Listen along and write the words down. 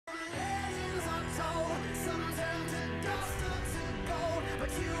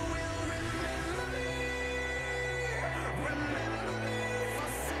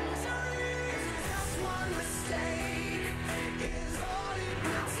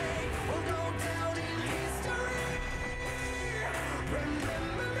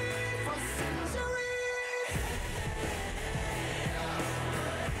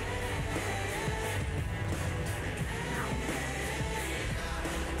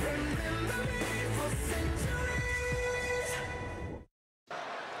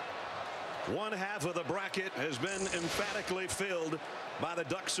One half of the bracket has been emphatically filled by the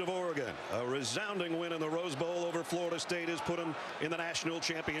Ducks of Oregon. A resounding win in the Rose Bowl over Florida State has put them in the national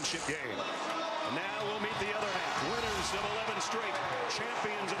championship game. Now we'll meet the other half. Winners of 11 straight.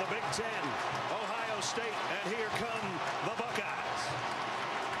 Champions of the Big Ten. Ohio State. And here come the Buckeyes.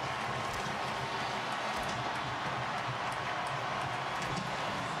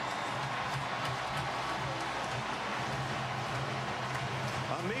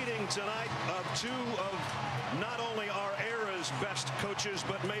 A meeting tonight of two of not only our era's best coaches,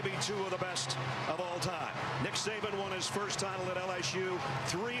 but maybe two of the best of all time. Nick Saban won his first title at LSU,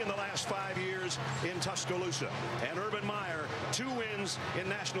 3 in the last 5 years in Tuscaloosa. And Urban Meyer, 2 wins in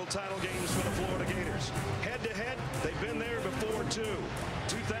national title games for the Florida Gators. Head-to-head, they've been there before, too.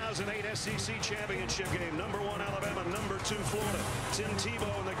 2008 SEC championship game, #1 Alabama, #2 Florida. Tim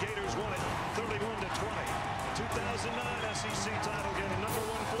Tebow and the Gators won it 31-20. 2009 SEC title game,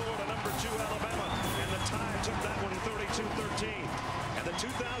 #1 Florida, #2 Alabama, and the Tide took that one 32-13. And the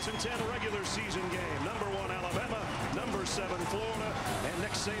 2010 regular season game, #1 Alabama, #7 Florida, and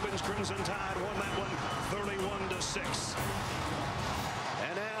Nick Saban's Crimson Tide won that one 31-6.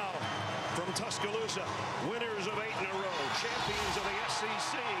 And now from Tuscaloosa, winners of 8 in a row, champions of the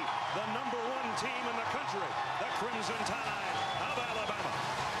SEC, the #1 team in the country, the Crimson Tide of Alabama.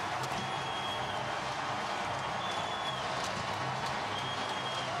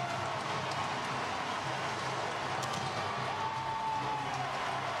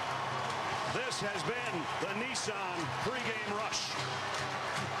 This has been the Nissan pregame rush.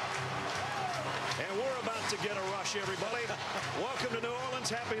 And we're about to get a rush, everybody. Welcome to New Orleans.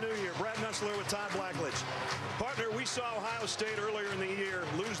 Happy New Year. Brad Nessler with Todd Blackledge. Partner, we saw Ohio State earlier in the year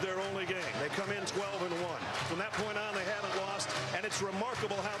lose their only game. They come in 12-1. From that point on, they haven't lost, and it's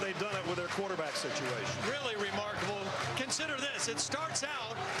remarkable how they've done it with their quarterback situation. Really remarkable. Consider this. It starts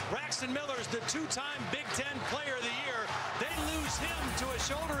out, Braxton Miller's the 2-time Big Ten Player of the Year. They lose him to a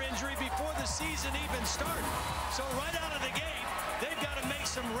shoulder injury before the season even started. So right out of the gate, they've got to make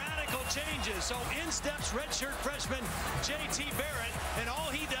some radical changes. So in steps redshirt freshman J.T. Barrett, and all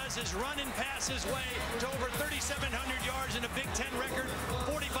he does is run and pass his way to over 3,700 yards and a Big Ten record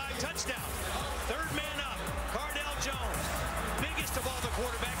 45 touchdowns. Third man up, Cardale Jones, biggest of all the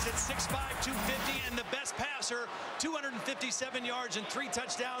quarterbacks at 6'5", 250, and the best passer, 257 yards and 3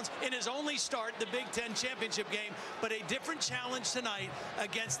 touchdowns in his only start, the Big Ten championship game. But a different challenge tonight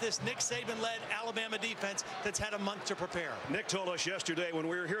against this Nick Saban-led Alabama defense that's had a month to prepare. Nick told us yesterday when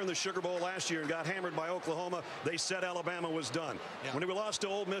we were here in the Sugar Bowl last year and got hammered by Oklahoma, they said Alabama was done. Yeah. When we lost to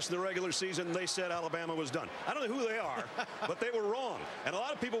Ole Miss in the regular season, they said Alabama was done. I don't know who they are, but they were wrong. And a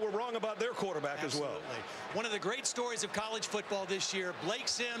lot of people were wrong about their quarterback as well. One of the great stories of college football this year, Blake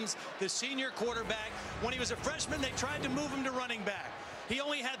Sims, the senior quarterback. When he was a freshman, they tried to move him to running back. He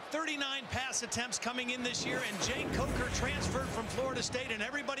only had 39 pass attempts coming in this year, and Jake Coker transferred from Florida State, and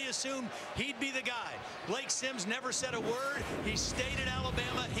everybody assumed he'd be the guy. Blake Sims never said a word. He stayed at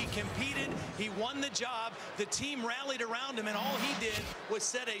Alabama. He competed. He won the job. The team rallied around him, and all he did was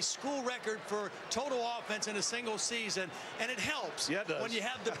set a school record for total offense in a single season. And it helps when you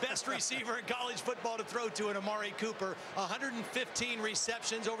have the best receiver in college football to throw to in Amari Cooper. 115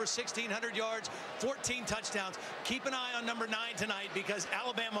 receptions, over 1,600 yards, 14 touchdowns. Keep an eye on number 9 tonight, because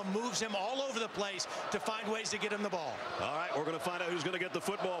Alabama moves him all over the place to find ways to get him the ball. All right, we're going to find out who's going to get the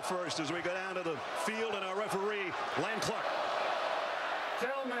football first as we go down to the field, and our referee, Lan Clark.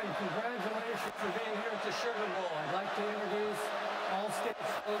 Gentlemen, congratulations for being here at the Sugar Bowl. I'd like to introduce All-State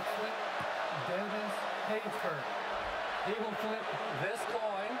spokesman Dennis Hayford. He will flip this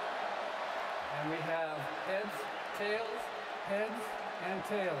coin, and we have heads, and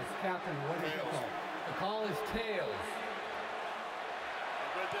tails. Captain, what is the call? The call is tails.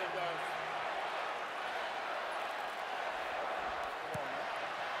 Good day, guys.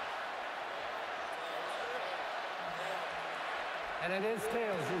 And it is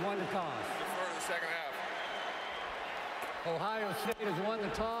tails. You won the toss. Defer to the second half. Ohio State has won the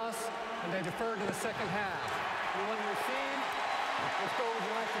toss, and they defer to the second half. You want to receive? Which goal would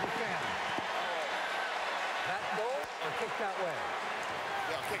you like to defend? That goal or kick that way?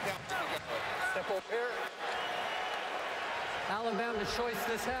 Yeah, kick that way. Step over here. Alabama's choice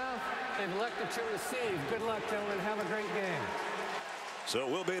this half. They've elected to receive. Good luck, gentlemen. Have a great game. So it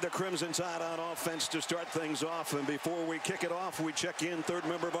will be the Crimson Tide on offense to start things off. And before we kick it off, we check in third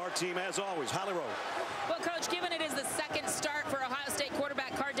member of our team, as always, Holly Rowe. Well, Coach, given it is the second start for Ohio State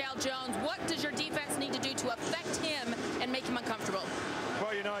quarterback Cardale Jones, what does your defense need to do to affect him and make him uncomfortable?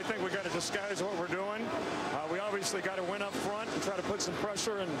 Well, you know, I think we got to disguise what we're doing. We obviously got to win up front and try to put some pressure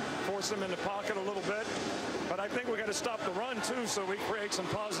pressure and force them in the pocket a little bit. But I think we got to stop the run, too, so we create some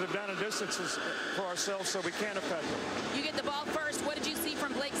positive down and distances for ourselves so we can affect them. You get the ball first. What did you see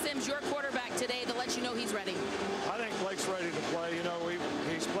from Blake Sims, your quarterback, today that lets you know he's ready? I think Blake's ready to play. You know,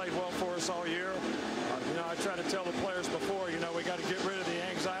 he's played well for us all year. You know, I try to tell the players before, you know, we got to get rid of the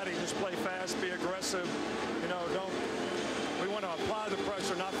anxiety, just play fast, be aggressive. You know, we want to apply the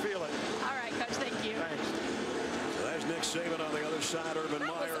pressure, not feel it. All right, Coach, thank you. Thanks. There's Nick Saban on the other side. Urban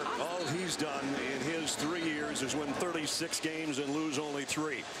Meyer, awesome. all he's done in his 3 years is win 36 games and lose only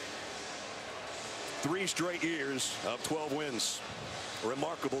 3. 3 straight years of 12 wins.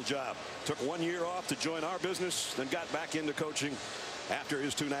 Remarkable job. Took 1 year off to join our business, then got back into coaching after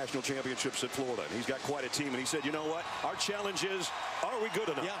his 2 national championships at Florida. And he's got quite a team. And he said, you know what? Our challenge is, are we good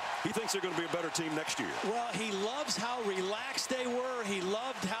enough? Yeah. He thinks they're going to be a better team next year. Well, he loves how relaxed they were. He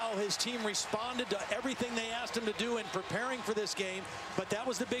loved how his team responded to everything they asked him to do in preparing for this game. But that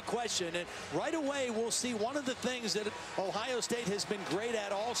was the big question. And right away, we'll see one of the things that Ohio State has been great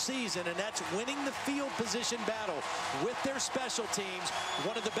at all season, and that's winning the field position battle with their special teams.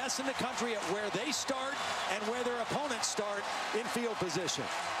 One of the best in the country at where they start and where their opponents start in field position.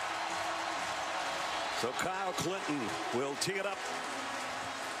 So Kyle Clinton will tee it up.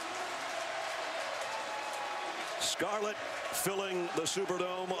 Scarlet filling the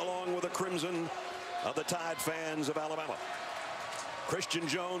Superdome along with the crimson of the Tide fans of Alabama. Christian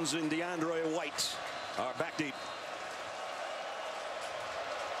Jones and DeAndre White are back deep.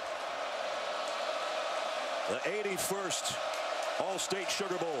 The 81st All-State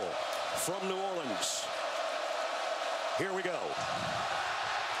Sugar Bowl from New Orleans. Here we go.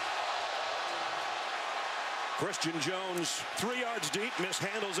 Christian Jones 3 yards deep,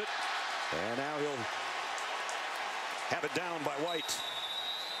 mishandles it, and now he'll have it down by White.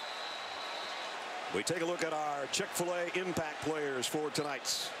 We take a look at our Chick-fil-A impact players for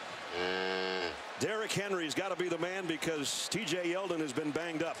tonight. Derrick Henry's got to be the man because T.J. Yeldon has been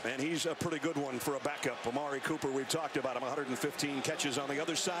banged up, and he's a pretty good one for a backup. Amari Cooper, we've talked about him, 115 catches. On the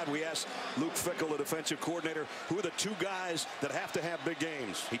other side, we asked Luke Fickell, the defensive coordinator, who are the 2 guys that have to have big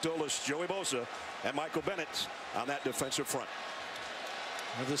games. He told us Joey Bosa and Michael Bennett on that defensive front.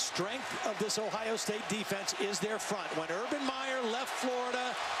 The strength of this Ohio State defense is their front. When Urban Meyer left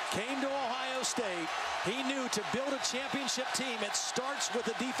Florida, came to Ohio State, he knew to build a championship team, it starts with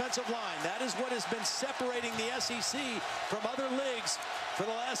the defensive line. That is what has been separating the SEC from other leagues for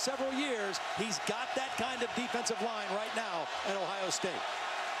the last several years. He's got that kind of defensive line right now at Ohio State.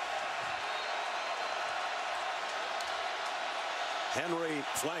 Henry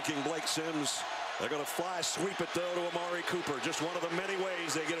flanking Blake Sims. They're going to fly sweep it, though, to Amari Cooper. Just one of the many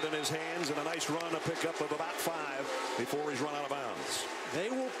ways they get it in his hands, and a nice run, a pickup of about 5 before he's run out of bounds.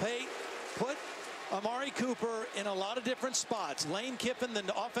 They will put Amari Cooper in a lot of different spots. Lane Kiffin, the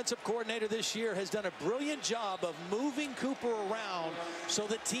offensive coordinator this year, has done a brilliant job of moving Cooper around so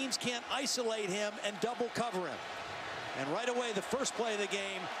that teams can't isolate him and double cover him. And right away, the first play of the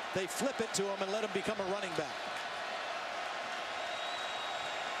game, they flip it to him and let him become a running back.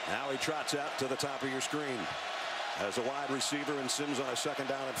 Now he trots out to the top of your screen as a wide receiver, and Sims on a 2nd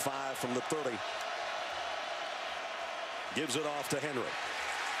down and 5 from the 30. Gives it off to Henry.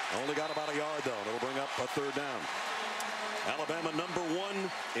 Only got about a yard, though. It'll bring up a 3rd down. Alabama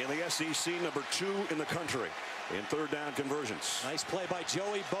 #1 in the SEC, #2 in the country in 3rd down conversions. Nice play by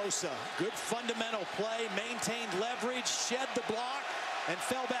Joey Bosa. Good fundamental play, maintained leverage, shed the block, and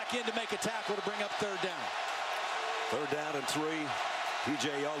fell back in to make a tackle to bring up 3rd down. 3rd down and 3. T.J.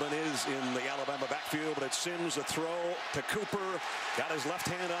 Yeldon is in the Alabama backfield, but it's Sims, a throw to Cooper. Got his left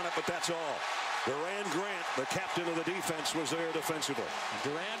hand on it, but that's all. Duran Grant, the captain of the defense, was there defensively.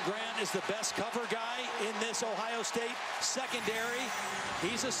 Duran Grant is the best cover guy in this Ohio State secondary.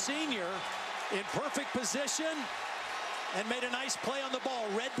 He's a senior in perfect position and made a nice play on the ball.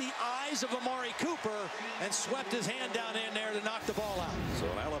 Read the eyes of Amari Cooper and swept his hand down in there to knock the ball out.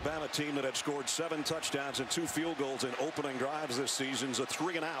 So an Alabama team that had scored 7 touchdowns and 2 field goals in opening drives this season is a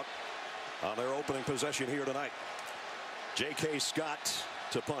 3 and out on their opening possession here tonight. J.K. Scott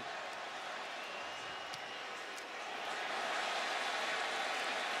to punt.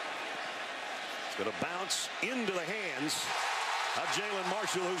 It's going to bounce into the hands of Jalen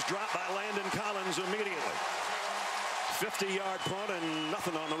Marshall, who's dropped by Landon Collins immediately. 50-yard punt and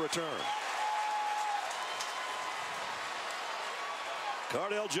nothing on the return.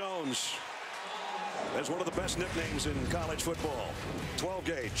 Cardale Jones has one of the best nicknames in college football. 12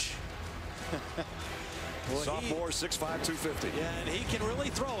 gauge. Well, sophomore, 6'5", 250. Yeah, and he can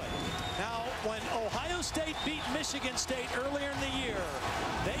really throw it. Now, when Ohio State beat Michigan State earlier in the year,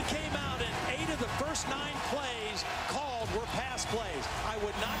 they came out and 8 of the first 9 plays called were pass plays. I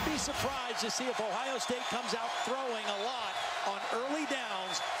would not be surprised to see if Ohio State comes out throwing a lot on early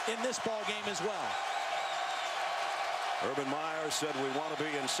downs in this ball game as well. Urban Meyer said we want to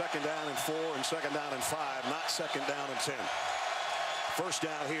be in 2nd down and 4 and 2nd down and 5, not 2nd down and 10. First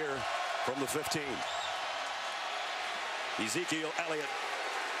down here from the 15. Ezekiel Elliott,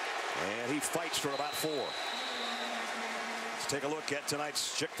 and he fights for about 4. Let's take a look at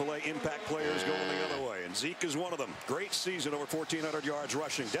tonight's Chick-fil-A impact players going the other way, and Zeke is one of them. Great season, over 1,400 yards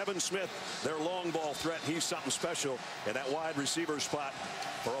rushing. Devin Smith, their long ball threat, he's something special in that wide receiver spot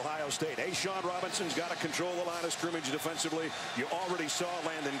for Ohio State. Ashawn Robinson's got to control the line of scrimmage defensively. You already saw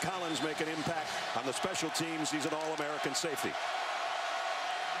Landon Collins make an impact on the special teams. He's an All-American safety.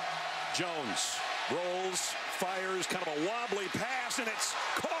 Jones rolls, fires, kind of a wobbly pass, and it's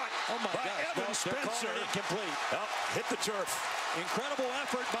caught by Evan Spencer. Incomplete. Oh, hit the turf. Incredible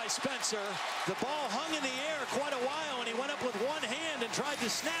effort by Spencer. The ball hung in the air quite a while, and he went up with one hand and tried to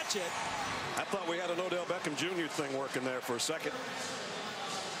snatch it. I thought we had an Odell Beckham Jr. thing working there for a second.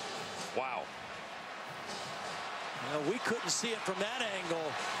 Wow. You know, we couldn't see it from that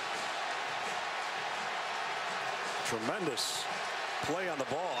angle. Tremendous play on the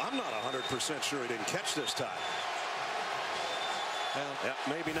ball. I'm not 100% sure he didn't catch this time. Well, yeah,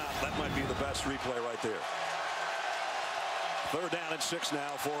 maybe not. That might be the best replay right there. 3rd down and 6 now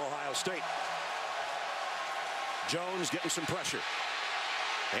for Ohio State. Jones getting some pressure,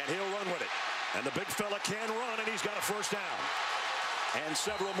 and he'll run with it. And the big fella can run, and he's got a 1st down and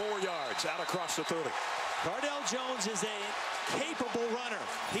several more yards out across the 30. Cardale Jones is a capable runner.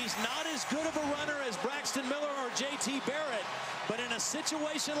 He's not as good of a runner as Braxton Miller or J.T. Barrett, but in a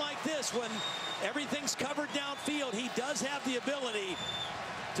situation like this, when everything's covered downfield, he does have the ability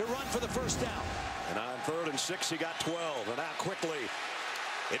to run for the 1st down. And on 3rd and 6, he got 12. And now quickly,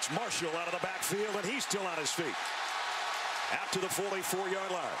 it's Marshall out of the backfield, and he's still on his feet. Out to the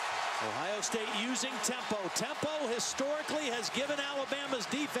 44-yard line. Ohio State using tempo. Tempo historically has given Alabama's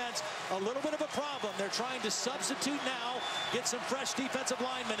defense a little bit of a problem. They're trying to substitute now, get some fresh defensive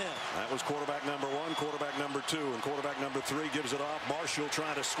linemen in. That was quarterback number 1, quarterback number 2, and quarterback number 3 gives it off. Marshall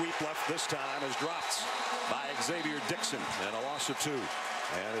trying to sweep left this time is dropped by Xavier Dixon, and a loss of 2.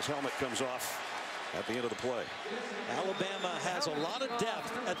 And his helmet comes off at the end of the play. Alabama has a lot of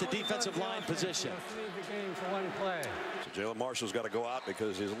depth at the defensive line position. So Jalen Marshall's got to go out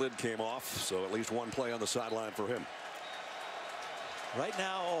because his lid came off, so at least 1 play on the sideline for him. Right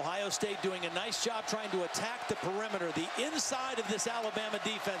now, Ohio State doing a nice job trying to attack the perimeter. The inside of this Alabama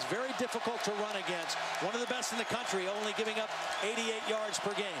defense, very difficult to run against. One of the best in the country, only giving up 88 yards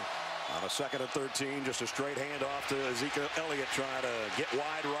per game. On a 2nd and 13, just a straight handoff to Ezekiel Elliott trying to get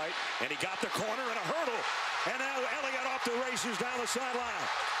wide right. And he got the corner and a hurdle. And now Elliott off the races down the sideline.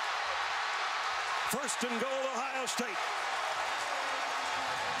 1st and goal, Ohio State.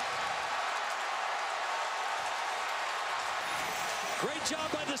 Great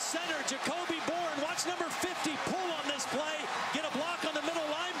job by the center, Jacoby Bourne. Watch number 50 pull on this play, get a block on the middle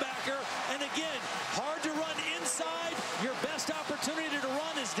linebacker. And again, hard to run inside. Your best opportunity to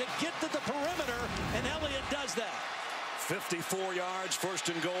run is to get to the perimeter, and Elliott does that. 54 yards,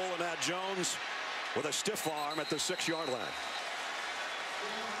 1st and goal, and now Jones with a stiff arm at the 6-yard line.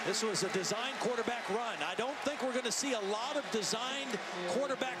 This was a designed quarterback run. I don't think we're going to see a lot of designed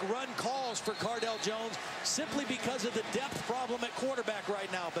quarterback run calls for Cardale Jones simply because of the depth problem at quarterback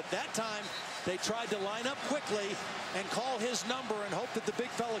right now. But that time, they tried to line up quickly and call his number and hope that the big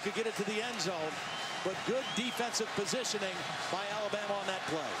fella could get it to the end zone. But good defensive positioning by Alabama on that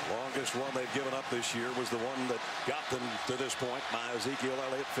play. Longest run they've given up this year was the one that got them to this point by Ezekiel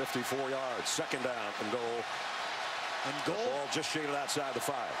Elliott, 54 yards. 2nd down and goal. And goal, the ball just shaded outside the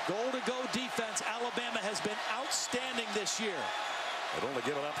 5. Goal-to-go defense. Alabama has been outstanding this year. They've only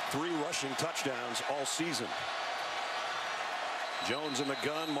given up 3 rushing touchdowns all season. Jones in the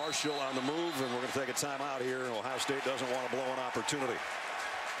gun, Marshall on the move, and we're going to take a timeout here. Ohio State doesn't want to blow an opportunity.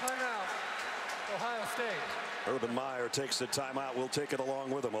 Timeout, Ohio State. Urban Meyer takes the timeout. We'll take it along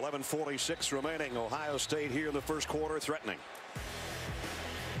with him. 11:46 remaining. Ohio State here in the 1st quarter, threatening.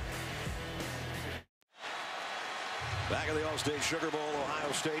 Back at the All-State Sugar Bowl,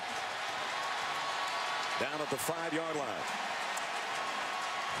 Ohio State down at the 5-yard line.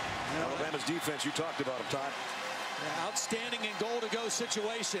 Alabama's defense, you talked about them, Todd. Yeah, outstanding in goal-to-go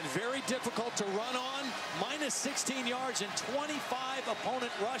situation. Very difficult to run on. Minus 16 yards and 25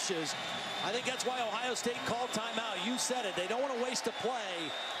 opponent rushes. I think that's why Ohio State called timeout. You said it. They don't want to waste a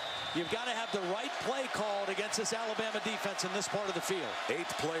play You've got to have the right play called against this Alabama defense in this part of the field.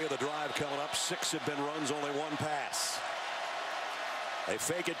 8th play of the drive coming up. 6 have been runs, only 1 pass. They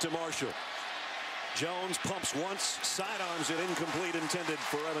fake it to Marshall. Jones pumps once, sidearms it, incomplete, intended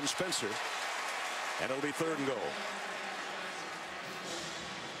for Evan Spencer. And it'll be 3rd and goal.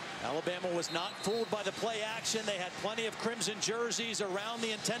 Alabama was not fooled by the play action. They had plenty of crimson jerseys around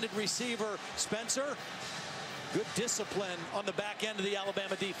the intended receiver, Spencer. Good discipline on the back end of the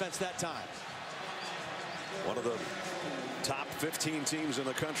Alabama defense that time. One of the top 15 teams in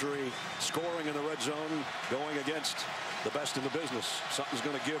the country scoring in the red zone, going against the best in the business. Something's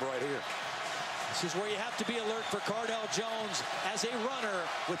going to give right here. This is where you have to be alert for Cardale Jones as a runner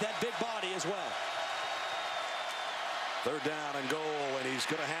with that big body as well. 3rd down and goal, and he's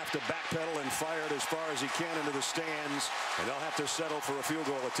going to have to backpedal and fire it as far as he can into the stands, and they'll have to settle for a field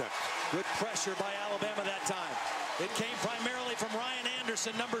goal attempt. Good pressure by Alabama that time. It came primarily from Ryan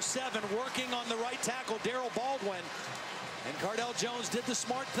Anderson, number 7, working on the right tackle, Darrell Baldwin. And Cardale Jones did the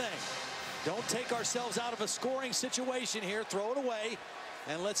smart thing. Don't take ourselves out of a scoring situation here. Throw it away,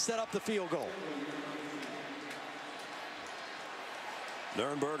 and let's set up the field goal.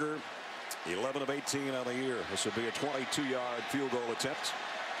 Nurnberger, 11 of 18 on the year. This would be a 22-yard field goal attempt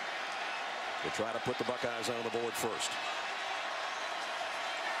to try to put the Buckeyes on the board first.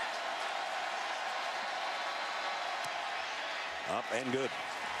 Up and good.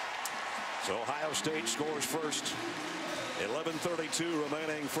 So Ohio State scores first. 11:32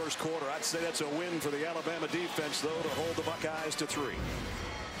 remaining first quarter. I'd say that's a win for the Alabama defense, though, to hold the Buckeyes to 3.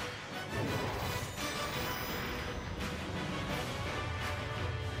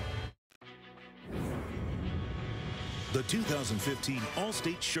 The 2015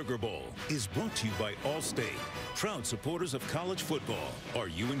 Allstate Sugar Bowl is brought to you by Allstate, proud supporters of college football. Are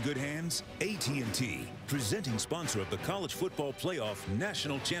you in good hands? AT&T, presenting sponsor of the College Football Playoff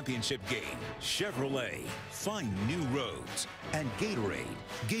National Championship game. Chevrolet, find new roads. And Gatorade.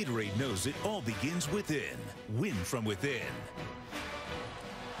 Gatorade knows it all begins within. Win from within.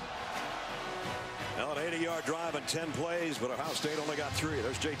 Well, an 80-yard drive and 10 plays, but Ohio State only got 3.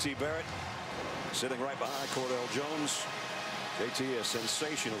 There's J.T. Barrett sitting right behind Cordell Jones. J.T. a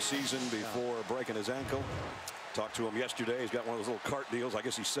sensational season before breaking his ankle. Talked to him yesterday. He's got one of those little cart deals. I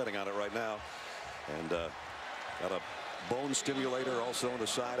guess he's sitting on it right now. And got a bone stimulator also on the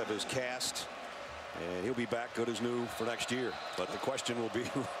side of his cast. And he'll be back good as new for next year. But the question will be,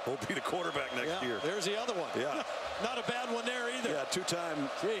 who will be the quarterback next year? There's the other one. Yeah. Not a bad one there either. Yeah, 2-time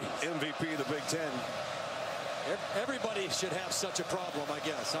MVP of the Big Ten. Everybody should have such a problem, I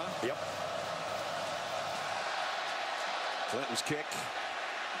guess, huh? Yep. Clinton's kick.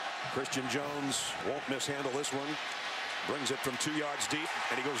 Christian Jones won't mishandle this one. Brings it from 2 yards deep,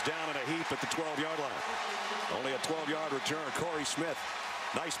 and he goes down in a heap at the 12-yard line. Only a 12-yard return. Corey Smith.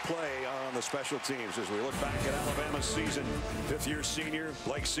 Nice play on the special teams as we look back at Alabama's season. 5th-year senior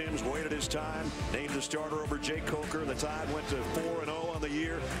Blake Sims waited his time, named the starter over Jake Coker, and the Tide went to 4-0 on the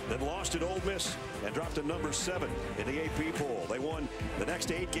year, then lost at Ole Miss and dropped to number 7 in the AP poll. They won the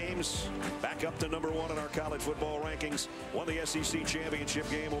next 8 games, back up to number 1 in our college football rankings. Won the SEC championship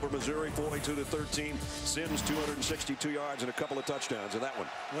game over Missouri 42-13. Sims 262 yards and a couple of touchdowns in that one.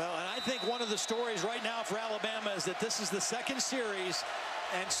 Well, and I think one of the stories right now for Alabama is that this is the 2nd series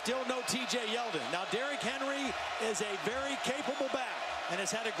and still no T.J. Yeldon. Now, Derrick Henry is a very capable back and has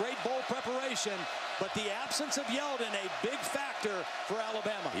had a great bowl preparation, but the absence of Yeldon, a big factor for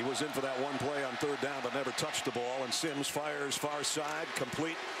Alabama. He was in for that one play on 3rd down, but never touched the ball, and Sims fires far side,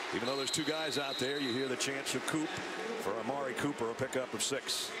 complete. Even though there's 2 guys out there, you hear the chants of Coop for Amari Cooper, a pickup of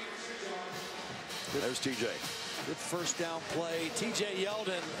 6. There's T.J. Good first down play. T.J.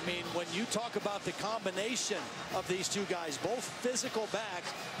 Yeldon, I mean, when you talk about the combination of these 2 guys, both physical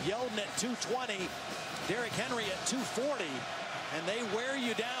backs, Yeldon at 220, Derrick Henry at 240, and they wear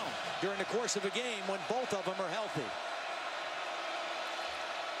you down during the course of a game when both of them are healthy.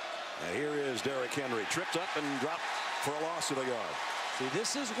 And here is Derrick Henry, tripped up and dropped for a loss of a yard. See,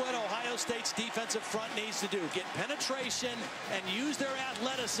 this is what Ohio State's defensive front needs to do. Get penetration and use their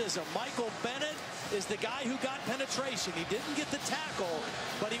athleticism. Michael Bennett is the guy who got penetration. He didn't get the tackle,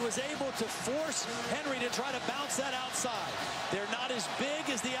 but he was able to force Henry to try to bounce that outside. They're not as big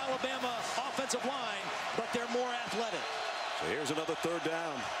as the Alabama offensive line, but they're more athletic. So here's another 3rd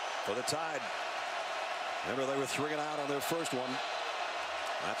down for the Tide. Remember, they were 3 and out on their first one.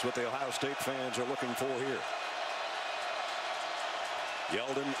 That's what the Ohio State fans are looking for here.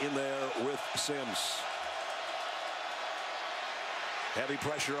 Yeldon in there with Sims. Heavy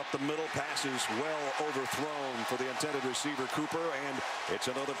pressure up the middle. Passes well overthrown for the intended receiver Cooper, and it's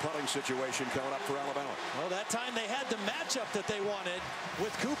another punting situation coming up for Alabama. Well, that time they had the matchup that they wanted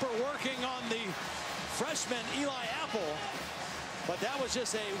with Cooper working on the freshman Eli Apple, but that was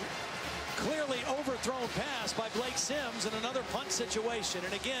just a clearly overthrown pass by Blake Sims in another punt situation.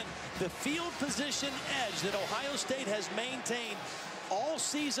 And again, the field position edge that Ohio State has maintained all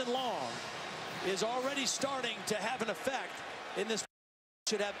season long is already starting to have an effect in this.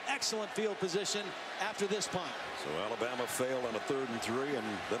 Should have excellent field position after this punt. So Alabama failed on a 3rd and 3 and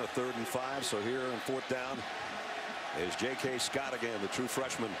then a 3rd and 5. So here in 4th down is J.K. Scott again, the true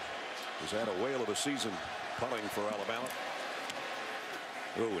freshman, who's had a whale of a season punting for Alabama.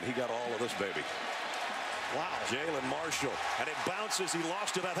 Oh, and he got all of this, baby. Wow. Jalen Marshall, and it bounces. He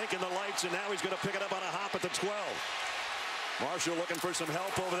lost it, I think, in the lights, and now he's going to pick it up on a hop at the 12. Marshall looking for some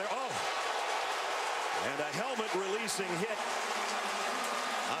help over there. Oh, and a helmet releasing hit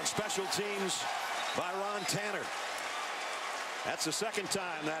on special teams by Ron Tanner. That's the 2nd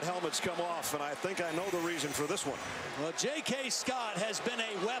time that helmet's come off, and I think I know the reason for this one. Well, J.K. Scott has been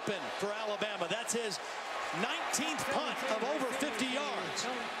a weapon for Alabama. That's his 19th punt of over 50 yards.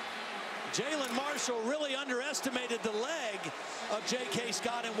 Jalen Marshall really underestimated the leg of J.K.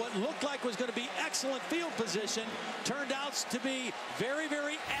 Scott, and what looked like was going to be excellent field position turned out to be very,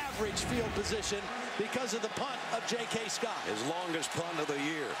 very average field position because of the punt of J.K. Scott. His longest punt of the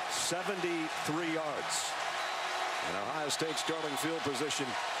year, 73 yards. And Ohio State starting field position,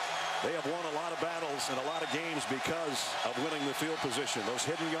 they have won a lot of battles and a lot of games because of winning the field position. Those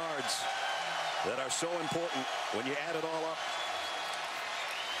hidden yards that are so important when you add it all up.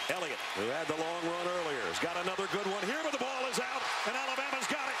 Elliott, who had the long run earlier, has got another good one here, but the ball is out, and Alabama's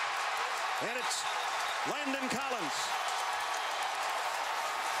got it. And it's Landon Collins.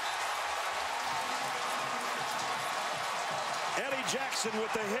 Eddie Jackson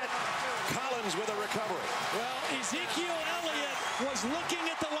with the hit. Collins with a recovery. Well, Ezekiel Elliott was looking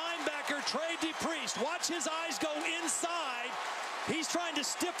at the linebacker, Trey DePriest. Watch his eyes go inside. He's trying to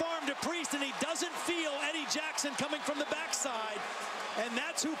stiff arm DePriest, and he doesn't feel Eddie Jackson coming from the backside. And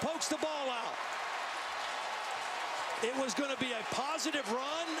that's who pokes the ball out. It was going to be a positive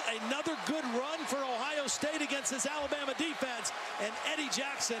run, another good run for Ohio State against this Alabama defense, and Eddie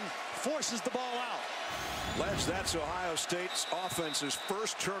Jackson forces the ball out. Les, that's Ohio State's offense's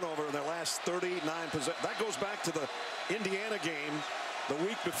first turnover in their last 39 possessions. That goes back to the Indiana game the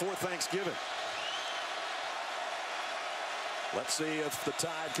week before Thanksgiving. Let's see if the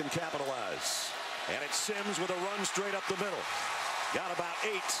Tide can capitalize. And it's Sims with a run straight up the middle. Got about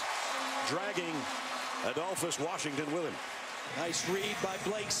 8, dragging Adolphus Washington with him. Nice read by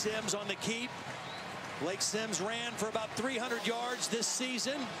Blake Sims on the keep. Blake Sims ran for about 300 yards this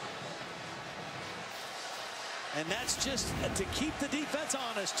season. And that's just to keep the defense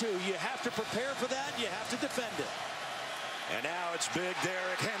honest, too. You have to prepare for that. You have to defend it. And now it's big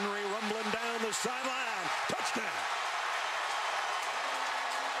Derrick Henry rumbling down the sideline. Touchdown.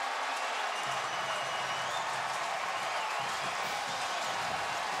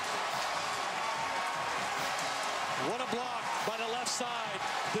 What a block by the left side.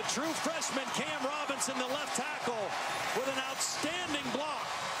 The true freshman Cam Robinson, the left tackle, with an outstanding block.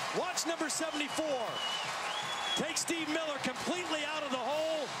 Watch number 74. Take Steve Miller completely out of the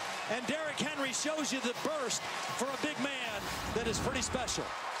hole, and Derrick Henry shows you the burst for a big man that is pretty special.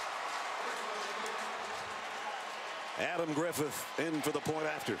 Adam Griffith in for the point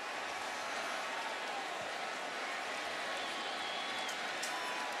after.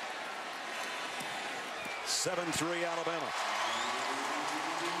 (7-3) Alabama.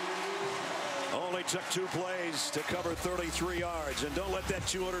 Only took 2 plays to cover 33 yards. And don't let that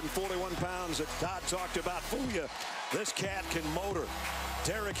 241 pounds that Todd talked about fool you. This cat can motor.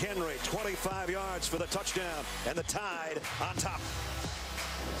 Derrick Henry, 25 yards for the touchdown, and the Tide on top.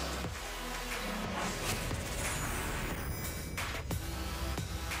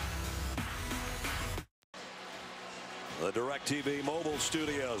 The DirecTV mobile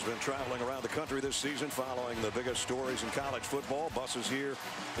studio has been traveling around the country this season following the biggest stories in college football. Buses here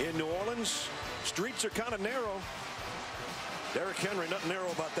in New Orleans. Streets are kind of narrow. Derrick Henry, nothing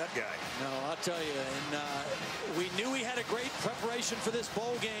narrow about that guy. No, I'll tell you. And we knew he had a great preparation for this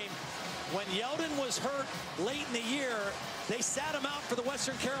bowl game. When Yeldon was hurt late in the year, they sat him out for the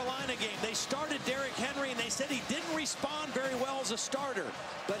Western Carolina game. They started Derrick Henry, and they said he didn't respond very well as a starter.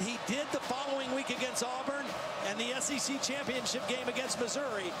 But he did the following week against Auburn and the SEC championship game against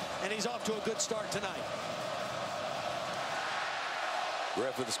Missouri, and he's off to a good start tonight.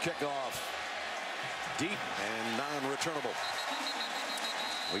 Griffith's kickoff deep and non-returnable.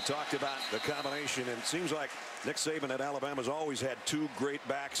 We talked about the combination, and it seems like Nick Saban at Alabama's always had two great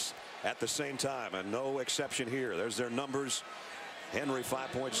backs at the same time, and no exception here. There's their numbers. Henry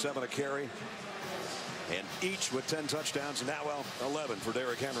 5.7 a carry, and each with 10 touchdowns, and now 11 for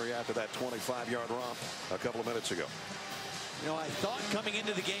Derrick Henry after that 25-yard romp a couple of minutes ago. You know, I thought coming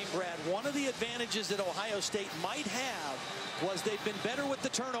into the game, Brad, one of the advantages that Ohio State might have was they've been better with the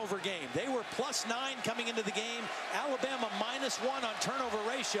turnover game. They were +9 coming into the game. Alabama -1 on turnover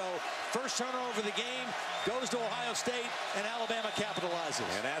ratio. First turnover of the game goes to Ohio State, and Alabama capitalizes.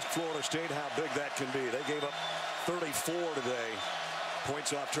 And ask Florida State how big that can be. They gave up 34 today,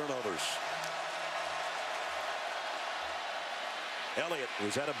 points off turnovers. Elliott,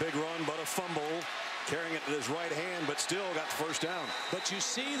 who's had a big run, but a fumble. Carrying it in his right hand, but still got the first down. But you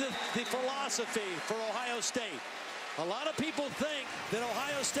see the philosophy for Ohio State. A lot of people think that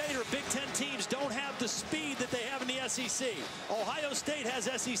Ohio State or Big Ten teams don't have the speed that they have in the SEC. Ohio State has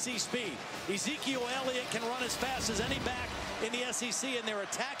SEC speed. Ezekiel Elliott can run as fast as any back in the SEC, and they're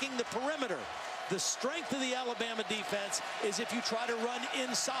attacking the perimeter. The strength of the Alabama defense is if you try to run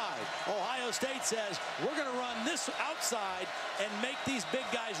inside. Ohio State says, we're going to run this outside and make these big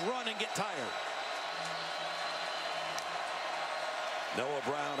guys run and get tired. Noah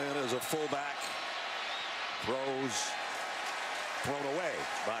Brown in as a fullback. Thrown away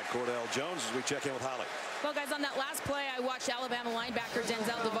by Cordell Jones as we check in with Holly. Well, guys, on that last play, I watched Alabama linebacker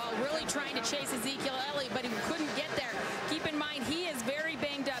Denzel Duvall really trying to chase Ezekiel Elliott, but he couldn't get there. Keep in mind, he is very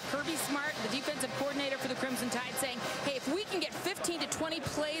banged up. Kirby Smart, the defensive coordinator for the Crimson Tide, saying, hey, if we can get 15 to 20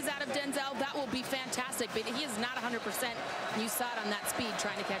 plays out of Denzel, that will be fantastic. But he is not 100%. You saw it on that speed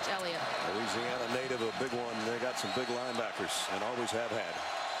trying to catch Elliott. Louisiana native, a big one. They got some big linebackers and always have had.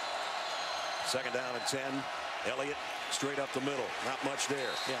 Second down and 10. Elliott straight up the middle. Not much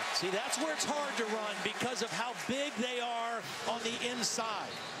there. Yeah, see, that's where it's hard to run because of how big they are on the inside.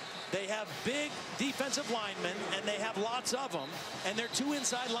 They have big defensive linemen, and they have lots of them, and their two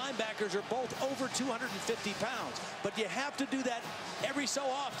inside linebackers are both over 250 pounds. But you have to do that every so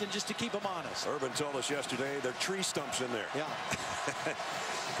often just to keep them honest. Urban told us yesterday there are tree stumps in there. Yeah.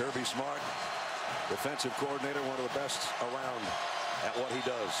 Kirby Smart, defensive coordinator, one of the best around at what he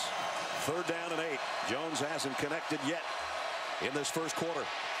does. Third down and 8. Jones hasn't connected yet in this first quarter.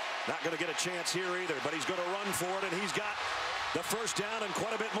 Not going to get a chance here either, but he's going to run for it, and he's got the first down and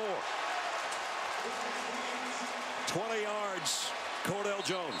quite a bit more. 20 yards, Cordell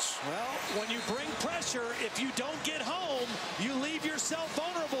Jones. Well, when you bring pressure, if you don't get home, you leave yourself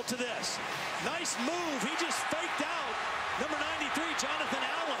vulnerable to this. Nice move. He just faked out number 93, Jonathan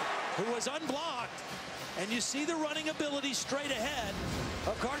Allen, who was unblocked. And you see the running ability straight ahead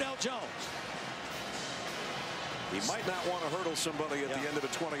of Cordell Jones. He might not want to hurdle somebody at the end of a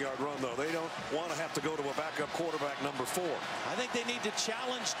 20-yard run, though. They don't want to have to go to a backup quarterback number 4. I think they need to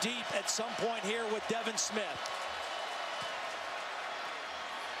challenge deep at some point here with Devin Smith.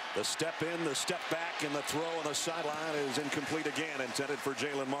 The step in, the step back, and the throw on the sideline is incomplete again, intended for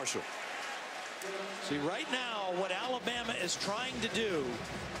Jalen Marshall. See, right now, what Alabama is trying to do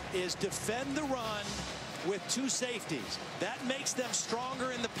is defend the run with 2 safeties. That makes them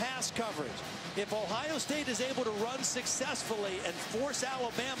stronger in the pass coverage. If Ohio State is able to run successfully and force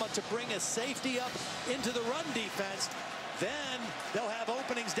Alabama to bring a safety up into the run defense, then they'll have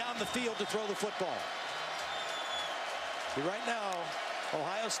openings down the field to throw the football. See, right now,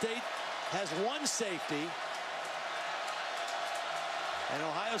 Ohio State has 1 safety, and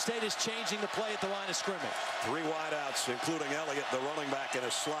Ohio State is changing the play at the line of scrimmage. 3 wideouts, including Elliott, the running back, in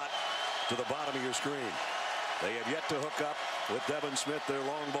a slot to the bottom of your screen. They have yet to hook up with Devin Smith, their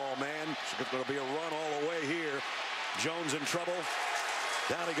long ball man. It's going to be a run all the way here. Jones in trouble.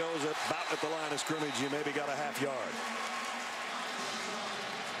 Down he goes about at the line of scrimmage. You maybe got a half yard.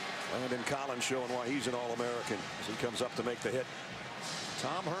 Landon Collins showing why he's an All-American as he comes up to make the hit.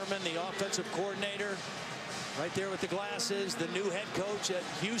 Tom Herman, the offensive coordinator, right there with the glasses, the new head coach at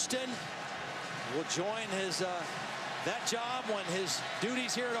Houston, will join his that job when his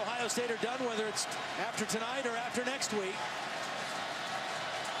duties here at Ohio State are done, whether it's after tonight or after next week.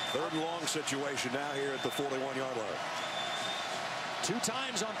 Third and long situation now here at the 41-yard line. 2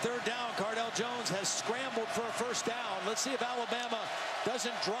 times on third down, Cordell Jones has scrambled for a first down. Let's see if Alabama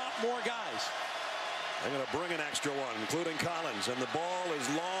doesn't drop more guys. They're going to bring an extra one, including Collins, and the ball is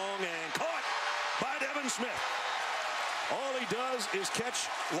long and caught by Devin Smith. All he does is catch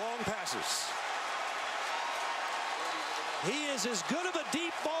long passes. He is as good of a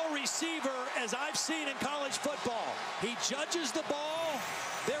deep ball receiver as I've seen in college football. He judges the ball.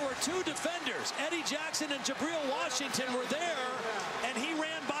 There were 2 defenders. Eddie Jackson and Jabril Washington were there, and he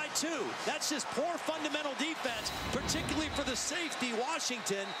ran by two. That's just poor fundamental defense, particularly for the safety,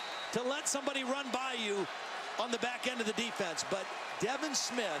 Washington, to let somebody run by you on the back end of the defense. But Devin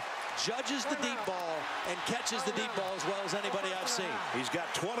Smith judges the deep ball and catches the deep ball as well as anybody I've seen. He's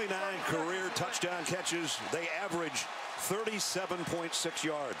got 29 career touchdown catches. They average 37.6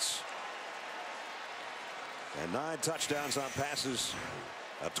 yards. And 9 touchdowns on passes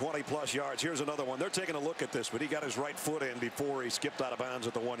of 20-plus yards. Here's another one. They're taking a look at this, but he got his right foot in before he skipped out of bounds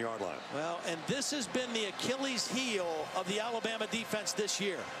at the 1-yard line. Well, and this has been the Achilles heel of the Alabama defense this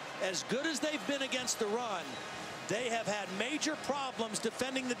year. As good as they've been against the run, they have had major problems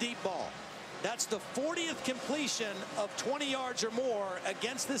defending the deep ball. That's the 40th completion of 20 yards or more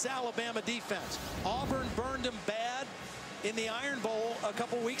against this Alabama defense. Auburn burned them bad in the Iron Bowl a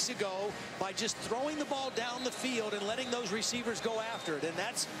couple weeks ago by just throwing the ball down the field and letting those receivers go after it. And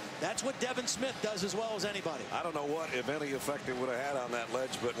that's what Devin Smith does as well as anybody. I don't know what, if any, effect it would have had on that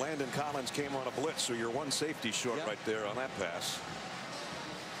ledge, but Landon Collins came on a blitz, so you're one safety short right there on that pass.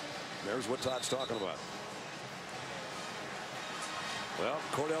 There's what Todd's talking about. Well,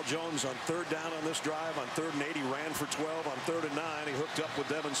 Cordell Jones on 3rd down on this drive. On 3rd and 8, he ran for 12. On 3rd and 9, he hooked up with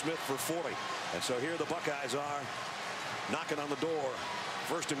Devin Smith for 40. And so here the Buckeyes are knocking on the door.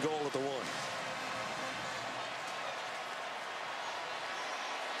 1st and goal at the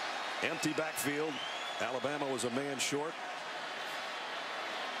 1. Empty backfield. Alabama was a man short.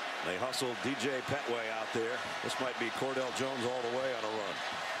 They hustled DJ Petway out there. This might be Cordell Jones all the way on a run.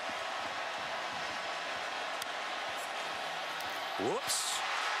 Whoops.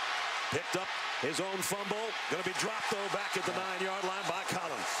 Picked up his own fumble. Going to be dropped, though, back at the 9-yard line by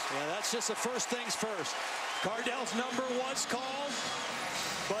Collins. Yeah, that's just the first things first. Cardell's number was called,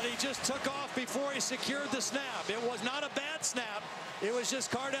 but he just took off before he secured the snap. It was not a bad snap. It was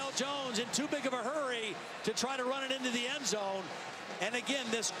just Cordell Jones in too big of a hurry to try to run it into the end zone. And again,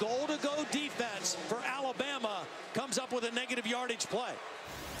 this goal-to-go defense for Alabama comes up with a negative yardage play.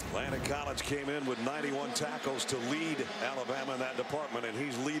 Landon Collins came in with 91 tackles to lead Alabama in that department, and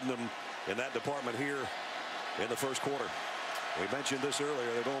he's leading them in that department here in the 1st quarter. We mentioned this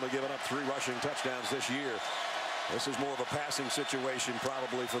earlier. They've only given up 3 rushing touchdowns this year. This is more of a passing situation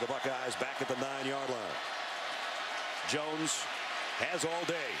probably for the Buckeyes back at the 9-yard line. Jones has all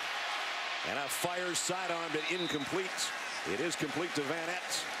day. And now fires sidearmed it incomplete. It is complete to Van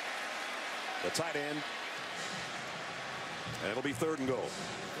Ness, the tight end. And it'll be 3rd and goal.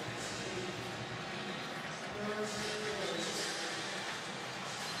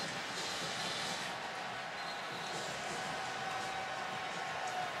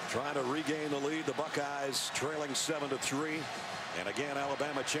 Trying to regain the lead. The Buckeyes trailing 7-3. And again,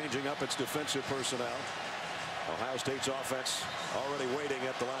 Alabama changing up its defensive personnel. Ohio State's offense already waiting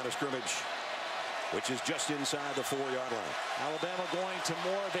at the line of scrimmage, which is just inside the 4-yard line. Alabama going to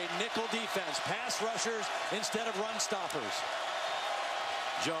more of a nickel defense. Pass rushers instead of run stoppers.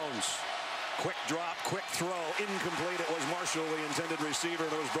 Jones, quick drop, quick throw, incomplete. It was Marshall, the intended receiver,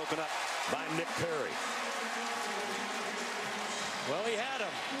 that was broken up by Nick Perry. Well, he had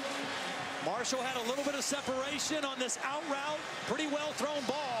him. Marshall had a little bit of separation on this out route. Pretty well thrown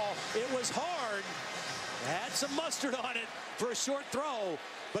ball. It was hard. Had some mustard on it for a short throw,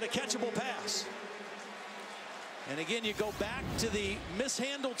 but a catchable pass. And again, you go back to the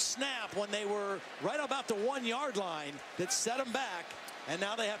mishandled snap when they were right about the 1-yard line that set them back. And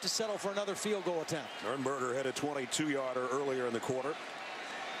now they have to settle for another field goal attempt. Nurnberger had a 22-yarder earlier in the quarter.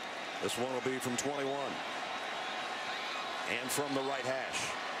 This one will be from 21. And from the right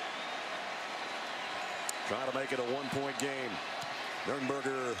hash. Trying to make it a 1-point game.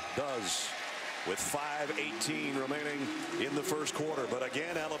 Nurnberger does with 5:18 remaining in the 1st quarter. But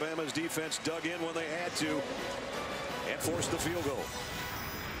again, Alabama's defense dug in when they had to and forced the field goal.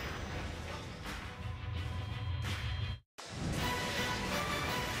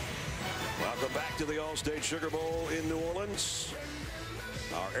 Welcome back to the All-State Sugar Bowl in New Orleans.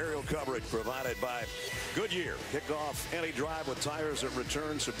 Our aerial coverage provided by Goodyear. Kick off any drive with tires that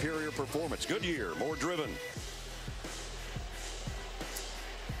return superior performance. Goodyear, more driven.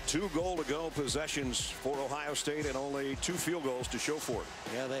 2 goal-to-go possessions for Ohio State and only 2 field goals to show for it.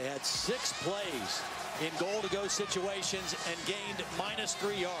 Yeah, they had 6 plays in goal-to-go situations and gained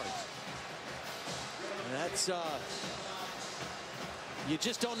 -3 yards. And that's you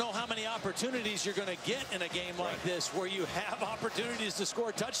just don't know how many opportunities you're going to get in a game like this where you have opportunities to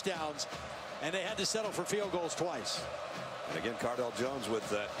score touchdowns, and they had to settle for field goals twice. And again, Cordell Jones with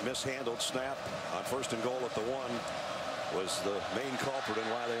that mishandled snap on 1st and goal at the 1 was the main culprit in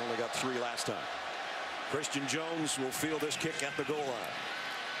why they only got 3 last time. Christian Jones will field this kick at the goal line.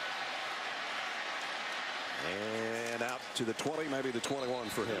 And out to the 20, maybe the 21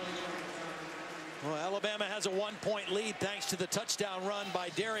 for him. Well, Alabama has a 1-point lead thanks to the touchdown run by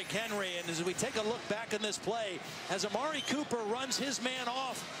Derrick Henry. And as we take a look back in this play, as Amari Cooper runs his man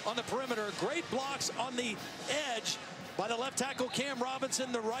off on the perimeter, great blocks on the edge by the left tackle Cam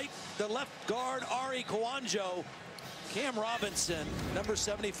Robinson, the left guard Ari Kwanjo. Cam Robinson, number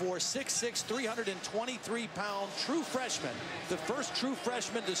 74, 6'6", 323-pound true freshman. The first true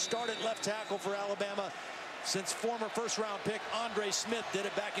freshman to start at left tackle for Alabama since former first-round pick Andre Smith did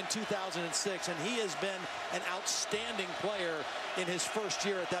it back in 2006, and he has been an outstanding player in his first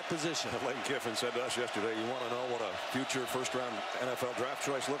year at that position. Lane Kiffin said to us yesterday, you want to know what a future first-round NFL draft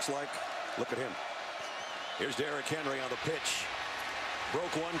choice looks like? Look at him. Here's Derrick Henry on the pitch.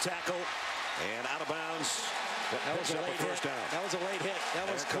 Broke one tackle and out of bounds. That was a late hit. That was a late hit. That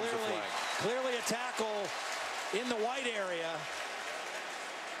was clearly a tackle in the white area.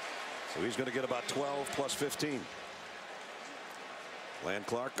 So he's going to get about 12 plus 15. Land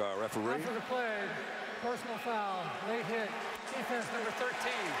Clark, our referee. After the play, personal foul, late hit, defense number 13.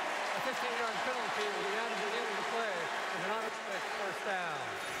 A 15-yard penalty will be added to the end of the play with an automatic first down.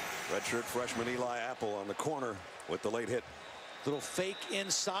 Redshirt freshman Eli Apple on the corner with the late hit. Little fake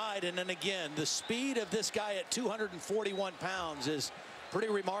inside, and then again, the speed of this guy at 241 pounds is pretty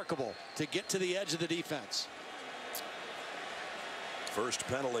remarkable to get to the edge of the defense. First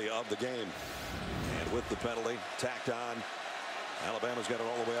penalty of the game, and with the penalty tacked on, Alabama's got it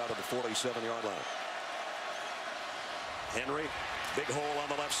all the way out to the 47-yard line. Henry, big hole on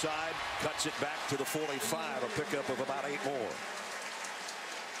the left side, cuts it back to the 45, a pickup of about 8 more.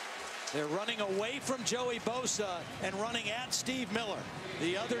 They're running away from Joey Bosa and running at Steve Miller,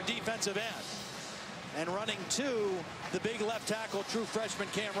 the other defensive end, and running to the big left tackle, true freshman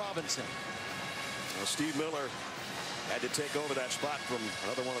Cam Robinson. Well, Steve Miller had to take over that spot from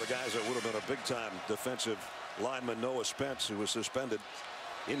another one of the guys that would have been a big-time defensive lineman, Noah Spence, who was suspended.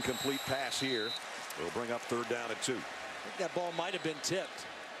 Incomplete pass here. It'll bring up 3rd down and 2. I think that ball might have been tipped.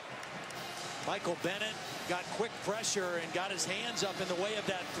 Michael Bennett got quick pressure and got his hands up in the way of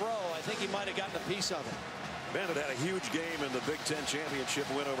that throw. I think he might have gotten a piece of it. Bennett had a huge game in the Big Ten championship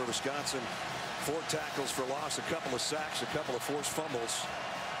win over Wisconsin. 4 tackles for loss, a couple of sacks, a couple of forced fumbles.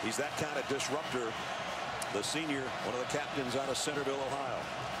 He's that kind of disruptor. The senior, one of the captains out of Centerville, Ohio.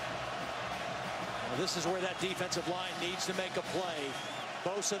 Well, this is where that defensive line needs to make a play.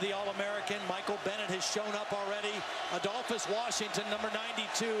 Bosa, the All-American. Michael Bennett has shown up already. Adolphus Washington, number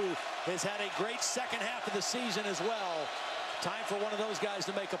 92, has had a great second half of the season as well. Time for one of those guys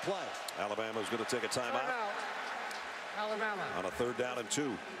to make a play. Alabama's going to take a timeout. Alabama. On a 3rd down and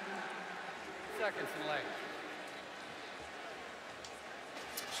 2. Seconds and late.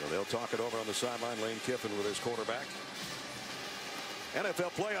 So they'll talk it over on the sideline. Lane Kiffin with his quarterback.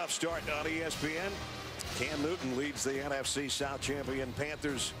 NFL playoffs start on ESPN. Cam Newton leads the NFC South champion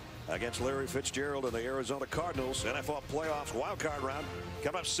Panthers against Larry Fitzgerald and the Arizona Cardinals. NFL playoffs wildcard round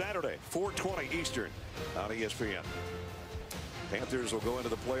come up Saturday, 4:20 Eastern on ESPN. Panthers will go into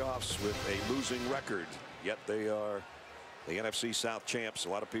the playoffs with a losing record, yet they are the NFC South champs. A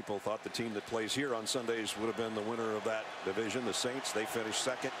lot of people thought the team that plays here on Sundays would have been the winner of that division. The Saints, they finished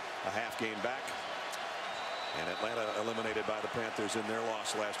second, a half game back. And Atlanta eliminated by the Panthers in their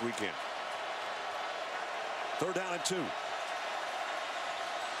loss last weekend. 3rd down and 2.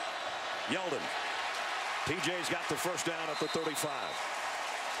 Yeldon. TJ's got the first down at the 35.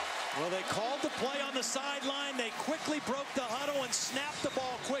 Well, they called the play on the sideline. They quickly broke the huddle and snapped the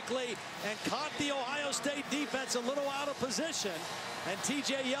ball quickly and caught the Ohio State defense a little out of position. And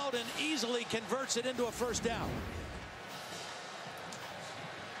TJ Yeldon easily converts it into a first down.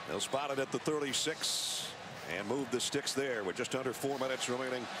 They'll spot it at the 36 and move the sticks there with just under 4 minutes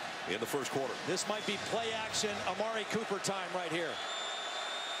remaining in the first quarter. This might be play action Amari Cooper time right here.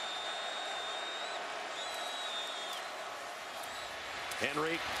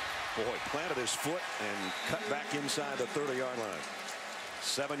 Henry, boy, planted his foot and cut back inside the 30-yard line.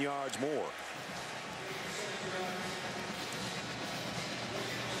 7 yards more.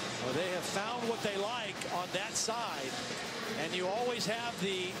 Well, they have found what they like on that side, and you always have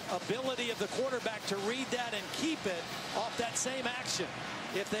the ability of the quarterback to read that and keep it off that same action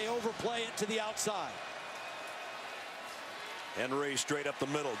if they overplay it to the outside. Henry straight up the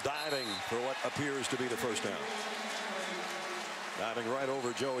middle, diving for what appears to be the first down. Diving right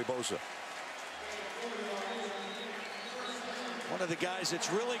over Joey Bosa. One of the guys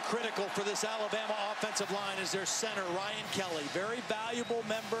that's really critical for this Alabama offensive line is their center, Ryan Kelly. Very valuable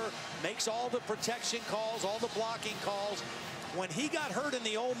member, makes all the protection calls, all the blocking calls. when he got hurt in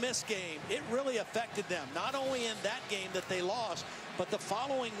the Ole Miss game, it really affected them. Not only in that game that they lost, but the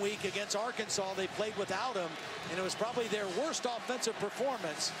following week against Arkansas, they played without him, and it was probably their worst offensive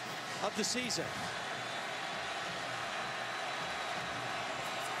performance of the season.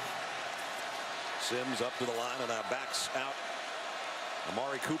 Sims up to the line and now backs out.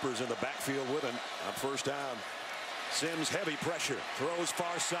 Amari Cooper's in the backfield with him on first down. Sims heavy pressure, throws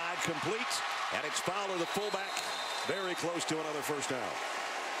far side, complete, and it's Fowler, the fullback, very close to another first down.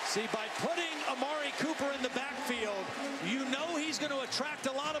 See, by putting Amari Cooper in the backfield, you know he's going to attract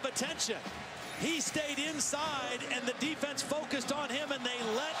a lot of attention. He stayed inside, and the defense focused on him, and they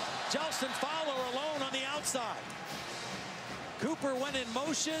let Justin Fowler alone on the outside. Cooper went in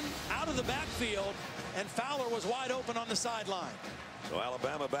motion out of the backfield, and Fowler was wide open on the sideline. So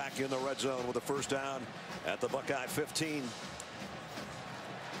Alabama back in the red zone with the first down at the Buckeye 15.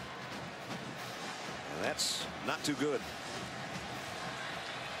 And that's not too good.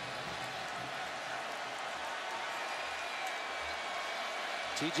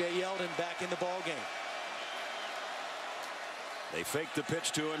 TJ Yeldon back in the ball game. They fake the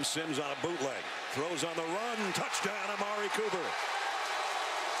pitch to him. Sims on a bootleg. Throws on the run. Touchdown, Amari Cooper.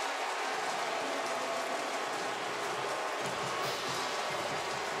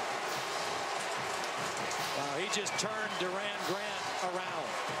 Wow, he just turned Duran Grant around.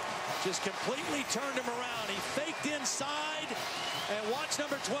 Just completely turned him around. He faked inside, and watch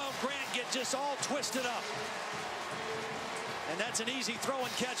number 12 Grant get just all twisted up. And that's an easy throw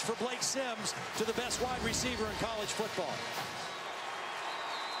and catch for Blake Sims to the best wide receiver in college football.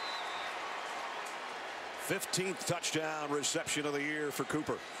 15th touchdown reception of the year for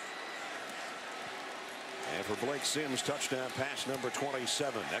Cooper. And for Blake Sims, touchdown pass number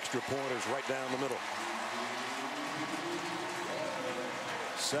 27. Extra pointers right down the middle.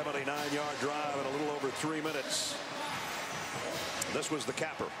 79-yard drive in a little over 3 minutes. This was the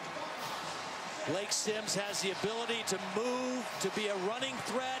capper. Blake Sims has the ability to move, to be a running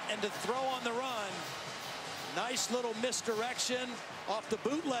threat, and to throw on the run. Nice little misdirection off the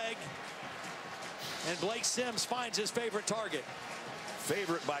bootleg. And Blake Sims finds his favorite target.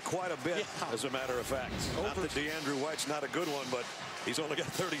 Favorite by quite a bit, yeah. As a matter of fact. Not that DeAndrew White's not a good one, but he's only got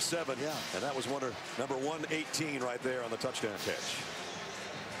 37. Yeah. And that was number 118 right there on the touchdown catch.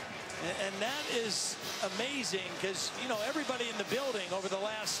 And that is amazing because, you know, everybody in the building over the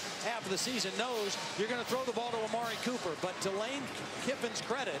last half of the season knows you're going to throw the ball to Amari Cooper. But to Lane Kiffin's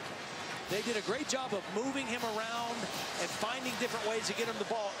credit, they did a great job of moving him around and finding different ways to get him the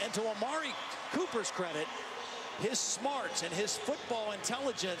ball. And to Amari Cooper's credit, his smarts and his football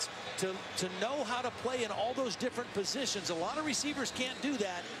intelligence to know how to play in all those different positions. A lot of receivers can't do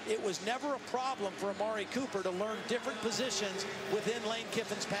that. It was never a problem for Amari Cooper to learn different positions within Lane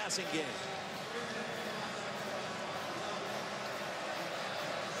Kiffin's passing game.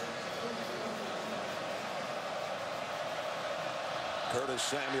 Curtis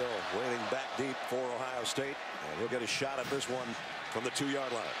Samuel waiting back deep for Ohio State, and he'll get a shot at this one from the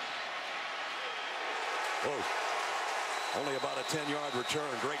 2-yard line. Whoa. Only about a 10-yard return.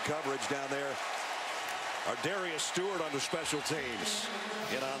 Great coverage down there. Ardarius Stewart on the special teams.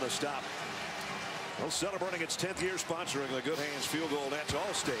 In on the stop. Well, celebrating its 10th year sponsoring the Good Hands Field Goal Nets,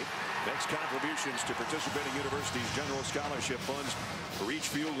 All-State makes contributions to participating universities' general scholarship funds for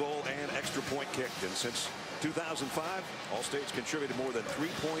each field goal and extra point kicked. And since 2005, All-State's contributed more than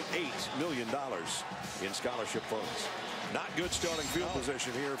 $3.8 million in scholarship funds. Not good starting field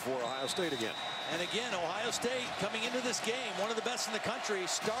position here for Ohio State again. And again, Ohio State coming into this game, one of the best in the country,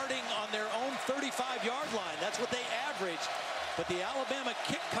 starting on their own 35-yard line. That's what they average. But the Alabama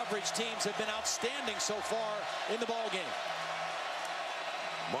kick coverage teams have been outstanding so far in the ball game.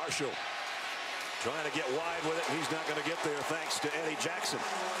 Marshall trying to get wide with it. He's not going to get there thanks to Eddie Jackson.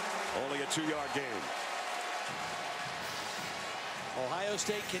 Only a 2-yard gain. Ohio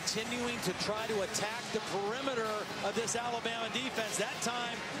State continuing to try to attack the perimeter of this Alabama defense. That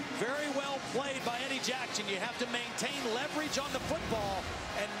time, very well played by Eddie Jackson. You have to maintain leverage on the football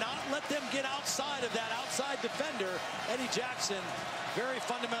and not let them get outside of that outside defender. Eddie Jackson, very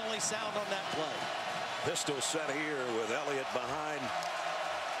fundamentally sound on that play. Pistol set here with Elliott behind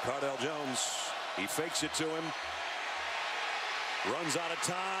Cardell Jones. He fakes it to him. Runs out of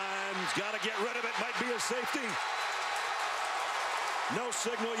time. He's got to get rid of it. Might be a safety. No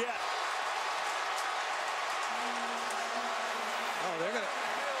signal yet. Oh, they're going to.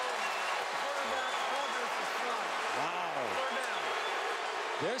 Wow.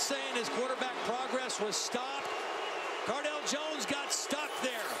 They're saying his quarterback progress was stopped. Cardell Jones got stuck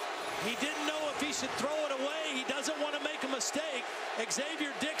there. He didn't know if he should throw it away. He doesn't want to make a mistake.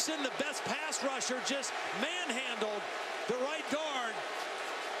 Xavier Dixon, the best pass rusher, just manhandled the right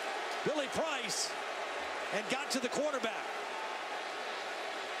Billy Price and got to the quarterback.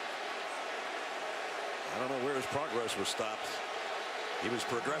 I don't know where his progress was stopped. He was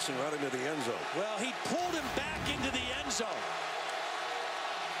progressing right into the end zone. Well, he pulled him back into the end zone.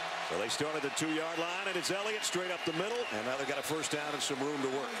 So they start at the 2-yard line, and it's Elliott straight up the middle, and now they've got a first down and some room to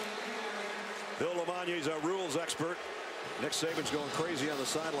work. Bill Lamagna is our rules expert. Nick Saban's going crazy on the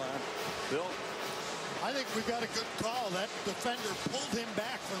sideline. Bill? I think we've got a good call. That defender pulled him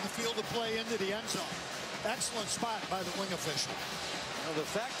back from the field of play into the end zone. Excellent spot by the wing official. Now, the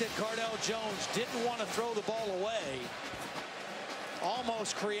fact that Cardell Jones didn't want to throw the ball away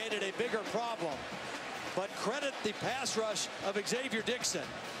almost created a bigger problem. But credit the pass rush of Xavier Dixon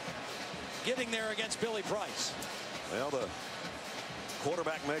getting there against Billy Price. Well, the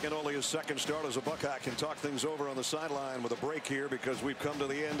quarterback making only his second start as a Buckeye can talk things over on the sideline with a break here because we've come to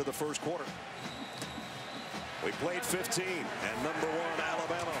the end of the first quarter. We played 15, and number 1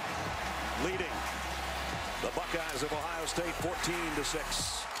 Alabama leading the Buckeyes of Ohio State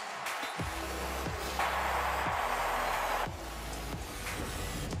 14-6.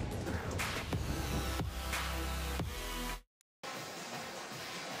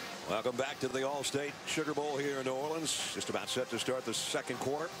 Welcome back to the All-State Sugar Bowl here in New Orleans. Just about set to start the second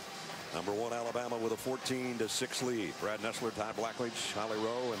quarter. Number 1 Alabama with a 14-6 lead. Brad Nessler, Ty Blackledge, Holly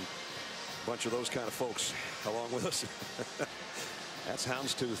Rowe, and a bunch of those kind of folks along with us. That's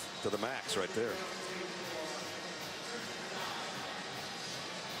houndstooth to the max right there.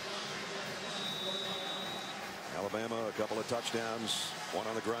 Alabama, a couple of touchdowns. One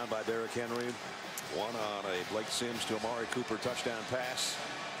on the ground by Derrick Henry. One on a Blake Sims to Amari Cooper touchdown pass.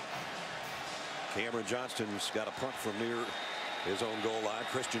 Cameron Johnston's got a punt from near his own goal line.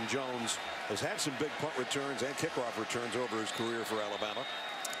 Christian Jones has had some big punt returns and kickoff returns over his career for Alabama.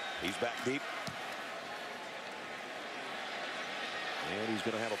 He's back deep. And he's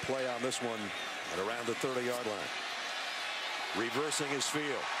going to have a play on this one at around the 30-yard line. Reversing his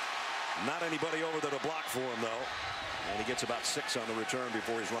field. Not anybody over there to block for him, though. And he gets about 6 on the return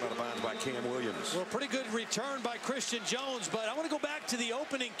before he's run out of bounds by Cam Williams. Well, pretty good return by Christian Jones, but I want to go back to the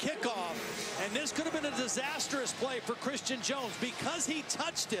opening kickoff. And this could have been a disastrous play for Christian Jones because he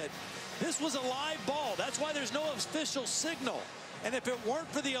touched it. This was a live ball. That's why there's no official signal. And if it weren't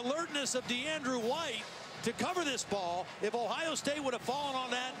for the alertness of DeAndrew White to cover this ball, if Ohio State would have fallen on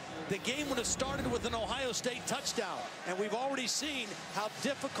that, the game would have started with an Ohio State touchdown. And we've already seen how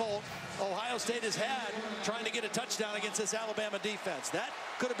difficult Ohio State has had trying to get a touchdown against this Alabama defense. That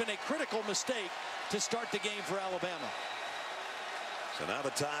could have been a critical mistake to start the game for Alabama. So now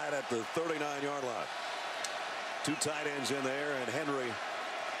the Tide at the 39-yard line. 2 tight ends in there, and Henry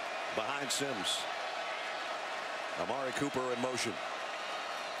behind Sims. Amari Cooper in motion.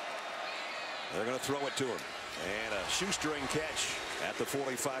 They're going to throw it to him. And a shoestring catch at the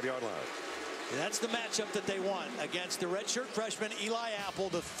 45-yard line. And that's the matchup that they want against the redshirt freshman Eli Apple,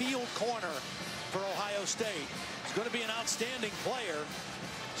 the field corner for Ohio State. He's going to be an outstanding player.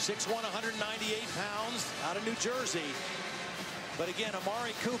 6'1", 198 pounds, out of New Jersey. But again,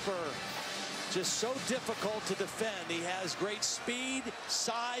 Amari Cooper, just so difficult to defend. He has great speed,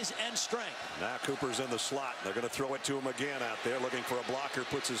 size, and strength. Now Cooper's in the slot. They're going to throw it to him again out there, looking for a blocker.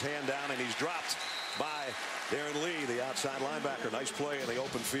 Puts his hand down, and he's dropped by Darren Lee, the outside linebacker. Nice play in the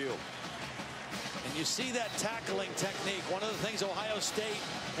open field. And you see that tackling technique. One of the things Ohio State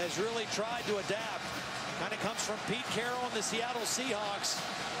has really tried to adapt kind of comes from Pete Carroll and the Seattle Seahawks.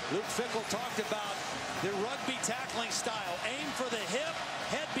 Luke Fickell talked about the rugby tackling style. Aim for the hip,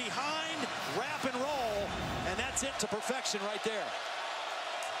 head behind, wrap and roll, and that's it to perfection right there.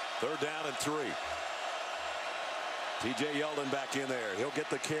 3rd down and 3. TJ Yeldon back in there. He'll get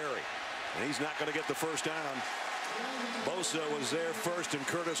the carry, and he's not going to get the first down. Bosa was there first, and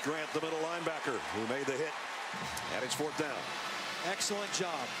Curtis Grant, the middle linebacker, who made the hit. And it's 4th down. Excellent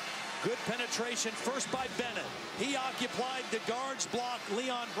job. Good penetration first by Bennett. He occupied the guard's block,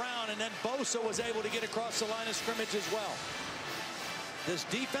 Leon Brown, and then Bosa was able to get across the line of scrimmage as well. This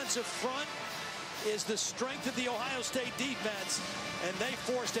defensive front is the strength of the Ohio State defense, and they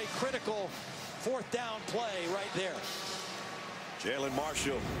forced a critical 4th down play right there. Jalen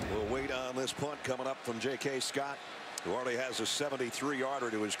Marshall will wait on this punt coming up from J.K. Scott, who already has a 73-yarder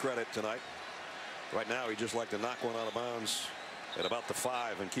to his credit tonight. Right now, he'd just like to knock one out of bounds at about the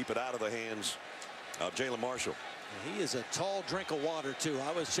 5 and keep it out of the hands of Jalen Marshall. He is a tall drink of water, too.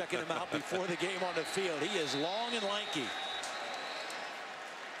 I was checking him out before the game on the field. He is long and lanky.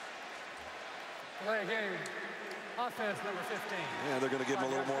 Play game. Offense number 15. Yeah, they're going to give him a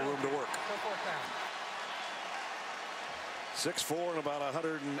little more room to work. 6'4" and about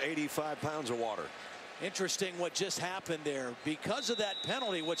 185 pounds of water. Interesting what just happened there. Because of that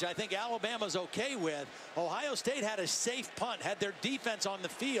penalty, which I think Alabama's okay with, Ohio State had a safe punt, had their defense on the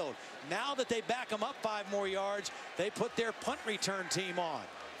field. Now that they back them up 5 more yards, they put their punt return team on.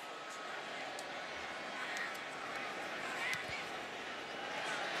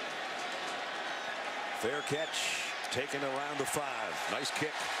 Fair catch, taken around the 5. Nice kick.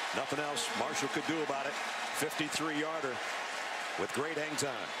 Nothing else Marshall could do about it. 53-yarder with great hang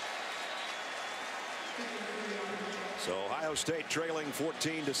time. So Ohio State trailing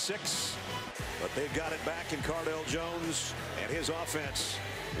 14-6, but they've got it back in Cardale Jones and his offense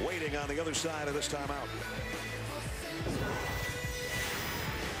waiting on the other side of this timeout.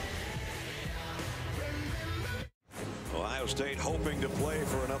 Ohio State hoping to play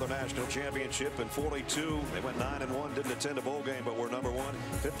for another national championship. In 42, they went 9-1, didn't attend a bowl game, but were number 1.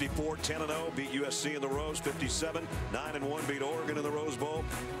 54, 10-0, beat USC in the Rose. 57, 9-1, beat Oregon in the Rose Bowl.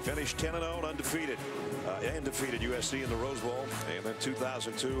 Finished 10-0 undefeated, and defeated USC in the Rose Bowl. And then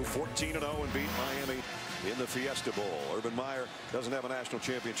 2002, 14-0, and beat Miami in the Fiesta Bowl. Urban Meyer doesn't have a national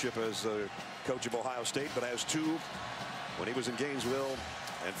championship as the coach of Ohio State, but has 2 when he was in Gainesville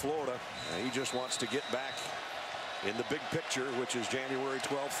and Florida. And he just wants to get back in the big picture, which is January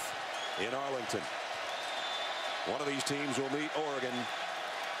 12th in Arlington. One of these teams will meet Oregon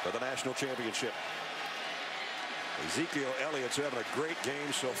for the national championship. Ezekiel Elliott's having a great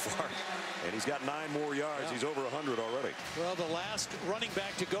game so far, and he's got 9 more yards. Yeah. He's over 100 already. Well, the last running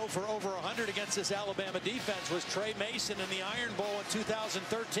back to go for over 100 against this Alabama defense was Trey Mason in the Iron Bowl in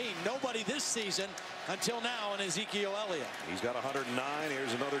 2013. Nobody this season until now in Ezekiel Elliott. He's got 109.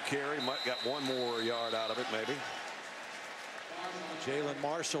 Here's another carry. Might got 1 more yard out of it, maybe. Jalen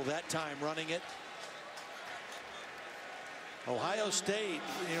Marshall that time running it. Ohio State,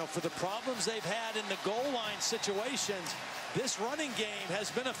 you know, for the problems they've had in the goal line situations, this running game has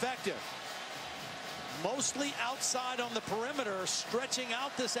been effective. Mostly outside on the perimeter, stretching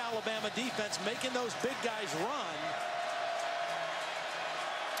out this Alabama defense, making those big guys run.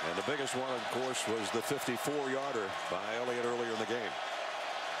 And the biggest one, of course, was the 54-yarder by Elliott earlier in the game.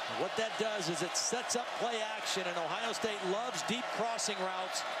 What that does is it sets up play action, and Ohio State loves deep crossing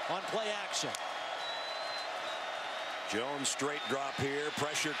routes on play action. Jones straight drop here.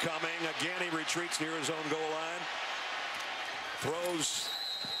 Pressure coming. Again, he retreats near his own goal line. Throws,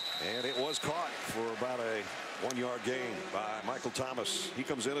 and it was caught for about a 1-yard gain by Michael Thomas. He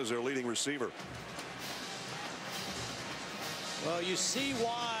comes in as their leading receiver. Well, you see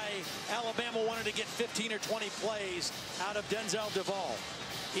why Alabama wanted to get 15 or 20 plays out of Denzel Duval.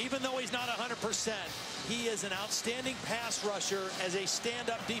 Even though he's not 100%, he is an outstanding pass rusher as a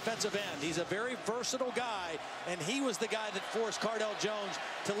stand-up defensive end. He's a very versatile guy, and he was the guy that forced Cardale Jones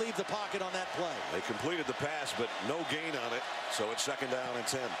to leave the pocket on that play. They completed the pass, but no gain on it, so it's 2nd down and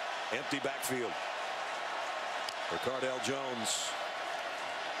 10. Empty backfield for Cardale Jones.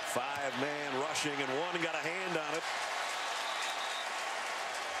 5-man rushing, and one got a hand on it.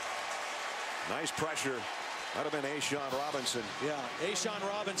 Nice pressure. Might have been A'Shawn Robinson. Yeah, A'Shawn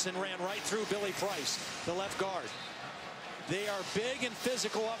Robinson ran right through Billy Price, the left guard. They are big and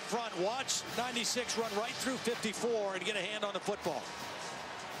physical up front. Watch 96 run right through 54 and get a hand on the football.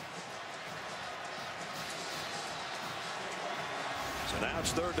 So now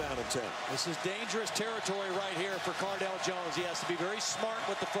it's 3rd down and 10. This is dangerous territory right here for Cardale Jones. He has to be very smart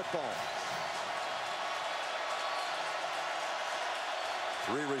with the football.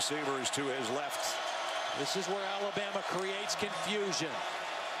 3 receivers to his left. This is where Alabama creates confusion.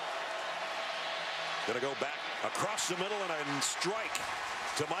 Going to go back across the middle and a strike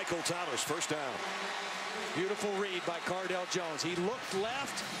to Michael Thomas. 1st down. Beautiful read by Cardale Jones. He looked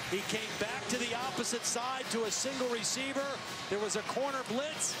left. He came back to the opposite side to a single receiver. There was a corner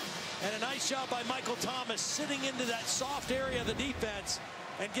blitz and a nice job by Michael Thomas sitting into that soft area of the defense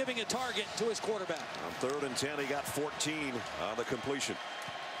and giving a target to his quarterback. On 3rd and 10, he got 14 on the completion.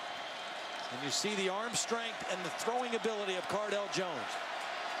 And you see the arm strength and the throwing ability of Cardale Jones.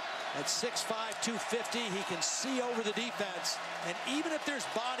 At 6'5", 250, he can see over the defense. And even if there's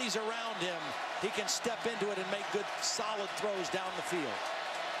bodies around him, he can step into it and make good, solid throws down the field.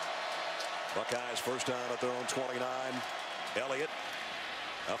 Buckeyes 1st down at their own 29. Elliott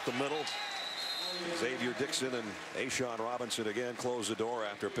up the middle. Xavier Dixon and A'Shawn Robinson again close the door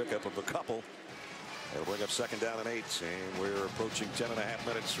after pickup of a couple. They'll bring up 2nd down and 8, and we're approaching 10.5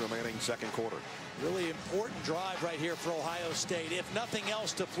 minutes remaining 2nd quarter. Really important drive right here for Ohio State, if nothing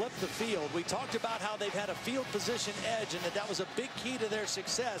else, to flip the field. We talked about how they've had a field position edge and that was a big key to their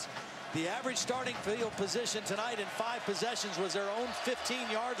success. The average starting field position tonight in 5 possessions was their own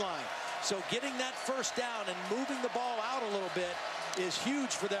 15-yard line. So getting that 1st down and moving the ball out a little bit is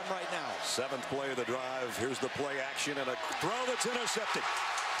huge for them right now. 7th play of the drive. Here's the play action and a throw that's intercepted.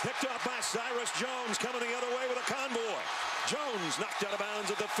 Picked off by Cyrus Jones, coming the other way with a convoy. Jones knocked out of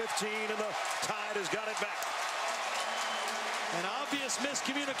bounds at the 15, and the Tide has got it back. An obvious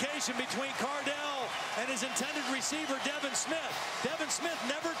miscommunication between Cardell and his intended receiver, Devin Smith. Devin Smith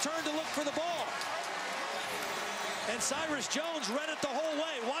never turned to look for the ball. And Cyrus Jones read it the whole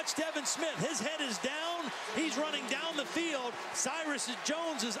way. Watch Devin Smith. His head is down. He's running down the field. Cyrus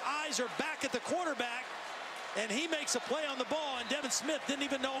Jones's eyes are back at the quarterback, and he makes a play on the ball, and Devin Smith didn't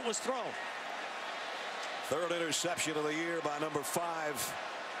even know it was thrown. 3rd interception of the year by number 5,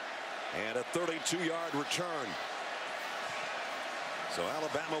 and a 32-yard return. So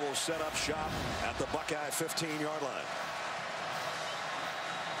Alabama will set up shop at the Buckeye 15-yard line.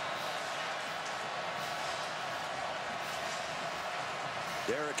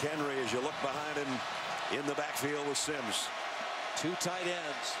 Derrick Henry, as you look behind him in the backfield with Sims. 2 tight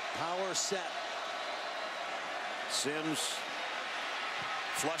ends, power set. Sims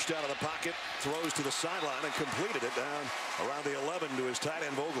flushed out of the pocket, throws to the sideline, and completed it down around the 11 to his tight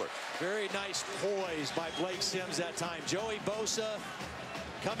end Vogler. Very nice poise by Blake Sims that time. Joey Bosa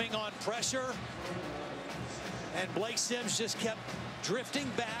coming on pressure, and Blake Sims just kept drifting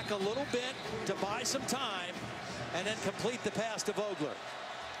back a little bit to buy some time and then complete the pass to Vogler.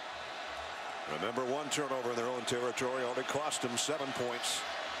 Remember, 1 turnover in their own territory only cost them 7 points.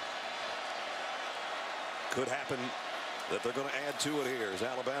 Could happen that they're going to add to it here. As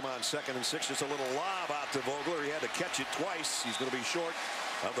Alabama on 2nd and 6, just a little lob out to Vogler. He had to catch it twice. He's going to be short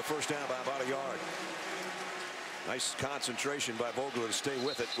of the first down by about a yard. Nice concentration by Vogler to stay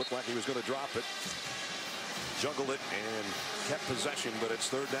with it. Looked like he was going to drop it. Juggled it and kept possession, but it's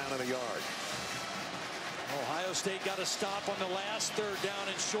 3rd down and a yard. Ohio State got a stop on the last 3rd down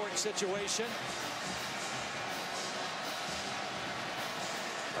and short situation.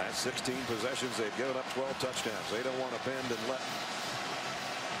 Last 16 possessions, they've given up 12 touchdowns. They don't want to bend and let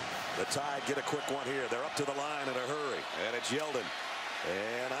the Tide get a quick one here. They're up to the line in a hurry, and it's Yeldon.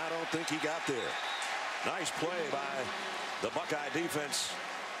 And I don't think he got there. Nice play by the Buckeye defense.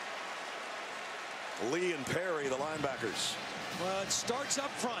 Lee and Perry, the linebackers. Well, it starts up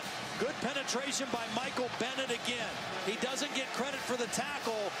front. Good penetration by Michael Bennett again. He doesn't get credit for the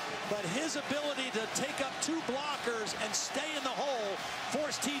tackle, but his ability to take up 2 blockers and stay in the hole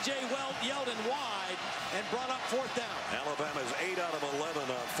forced T.J. Yeldon wide and brought up 4th down. Alabama's 8 out of 11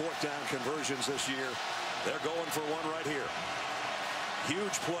 on 4th down conversions this year. They're going for one right here.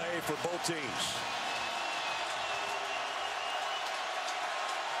 Huge play for both teams.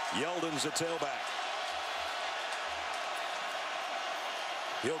 Yeldon's a tailback.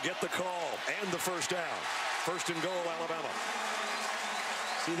 He'll get the call and the first down. 1st and goal, Alabama.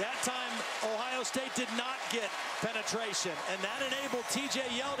 See, that time Ohio State did not get penetration, and that enabled T.J.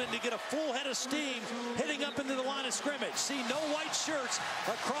 Yeldon to get a full head of steam hitting up into the line of scrimmage. See, no white shirts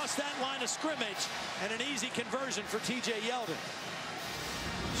across that line of scrimmage, and an easy conversion for T.J. Yeldon.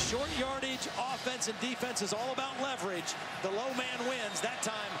 Short yardage, offense and defense is all about leverage. The low man wins. That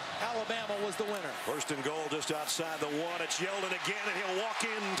time, Alabama was the winner. 1st and goal just outside the 1. It's Yeldon again, and he'll walk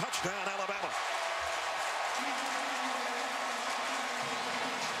in. Touchdown, Alabama.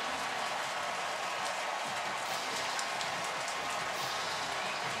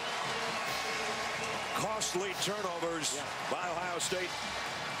 Costly turnovers by Ohio State.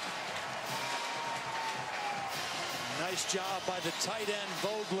 Nice job by the tight end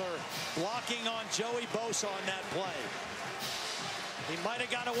Vogler blocking on Joey Bosa on that play. He might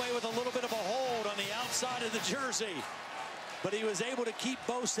have got away with a little bit of a hold on the outside of the jersey, but he was able to keep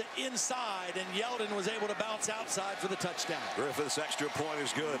Bosa inside, and Yeldon was able to bounce outside for the touchdown. Griffith's extra point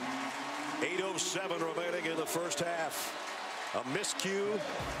is good. 8:07 remaining in the first half. A miscue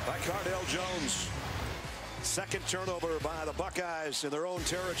by Cardell Jones. 2nd turnover by the Buckeyes in their own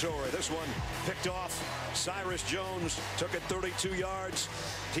territory. This one picked off. Cyrus Jones took it 32 yards.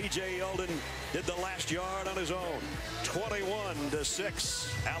 T.J. Yeldon did the last yard on his own. 21-6,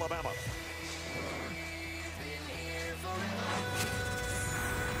 Alabama.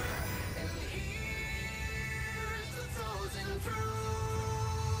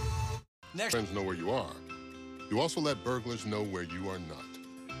 Next, friends know where you are. You also let burglars know where you are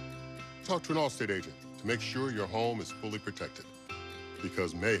not. Talk to an Allstate agent to make sure your home is fully protected,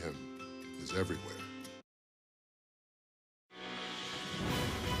 because mayhem is everywhere.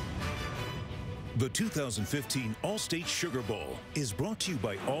 The 2015 All-State Sugar Bowl is brought to you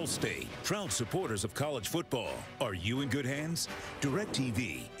by Allstate, proud supporters of college football. Are you in good hands?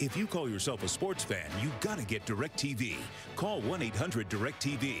 DirecTV. If you call yourself a sports fan, you gotta get DirecTV. Call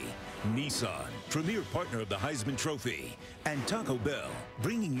 1-800-DirecTV. Nissan, premier partner of the Heisman Trophy. And Taco Bell,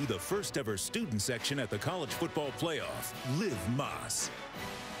 bringing you the first ever student section at the College Football Playoff. Live Mas.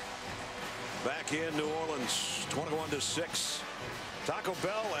 Back in New Orleans, 21-6. Taco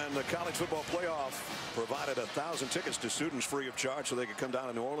Bell and the College Football Playoff provided 1,000 tickets to students free of charge so they could come down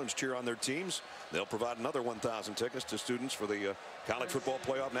to New Orleans, cheer on their teams. They'll provide another 1,000 tickets to students for the College Football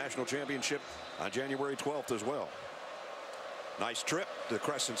Playoff National Championship on January 12th as well. Nice trip to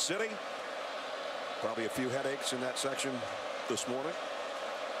Crescent City. Probably a few headaches in that section this morning.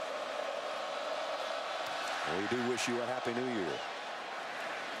 And we do wish you a Happy New Year.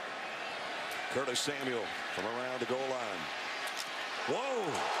 Curtis Samuel from around the goal line. Whoa!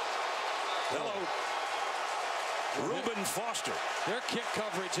 Hello, Reuben Foster. Their kick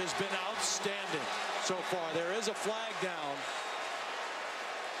coverage has been outstanding so far. There is a flag down.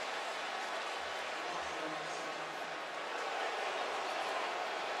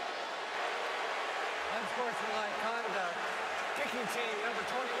 Unsportsmanlike conduct. Kicking team number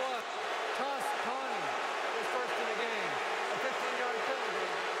 21, Toss Connie, is first in the game. A 15-yard penalty.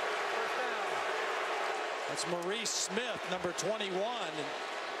 First down. That's Maurice Smith, number 21.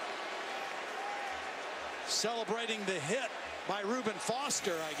 Celebrating the hit by Reuben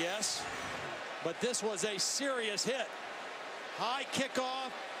Foster, I guess. But this was a serious hit. High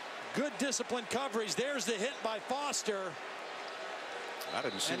kickoff, good disciplined coverage. There's the hit by Foster. I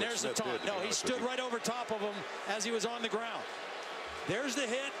didn't see. And there's the taunt. No, he stood right over top of him as he was on the ground. There's the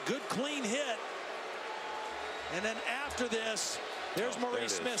hit, good clean hit. And then after this, there's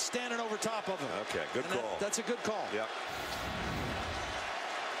Maurice Smith standing over top of him. Okay, good call. That's a good call. Yep.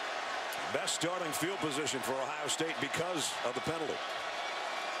 Best starting field position for Ohio State because of the penalty.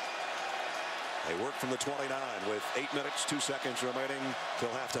 They work from the 29 with 8 minutes, 2 seconds remaining till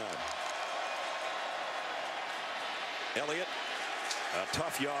halftime. Elliott, a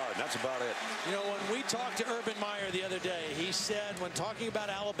tough yard. That's about it. You know, when we talked to Urban Meyer the other day, he said when talking about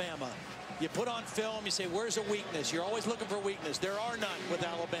Alabama, you put on film, you say, where's a weakness? You're always looking for weakness. There are none with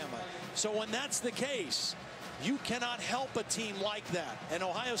Alabama. So when that's the case, you cannot help a team like that. And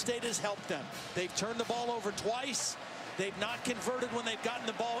Ohio State has helped them. They've turned the ball over twice. They've not converted when they've gotten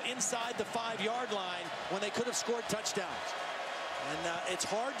the ball inside the 5-yard line when they could have scored touchdowns. And it's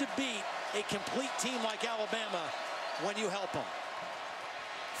hard to beat a complete team like Alabama when you help them.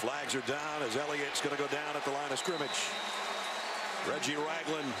 Flags are down as Elliott's going to go down at the line of scrimmage. Reggie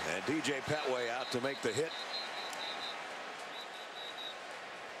Ragland and DJ Petway out to make the hit.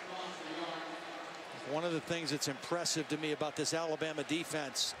 One of the things that's impressive to me about this Alabama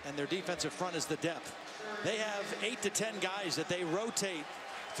defense and their defensive front is the depth. They have 8 to 10 guys that they rotate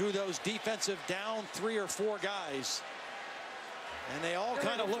through those defensive down 3 or 4 guys. And they all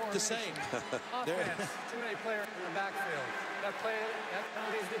kind of look the same. Offense, too many players in the backfield. That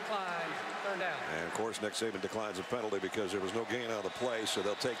penalty's declined. Third down. And of course, Nick Saban declines a penalty because there was no gain on the play, so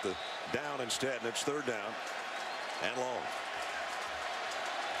they'll take the down instead, and it's third down and long.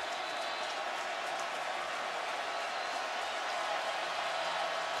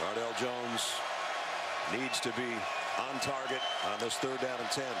 Cardell Jones needs to be on target on this third down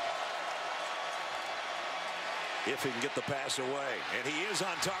and 10. If he can get the pass away. And he is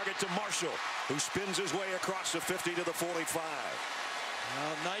on target to Marshall, who spins his way across the 50 to the 45.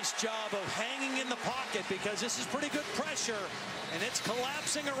 Well, nice job of hanging in the pocket because this is pretty good pressure and it's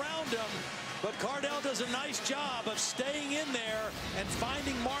collapsing around him. But Cardell does a nice job of staying in there and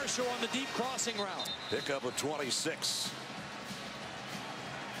finding Marshall on the deep crossing route. Pickup of 26.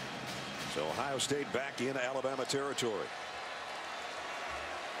 So Ohio State back in Alabama territory.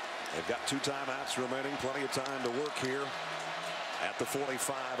 They've got 2 timeouts remaining. Plenty of time to work here at the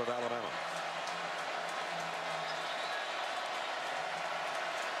 45 of Alabama.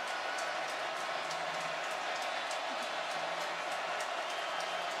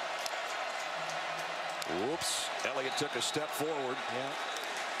 Whoops. Elliott took a step forward.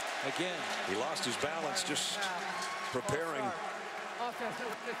 Yeah. Again. He lost his balance just preparing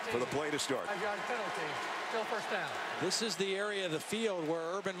for the play to start. 5-yard penalty. Still first down. This is the area of the field where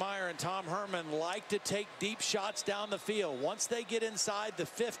Urban Meyer and Tom Herman like to take deep shots down the field. Once they get inside the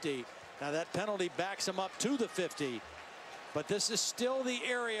 50, now that penalty backs them up to the 50. But this is still the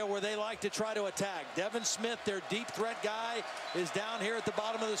area where they like to try to attack. Devin Smith, their deep threat guy, is down here at the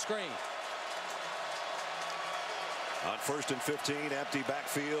bottom of the screen. On 1st and 15, empty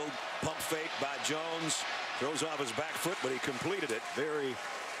backfield. Pump fake by Jones. Throws off his back foot, but he completed it very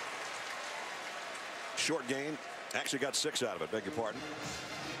Short gain. Actually got 6 out of it. Beg your pardon.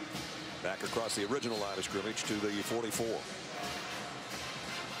 Back across the original line of scrimmage to the 44.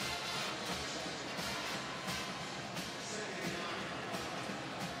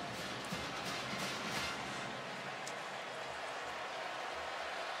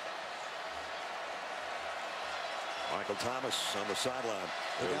 Michael Thomas on the sideline,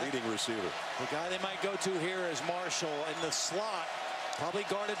 their leading receiver. The guy they might go to here is Marshall in the slot, probably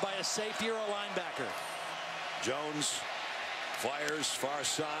guarded by a safety or a linebacker. Jones fires far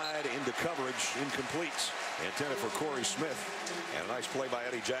side into coverage, incomplete. Intended for Corey Smith, and a nice play by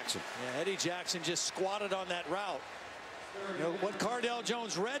Eddie Jackson. Yeah, Eddie Jackson just squatted on that route. You know, what Cardale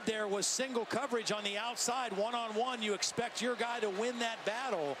Jones read there was single coverage on the outside, one-on-one. You expect your guy to win that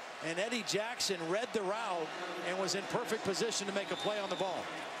battle, and Eddie Jackson read the route and was in perfect position to make a play on the ball.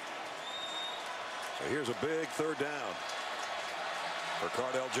 So here's a big 3rd down for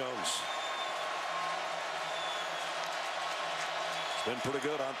Cardale Jones. It's been pretty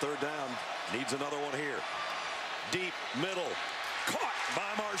good on 3rd down. Needs another one here. Deep middle. Caught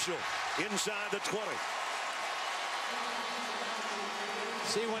by Marshall inside the 20.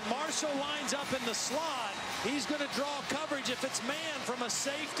 See, when Marshall lines up in the slot, he's going to draw coverage if it's man from a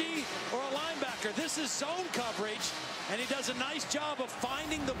safety or a linebacker. This is zone coverage, and he does a nice job of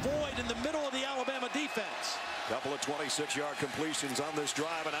finding the void in the middle of the Alabama defense. Couple of 26-yard completions on this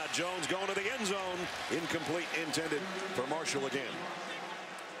drive, and now Jones going to the end zone. Incomplete, intended for Marshall again.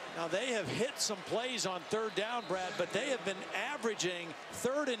 Now, they have hit some plays on 3rd down, Brad, but they have been averaging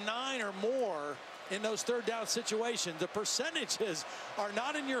 3rd and 9 or more in those 3rd down situations. The percentages are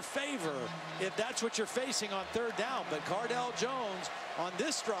not in your favor if that's what you're facing on 3rd down. But Cardale Jones on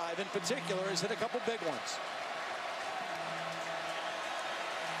this drive in particular has hit a couple big ones.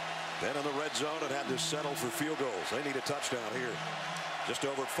 Then in the red zone, it had to settle for field goals. They need a touchdown here. Just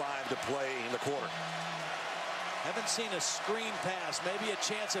over 5 to play in the quarter. Haven't seen a screen pass. Maybe a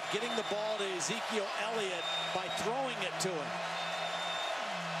chance of getting the ball to Ezekiel Elliott by throwing it to him.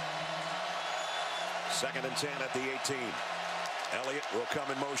 2nd and 10 at the 18. Elliott will come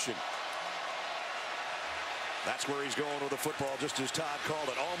in motion. That's where he's going with the football, just as Todd called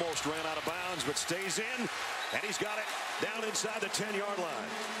it. Almost ran out of bounds, but stays in, and he's got it down inside the 10-yard line.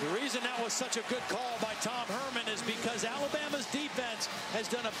 The reason that was such a good call by Tom Herman is because Alabama's defense has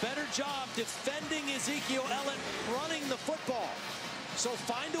done a better job defending Ezekiel Elliott running the football. So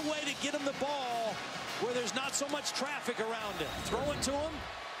find a way to get him the ball where there's not so much traffic around him. Throw it to him.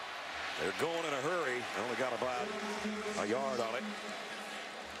 They're going in a hurry. Only got about a yard on it.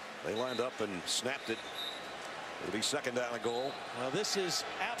 They lined up and snapped it. It'll be 2nd down and goal. Well, this is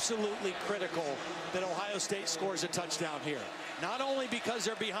absolutely critical that Ohio State scores a touchdown here. Not only because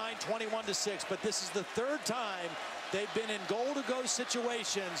they're behind 21-6, but this is the 3rd time they've been in goal-to-go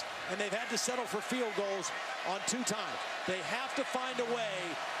situations, and they've had to settle for field goals on 2 times. They have to find a way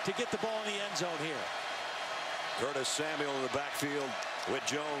to get the ball in the end zone here. Curtis Samuel in the backfield with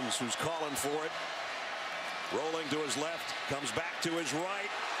Jones, who's calling for it. Rolling to his left, comes back to his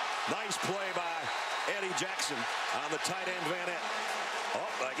right. Nice play by Eddie Jackson on the tight end Van Ett. Oh,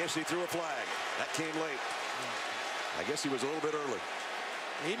 I guess he threw a flag. That came late. I guess he was a little bit early.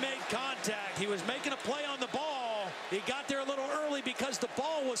 He made contact. He was making a play on the ball. He got there a little early because the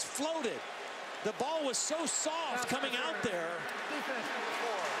ball was floated. The ball was so soft coming out there.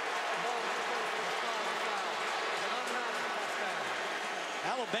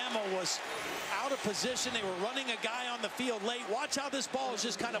 Alabama was out of position. They were running a guy on the field late. Watch how this ball is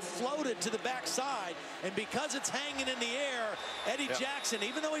just kind of floated to the backside. And because it's hanging in the air, Eddie Jackson,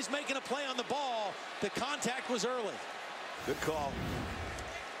 even though he's making a play on the ball, the contact was early. Good call.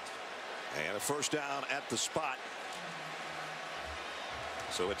 And a 1st down at the spot.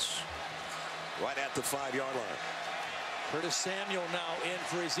 So it's right at the 5-yard line. Curtis Samuel now in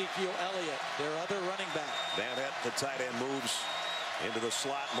for Ezekiel Elliott, their other running back. Van Ett, the tight end, moves into the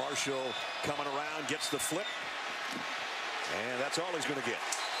slot. Marshall coming around, gets the flip. And that's all he's going to get.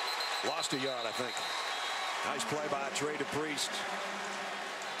 Lost a yard, I think. Nice play by Trey DePriest.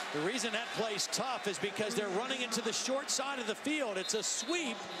 The reason that play's tough is because they're running into the short side of the field. It's a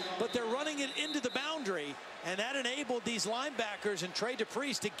sweep, but they're running it into the boundary, and that enabled these linebackers and Trey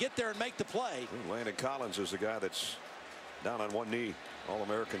DePriest to get there and make the play. Landon Collins is the guy that's down on one knee.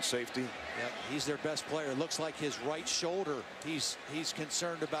 All-American safety. Yep, he's their best player. Looks like his right shoulder he's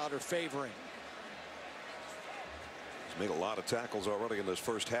concerned about or favoring. He's made a lot of tackles already in this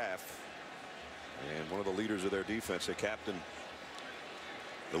first half. And one of the leaders of their defense, a captain,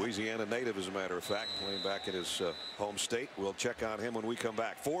 Louisiana native, as a matter of fact, playing back in his home state. We'll check on him when we come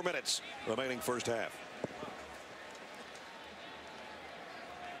back. 4 minutes remaining first half.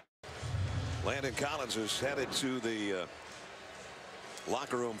 Landon Collins is headed to the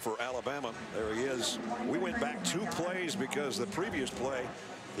locker room for Alabama. There he is. We went back 2 plays because the previous play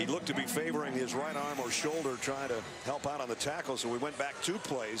he looked to be favoring his right arm or shoulder, trying to help out on the tackle. So we went back 2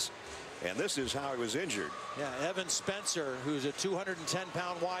 plays, and this is how he was injured. Yeah, Evan Spencer, who's a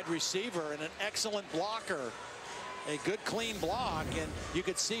 210-pound wide receiver and an excellent blocker. A good clean block, and you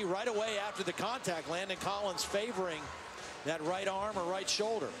could see right away after the contact Landon Collins favoring that right arm or right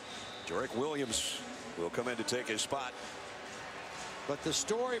shoulder. Jarek Williams will come in to take his spot. But the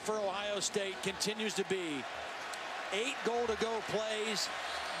story for Ohio State continues to be 8 goal-to-go plays,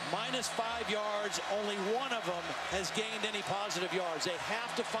 -5 yards. Only one of them has gained any positive yards. They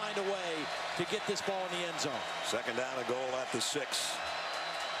have to find a way to get this ball in the end zone. 2nd down and goal at the 6.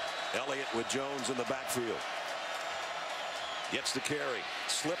 Elliott with Jones in the backfield. Gets the carry.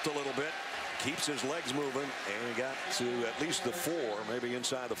 Slipped a little bit. Keeps his legs moving, and he got to at least the 4, maybe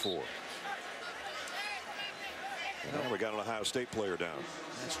inside the 4. And now we got an Ohio State player down.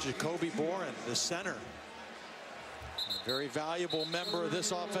 That's Jacoby Boren, the center. A very valuable member of this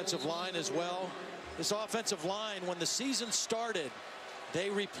offensive line as well. This offensive line, when the season started,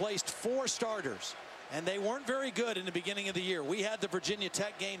 they replaced 4 starters, and they weren't very good in the beginning of the year. We had the Virginia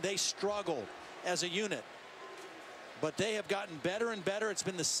Tech game. They struggled as a unit. But they have gotten better and better. It's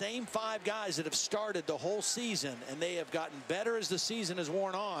been the same 5 guys that have started the whole season, and they have gotten better as the season has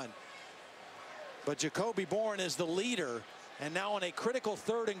worn on. But Jacoby Boren is the leader, and now in a critical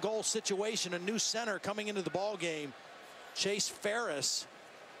 3rd and goal situation, a new center coming into the ball game, Chase Ferris.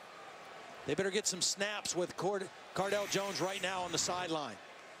 They better get some snaps with Cardell Jones right now on the sideline.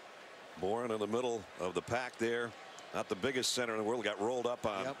 Boren in the middle of the pack there. Not the biggest center in the world. Got rolled up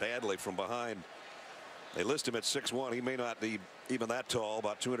on badly from behind. They list him at 6'1". He may not be even that tall,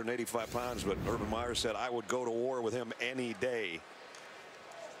 about 285 pounds, but Urban Meyer said, I would go to war with him any day.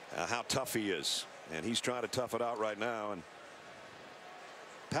 How tough he is. And he's trying to tough it out right now. And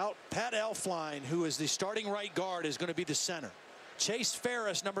Pat Elflein, who is the starting right guard, is going to be the center. Chase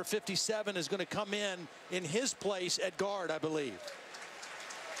Ferris, number 57, is going to come in his place at guard, I believe.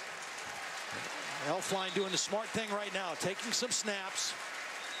 Elflein doing the smart thing right now, taking some snaps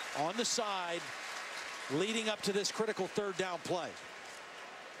on the side, leading up to this critical 3rd down play.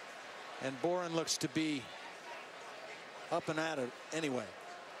 And Boren looks to be up and at it anyway.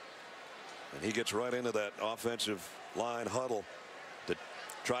 And he gets right into that offensive line huddle to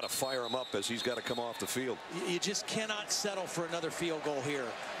try to fire him up as he's got to come off the field. You just cannot settle for another field goal here.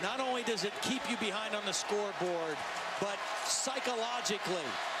 Not only does it keep you behind on the scoreboard, but psychologically,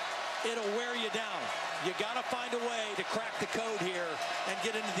 it'll wear you down. You got to find a way to crack the code here and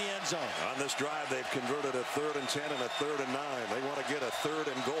get into the end zone. On this drive, they've converted a 3rd and 10 and a 3rd and 9. They want to get a 3rd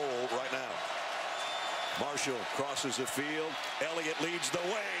and goal right now. Marshall crosses the field. Elliott leads the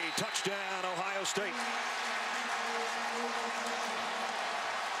way. Touchdown, Ohio State.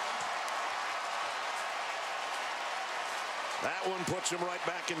 That one puts him right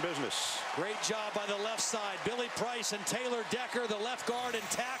back in business. Great job by the left side. Billy Price and Taylor Decker, the left guard and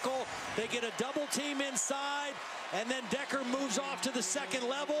tackle. They get a double team inside, and then Decker moves off to the 2nd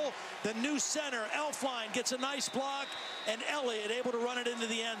level. The new center, Elflein, gets a nice block, and Elliott able to run it into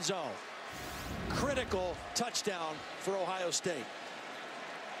the end zone. Critical touchdown for Ohio State.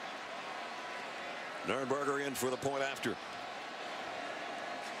 Nurnberger in for the point after.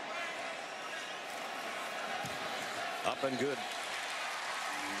 Up and good.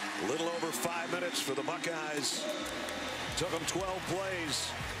 A little over 5 minutes for the Buckeyes. Took them 12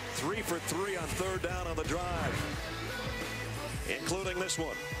 plays. 3 for 3 on 3rd down on the drive, including this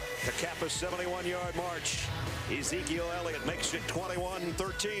one to cap a 71-yard march. Ezekiel Elliott makes it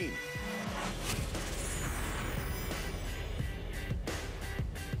 21-13.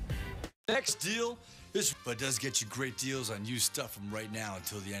 Next deal is, but does get you great deals on used stuff from right now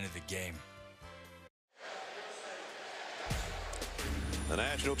until the end of the game. The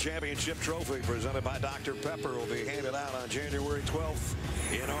National Championship Trophy presented by Dr. Pepper will be handed out on January 12th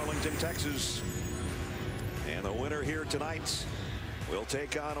in Arlington, Texas. And the winner here tonight will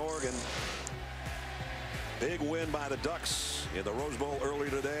take on Oregon. Big win by the Ducks in the Rose Bowl earlier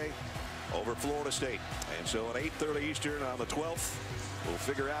today over Florida State. And so at 8:30 Eastern on the 12th, we'll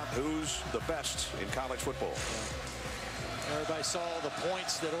figure out who's the best in college football. Everybody saw the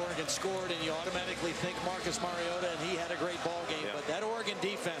points that Oregon scored, and you automatically think Marcus Mariota, and he had a great ball game. But that Oregon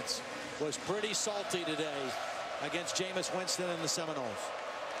defense was pretty salty today against Jameis Winston and the Seminoles.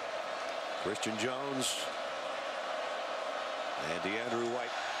 Christian Jones and DeAndrew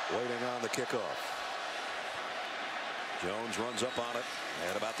White waiting on the kickoff. Jones runs up on it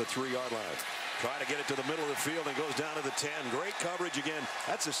at about the 3-yard line. Trying to get it to the middle of the field and goes down to the 10. Great coverage again.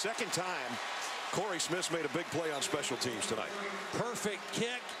 That's the second time Corey Smith's made a big play on special teams tonight. Perfect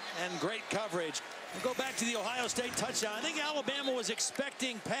kick and great coverage. We'll go back to the Ohio State touchdown. I think Alabama was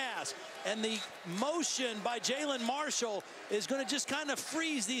expecting pass, and the motion by Jalen Marshall is going to just kind of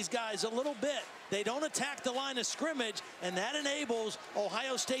freeze these guys a little bit. They don't attack the line of scrimmage, and that enables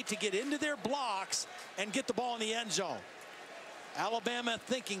Ohio State to get into their blocks and get the ball in the end zone. Alabama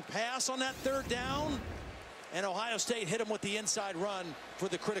thinking pass on that third down, and Ohio State hit them with the inside run for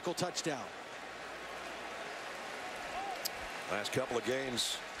the critical touchdown. Last couple of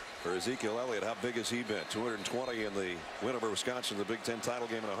games for Ezekiel Elliott, how big has he been? 220 in the win over Wisconsin, the Big Ten title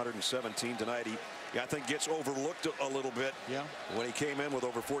game, and 117 tonight. He, I think, gets overlooked a little bit when he came in with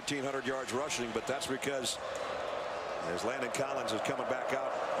over 1,400 yards rushing, but that's because as Landon Collins is coming back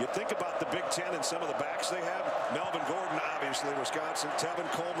out, you think about the Big Ten and some of the backs they have. Melvin Gordon, obviously, Wisconsin. Tevin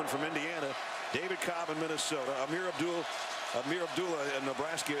Coleman from Indiana. David Cobb in Minnesota. Amir Abdullah in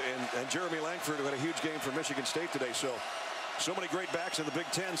Nebraska, and Jeremy Langford, who had a huge game for Michigan State today. So many great backs in the Big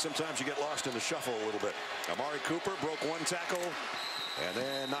Ten. Sometimes you get lost in the shuffle a little bit. Amari Cooper broke one tackle and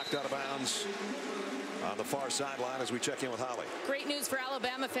then knocked out of bounds on the far sideline as we check in with Holly. Great news for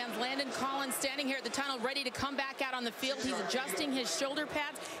Alabama fans. Landon Collins standing here at the tunnel ready to come back out on the field. He's adjusting his shoulder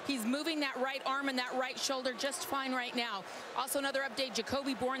pads. He's moving that right arm and that right shoulder just fine right now. Also another update,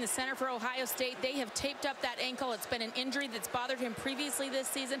 Jacoby Bourne, the center for Ohio State. They have taped up that ankle. It's been an injury that's bothered him previously this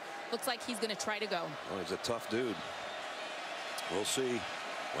season. Looks like he's going to try to go. Well, he's a tough dude. We'll see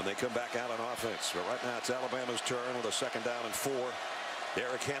when they come back out on offense. But right now it's Alabama's turn with a 2nd down and 4.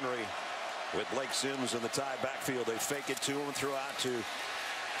 Derrick Henry with Blake Sims in the tied backfield. They fake it to him, throw out to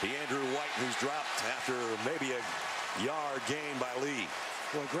DeAndrew White, who's dropped after maybe a yard gain by Lee.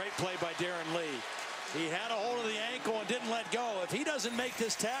 Well, great play by Darren Lee. He had a hold of the ankle and didn't let go. If he doesn't make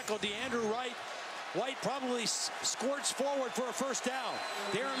this tackle, DeAndrew White probably squirts forward for a 1st down.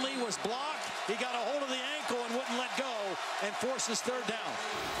 Darren Lee was blocked. He got a hold of the ankle and wouldn't let go and forces 3rd down.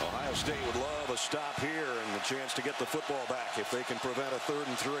 Ohio State would love a stop here and the chance to get the football back if they can prevent a 3rd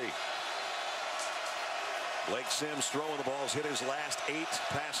and 3. Blake Sims throwing the balls, hit his last 8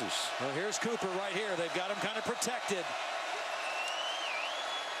 passes. Well, here's Cooper right here. They've got him kind of protected.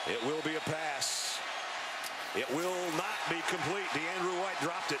 It will be a pass. It will not be complete. DeAndrew White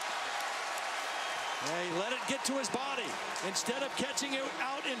dropped it. Yeah, he let it get to his body. Instead of catching it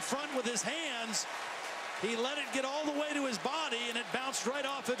out in front with his hands, he let it get all the way to his body, and it bounced right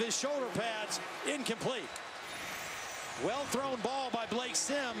off of his shoulder pads. Incomplete. Well thrown ball by Blake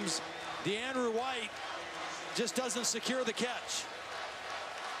Sims. DeAndrew White just doesn't secure the catch.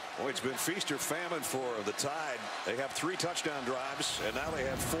 Boy, it's been feast or famine for the Tide. They have 3 touchdown drives, and now they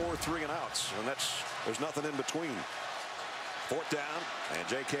have 4 3-and-outs, and there's nothing in between. 4th down, and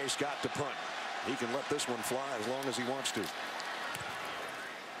J.K. Scott to punt. He can let this one fly as long as he wants to.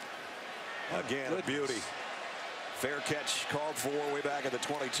 Again, a beauty. Fair catch called for way back at the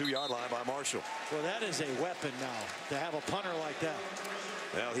 22-yard line by Marshall. Well, that is a weapon now to have a punter like that.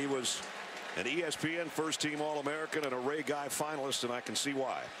 Well, he was an ESPN first-team All-American and a Ray Guy finalist, and I can see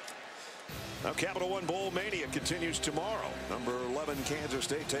why. Now, Capital One Bowl Mania continues tomorrow. Number 11 Kansas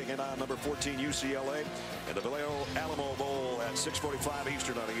State taking on number 14 UCLA in the Vallejo Alamo Bowl at 6:45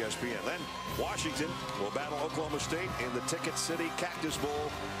 Eastern on ESPN. Then Washington will battle Oklahoma State in the Ticket City Cactus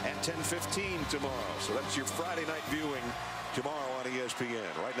Bowl at 10:15 tomorrow. So that's your Friday night viewing tomorrow on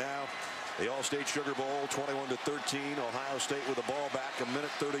ESPN. Right now, the All-State Sugar Bowl 21-13. Ohio State with the ball back,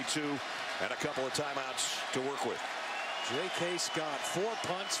 1:32 and a couple of timeouts to work with. J.K. Scott, 4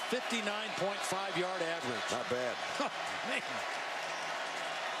 punts, 59.5-yard average. Not bad. Man.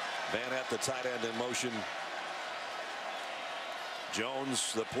 Van at the tight end in motion.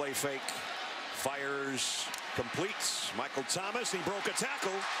 Jones, the play fake, fires, completes. Michael Thomas, he broke a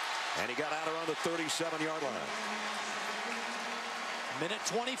tackle, and he got out around the 37-yard line.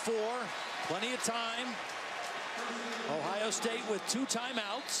 1:24, plenty of time. Ohio State with 2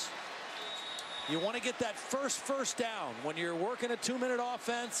 timeouts. You want to get that first down when you're working a 2-minute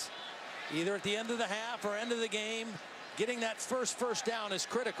offense, either at the end of the half or end of the game. Getting that first down is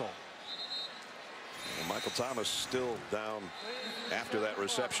critical. And Michael Thomas still down after that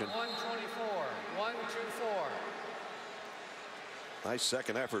reception. 124, 124. Nice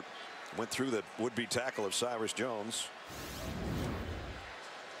second effort. Went through the would-be tackle of Cyrus Jones.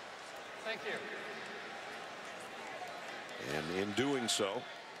 Thank you. And in doing so,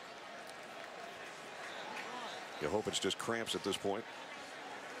 you hope it's just cramps at this point.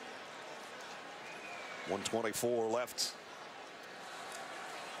 1:24 left.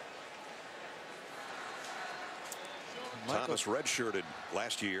 Thomas redshirted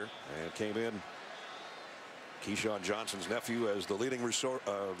last year and came in. Keyshawn Johnson's nephew as the leading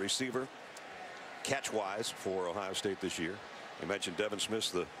receiver catch-wise for Ohio State this year. You mentioned Devin Smith's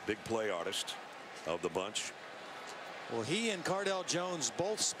the big play artist of the bunch. Well, he and Cardell Jones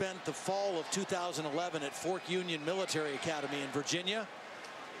both spent the fall of 2011 at Fork Union Military Academy in Virginia.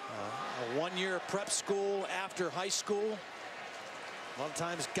 A one-year prep school after high school. A lot of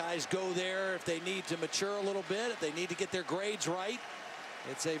times guys go there if they need to mature a little bit, if they need to get their grades right.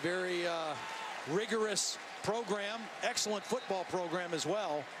 It's a very rigorous program, excellent football program as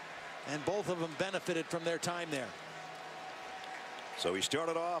well, and both of them benefited from their time there. So he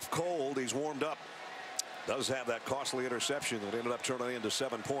started off cold. He's warmed up. Does have that costly interception that ended up turning into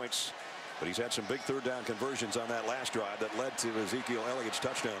 7 points. But he's had some big third down conversions on that last drive that led to Ezekiel Elliott's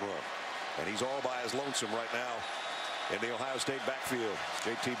touchdown run. And he's all by his lonesome right now in the Ohio State backfield.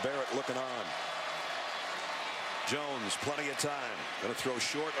 J.T. Barrett looking on. Jones, plenty of time. Going to throw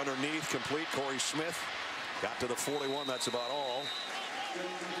short underneath, complete. Corey Smith got to the 41. That's about all.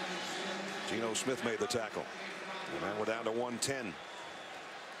 Geno Smith made the tackle. And now we're down to 110.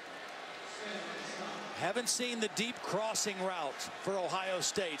 Haven't seen the deep crossing route for Ohio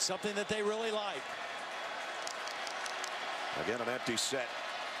State, something that they really like. Again, an empty set.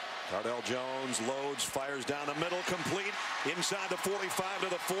 Cardell Jones loads, fires down the middle, complete inside the 45 to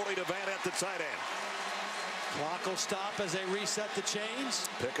the 40 to Van at the tight end. Clock will stop as they reset the chains.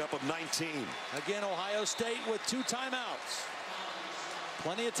 Pickup of 19. Again, Ohio State with 2 timeouts.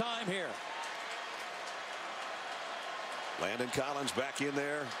 Plenty of time here. Landon Collins back in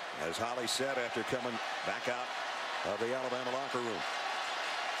there, as Holly said, after coming back out of the Alabama locker room.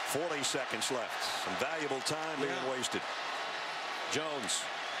 40 seconds left. Some valuable time being wasted. Jones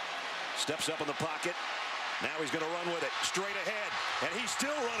steps up in the pocket. Now he's going to run with it straight ahead, and he's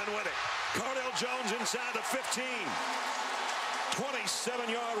still running with it. Cardell Jones inside the 15.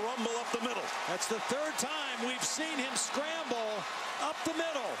 27-yard rumble up the middle. That's the 3rd time we've seen him scramble up the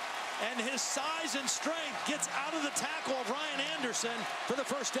middle. And his size and strength gets out of the tackle of Ryan Anderson for the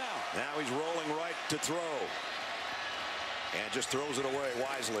 1st down. Now he's rolling right to throw. And just throws it away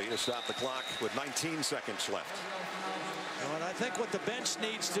wisely to stop the clock with 19 seconds left. And I think what the bench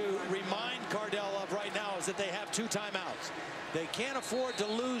needs to remind Cardell of right now is that they have 2 timeouts. They can't afford to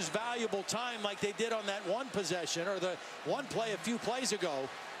lose valuable time like they did on that one possession or the one play a few plays ago.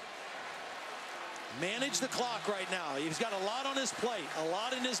 Manage the clock right now. He's got a lot on his plate, a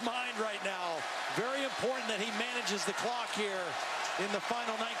lot in his mind right now. Very important that he manages the clock here in the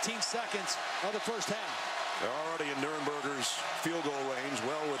final 19 seconds of the 1st half. They're already in Nurnberger's field goal range,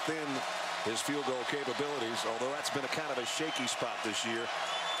 well within his field goal capabilities, although that's been a kind of a shaky spot this year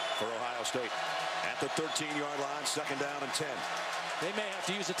for Ohio State. At the 13-yard line, 2nd down and 10. They may have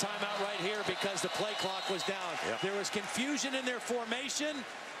to use a timeout right here because the play clock was down. Yep. There was confusion in their formation,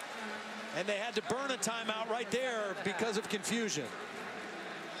 and they had to burn a timeout right there because of confusion.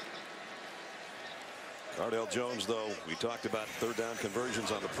 Cardell Jones, though, we talked about 3rd down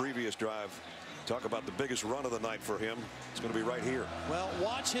conversions on the previous drive. Talk about the biggest run of the night for him. It's going to be right here. Well,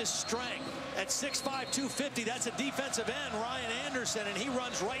 watch his strength. At 6'5", 250, that's a defensive end, Ryan Anderson, and he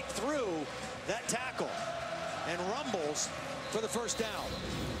runs right through that tackle and rumbles for the 1st down.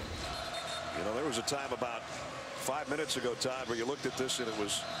 You know, there was a time about 5 minutes ago, Todd, where you looked at this and it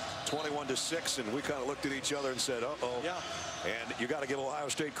was 21-6, and we kind of looked at each other and said, uh-oh. Yeah. And you got to give Ohio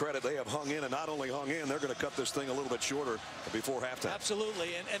State credit. They have hung in, and not only hung in, they're going to cut this thing a little bit shorter before halftime.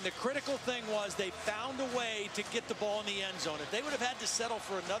 Absolutely. And the critical thing was they found a way to get the ball in the end zone. If they would have had to settle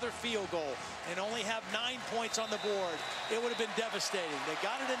for another field goal and only have 9 points on the board, it would have been devastating. They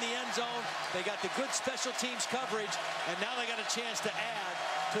got it in the end zone. They got the good special teams coverage, and now they got a chance to add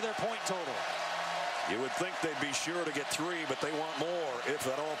to their point total. You would think they'd be sure to get 3, but they want more, if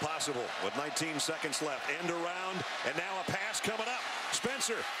at all possible. With 19 seconds left, end around, and now a pass coming up.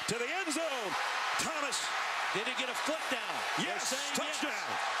 Spencer to the end zone. Thomas. Did he get a foot down? Yes, touchdown. Yes.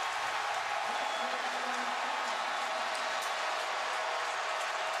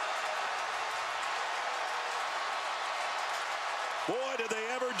 Boy, did they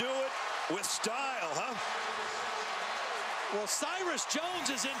ever do it with style, huh? Well, Cyrus Jones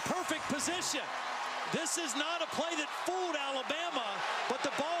is in perfect position. This is not a play that fooled Alabama, but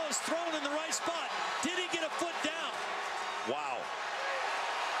the ball is thrown in the right spot. Did he get a foot down? Wow.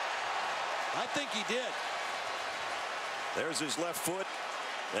 I think he did. There's his left foot.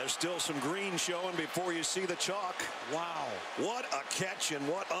 There's still some green showing before you see the chalk. Wow. What a catch and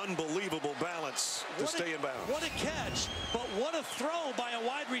what unbelievable balance to stay in bounds. What a catch, but what a throw by a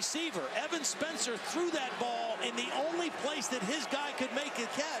wide receiver. Evan Spencer threw that ball in the only place that his guy could make a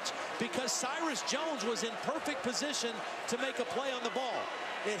catch because Cyrus Jones was in perfect position to make a play on the ball.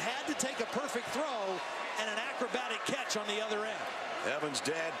 It had to take a perfect throw and an acrobatic catch on the other end. Evan's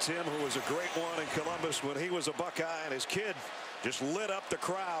dad, Tim, who was a great one in Columbus when he was a Buckeye, and his kid just lit up the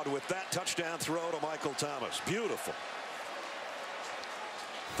crowd with that touchdown throw to Michael Thomas. Beautiful.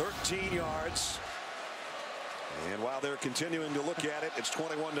 13 yards. And while they're continuing to look at it, it's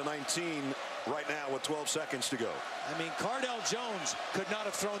 21-19 right now with 12 seconds to go. I mean, Cardell Jones could not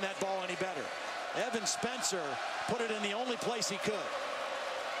have thrown that ball any better. Evan Spencer put it in the only place he could.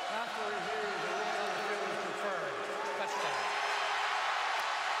 After review, the rule on the field is confirmed. Touchdown.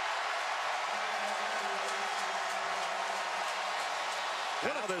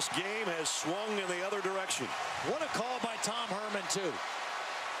 Now this game has swung in the other direction. What a call by Tom Herman, too.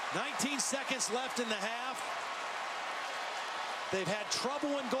 19 seconds left in the half. They've had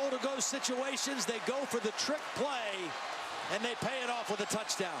trouble in goal-to-go situations. They go for the trick play, and they pay it off with a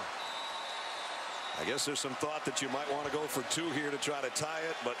touchdown. I guess there's some thought that you might want to go for 2 here to try to tie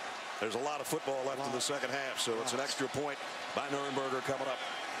it, but there's a lot of football left in the second half, so it's an extra point by Nurnberger coming up.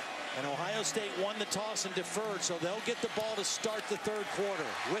 And Ohio State won the toss and deferred, so they'll get the ball to start the third quarter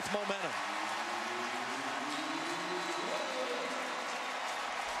with momentum.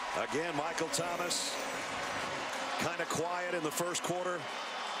 Again, Michael Thomas kind of quiet in the first quarter.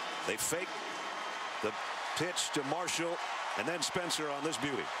 They fake the pitch to Marshall and then Spencer on this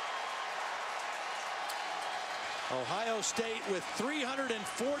beauty. Ohio State with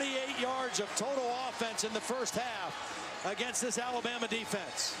 348 yards of total offense in the first half against this Alabama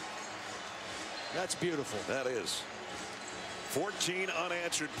defense. That's beautiful. That is. 14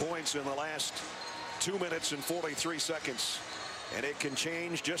 unanswered points in the last 2 minutes and 43 seconds. And it can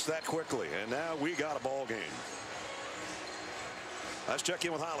change just that quickly. And now we got a ball game. Let's check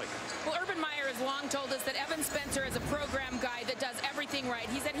in with Holly. Well, Urban Meyer has long told us that Evan Spencer is a program guy that does everything right.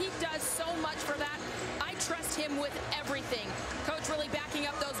 He said he does so much for that. I trust him with everything. Coach really backing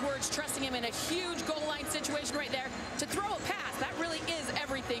up those words, trusting him in a huge goal line situation right there. To throw a pass, that really is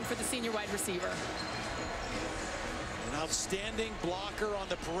everything for the senior wide receiver. An outstanding blocker on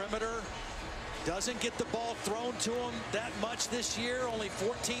the perimeter. Doesn't get the ball thrown to him that much this year. Only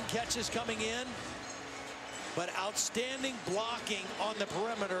 14 catches coming in. But outstanding blocking on the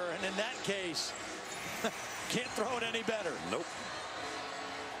perimeter. And in that case, can't throw it any better. Nope.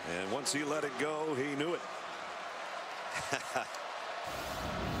 And once he let it go, he knew it.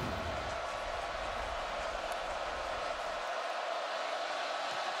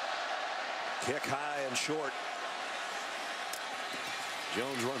 Kick high and short.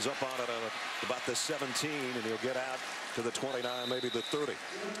 Jones runs up on it at about the 17, and he'll get out to the 29, maybe the 30.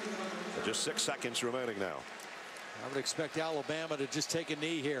 But just 6 seconds remaining now. I would expect Alabama to just take a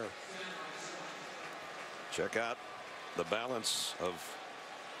knee here. Check out the balance of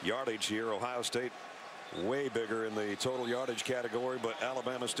yardage here. Ohio State way bigger in the total yardage category, but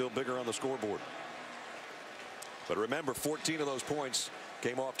Alabama still bigger on the scoreboard. But remember, 14 of those points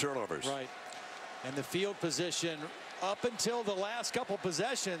came off turnovers. Right. And the field position up until the last couple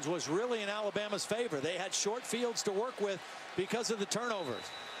possessions was really in Alabama's favor. They had short fields to work with because of the turnovers.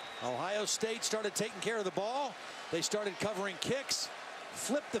 Ohio State started taking care of the ball. They started covering kicks,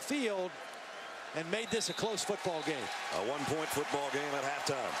 flipped the field, and made this a close football game. A one-point football game at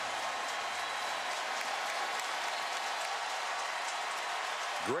halftime.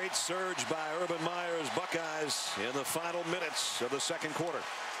 Great surge by Urban Meyer's Buckeyes in the final minutes of the second quarter.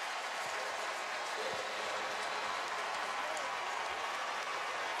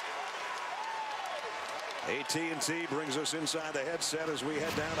 AT&T brings us inside the headset as we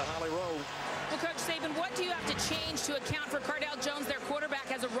head down to Holly Rowe. Well, Coach Saban, what do you have to change to account for Cardell Jones, their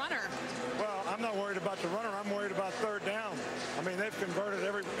quarterback, as a runner? Well, I'm not worried about the runner. I'm worried about third down. I mean, they've converted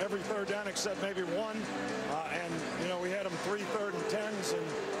every third down except maybe one. And, you know, we had them 3 3rd and 10s, and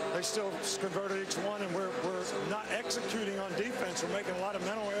they still converted each one. And we're not executing on defense. We're making a lot of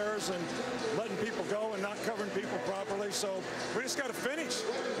mental errors and letting people go and not covering people properly. So we just got to finish.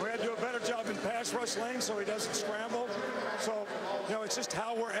 We had to do a better job in pass rush lane so he doesn't scramble. So, you know, it's just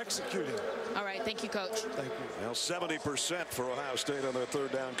how we're executing. All right. Thank you, Coach. Thank you. Now 70% for Ohio State on their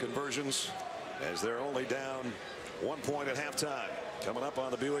third down conversions as they're only down 1 point at halftime. Coming up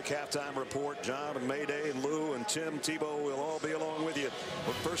on the Buick halftime report, John and Mayday and Lou and Tim Tebow will all be along with you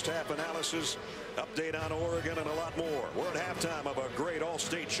with first half analysis, update on Oregon, and a lot more. We're at halftime of a great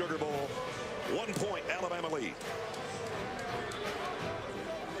All-State Sugar Bowl. 1 point Alabama lead.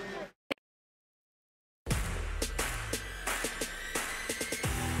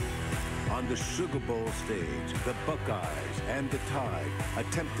 On the Sugar Bowl stage, the Buckeyes and the Tide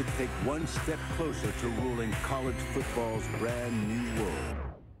attempt to take one step closer to ruling college football's brand new world.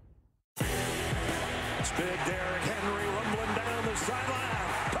 It's big Derrick Henry rumbling down the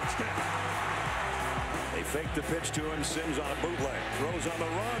sideline. Touchdown. They fake the pitch to him. Sims on a bootleg. Throws on the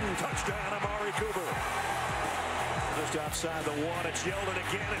run. Touchdown, Amari Cooper. Just outside the one. It's Yeldon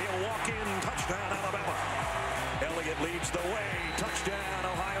again, and he'll walk in. Touchdown, Alabama. Elliott leads the way. Touchdown,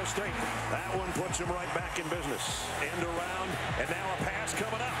 Ohio State. That one puts him right back in business. End around, and now a pass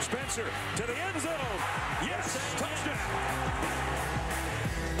coming up. Spencer to the end zone. Yes, touchdown.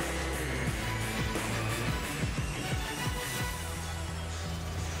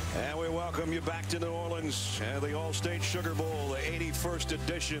 And we welcome you back to New Orleans and the Allstate Sugar Bowl, the 81st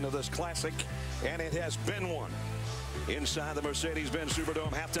edition of this classic, and it has been one. Inside the Mercedes-Benz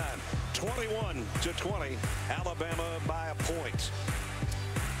Superdome, halftime, 21-20, Alabama by a point.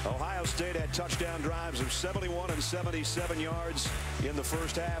 Ohio State had touchdown drives of 71 and 77 yards in the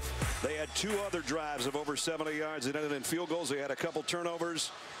first half. They had two other drives of over 70 yards that ended in field goals. They had a couple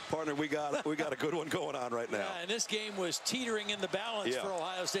turnovers. Partner, we got a good one going on right now. Yeah, and this game was teetering in the balance for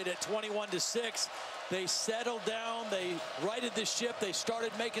Ohio State at 21-6. They settled down. They righted the ship. They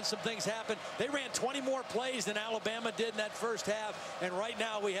started making some things happen. They ran 20 more plays than Alabama did in that first half. And right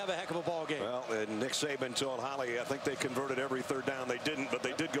now we have a heck of a ball game. Well, and Nick Saban told Holly, I think they converted every third down. They didn't, but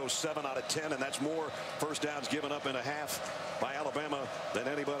they did go 7 out of 10, and that's more first downs given up in a half by Alabama than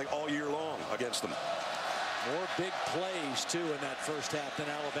anybody all year long against them. More big plays, too, in that first half than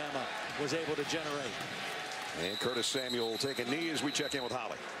Alabama was able to generate. And Curtis Samuel will take a knee as we check in with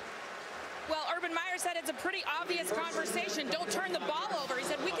Holly. Well, Urban Meyer said it's a pretty obvious conversation. Don't turn the ball over. He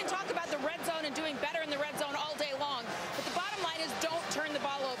said we can talk about the red zone and doing better in the red zone all day long. But the bottom line is don't turn the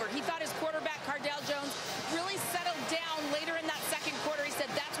ball over. He thought his quarterback, Cardale Jones, really settled down later in that second quarter. He said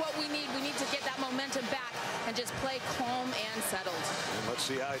that's what we need. We need to get that momentum back and just play calm and settled. And let's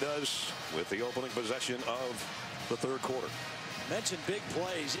see how he does with the opening possession of the third quarter. Mentioned big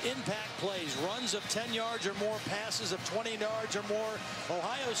plays, impact plays, runs of 10 yards or more, passes of 20 yards or more.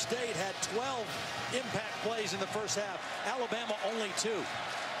 Ohio State had 12 impact plays in the first half. Alabama only 2.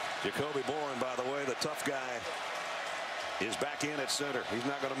 Jacoby Bourne, by the way, the tough guy, is back in at center. He's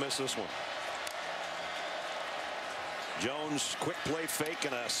not going to miss this one. Jones, quick play fake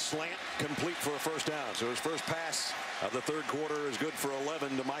and a slant complete for a first down. So his first pass of the third quarter is good for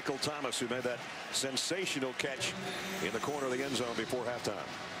 11 to Michael Thomas, who made that sensational catch in the corner of the end zone before halftime.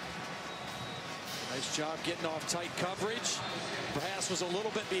 Nice job getting off tight coverage. Pass was a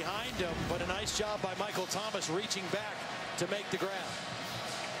little bit behind him, but a nice job by Michael Thomas reaching back to make the grab.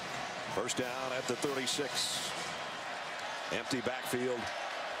 First down at the 36. Empty backfield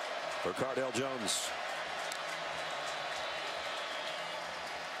for Cardale Jones.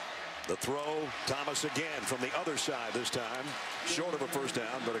 The throw, Thomas again from the other side this time. Short of a first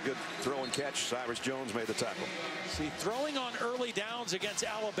down, but a good throw and catch. Cyrus Jones made the tackle. See, throwing on early downs against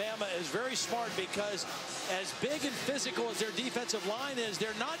Alabama is very smart because as big and physical as their defensive line is,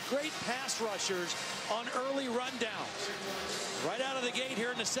 they're not great pass rushers on early rundowns. Right out of the gate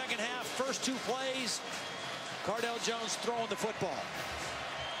here in the second half, first 2 plays, Cardale Jones throwing the football.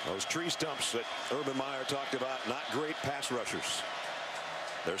 Those tree stumps that Urban Meyer talked about, not great pass rushers.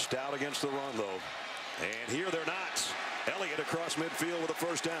 They're stout against the run, though. And here they're not. Elliott across midfield with a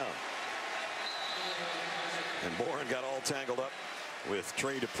first down. And Bourne got all tangled up with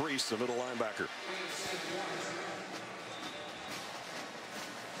Trey DePriest, the middle linebacker.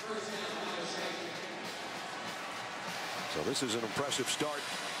 So this is an impressive start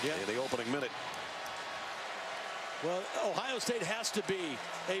in the opening minute. Well, Ohio State has to be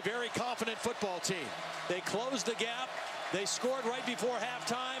a very confident football team. They closed the gap. They scored right before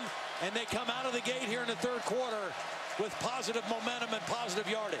halftime, and they come out of the gate here in the third quarter with positive momentum and positive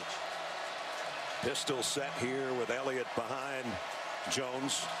yardage. Pistol set here with Elliott behind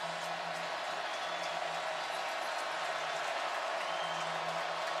Jones.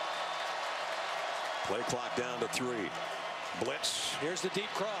 Play clock down to 3. Blitz. Here's the deep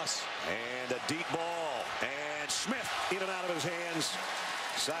cross. And a deep ball. And Smith in and out of his hands.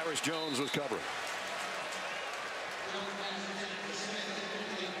 Cyrus Jones was covering.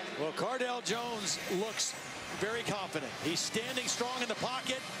 Well, Cardale Jones looks very confident. He's standing strong in the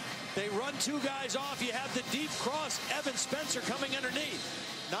pocket. They run 2 guys off. You have the deep cross. Evan Spencer coming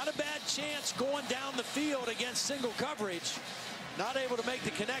underneath. Not a bad chance going down the field against single coverage. Not able to make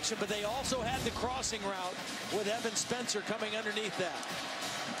the connection, but they also had the crossing route with Evan Spencer coming underneath that.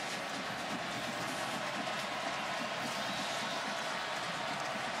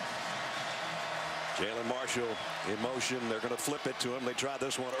 Jalen Marshall in motion. They're going to flip it to him. They tried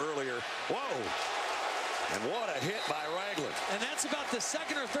this one earlier. Whoa! And what a hit by Ragland. And that's about the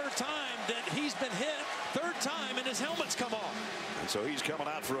second or third time that he's been hit. Third time, and his helmet's come off. And so he's coming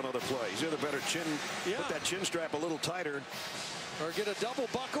out for another play. He's either better put that chin strap a little tighter, or get a double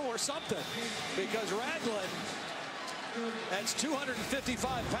buckle or something, because Ragland, that's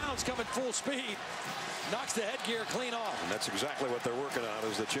 255 pounds coming full speed, knocks the headgear clean off. And that's exactly what they're working on,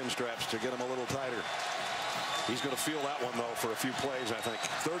 is the chin straps to get him a little tighter. He's going to feel that one, though, for a few plays, I think.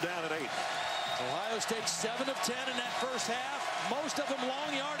 Third down and 8. Ohio State 7 of 10 in that first half. Most of them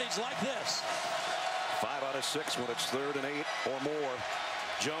long yardage like this. 5 out of 6 when it's 3rd and 8 or more.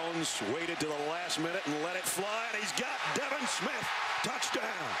 Jones waited to the last minute and let it fly, and he's got Devin Smith. Touchdown.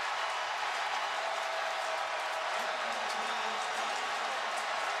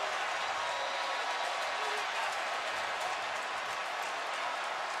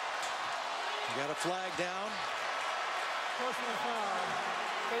 You got a flag down. Personal foul.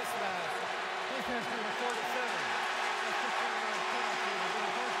 Face mask. Defense number 47.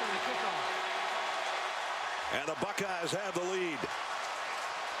 And the Buckeyes have the lead.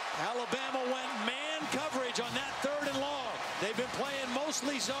 Alabama went man coverage on that 3rd and long. They've been playing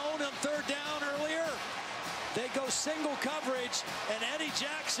mostly zone on 3rd down earlier. They go single coverage, and Eddie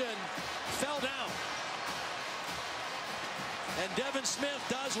Jackson fell down. And Devin Smith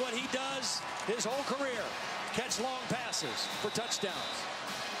does what he does his whole career. Catch long passes for touchdowns.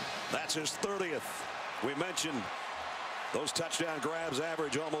 That's his 30th. We mentioned those touchdown grabs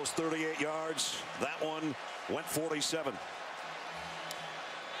average almost 38 yards. That one went 47.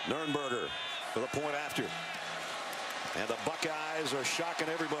 Nurnberger for the point after. And the Buckeyes are shocking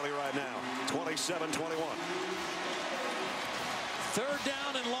everybody right now. 27-21. 3rd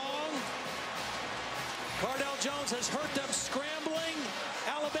down and long. Cardell Jones has hurt them scrambling.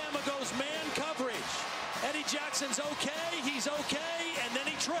 Alabama goes man coverage. Eddie Jackson's okay. He's okay. And then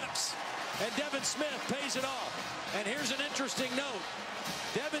he trips. And Devin Smith pays it off. And here's an interesting note.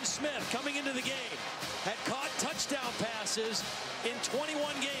 Devin Smith, coming into the game, had caught touchdown passes in 21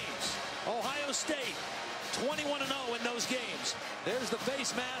 games. Ohio State, 21-0 in those games. There's the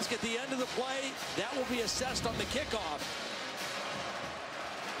face mask at the end of the play. That will be assessed on the kickoff.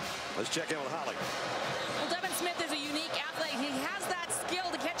 Let's check in with Holly. Well, Devin Smith is a unique athlete. He has that skill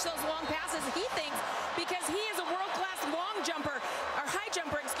to catch those long passes, he thinks, because he is a world-class long jumper, or high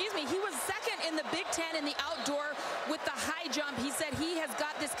jumper, excuse me. He was second in the Big Ten in the outdoor with the high jump. He said he has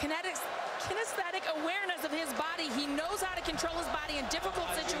got this kinesthetic awareness of his body. He knows how to control his body in difficult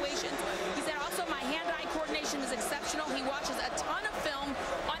situations. He said also my hand-eye coordination is exceptional. He watches a ton of film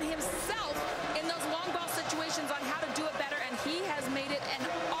on himself in those long ball situations on how to do it better, and he has made it an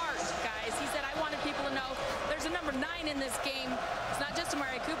art, guys. He said I wanted people to know there's a number 9 in this game. It's not just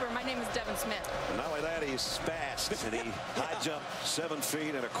Amari Cooper. My name is Devin Smith. And not only that, he's fast, and he high jumped 7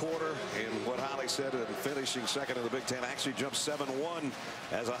 feet and a quarter in what Holly said, and finishing second in the Big Ten. Actually jumped 7-1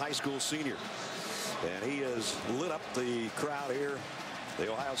 as a high school senior. And he has lit up the crowd here,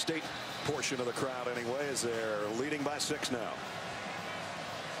 the Ohio State portion of the crowd anyway, as they're leading by 6 now.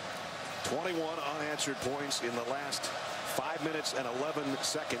 21 unanswered points in the last 5 minutes and 11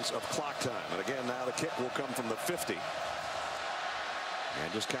 seconds of clock time. And again, now the kick will come from the 50.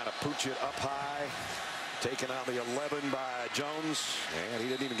 And just kind of pooch it up high. Taken out the 11 by Jones, and he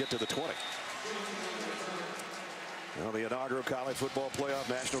didn't even get to the 20. Well, the inaugural college football playoff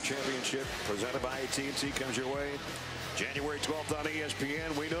national championship presented by AT&T comes your way January 12th on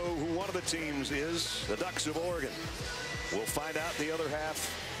ESPN. We know who one of the teams is, the Ducks of Oregon. We'll find out the other half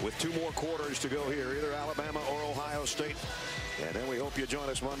with 2 more quarters to go here, either Alabama or Ohio State. And then we hope you join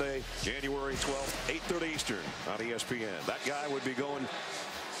us Monday, January 12th, 8:30 Eastern on ESPN. That guy would be going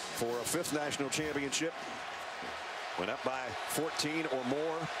for a 5th national championship. Went up by 14 or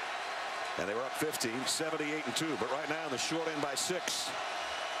more. And they were up 15, 78-2. But right now in the short end by 6.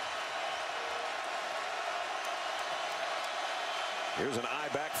 Here's an eye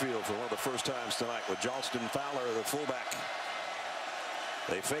backfield for one of the first times tonight with Jalston Fowler, the fullback.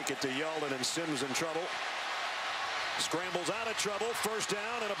 They fake it to Yeldon, and Sims in trouble. Scrambles out of trouble. First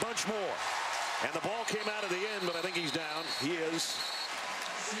down and a bunch more. And the ball came out at the end, but I think he's down. He is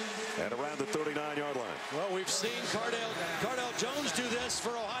at around the 39-yard line. Well, we've seen Cardell Jones do this for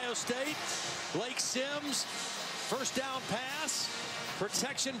Ohio State. Blake Sims, first down pass.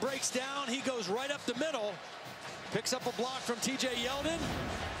 Protection breaks down. He goes right up the middle. Picks up a block from T.J. Yeldon.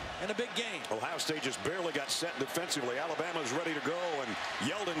 And a big gain. Ohio State just barely got set defensively. Alabama's ready to go, and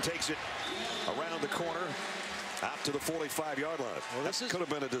Yeldon takes it around the corner. out to the 45-yard line. Well, this could have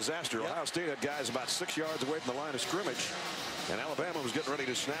been a disaster. Yep. Ohio State had guys about 6 yards away from the line of scrimmage, and Alabama was getting ready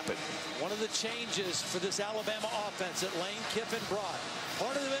to snap it. One of the changes for this Alabama offense that Lane Kiffin brought,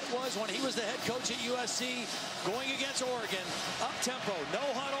 part of it was when he was the head coach at USC going against Oregon, up-tempo, no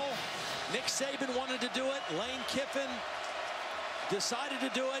huddle. Nick Saban wanted to do it. Lane Kiffin decided to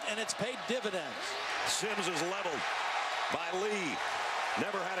do it, and it's paid dividends. Sims is leveled by Lee.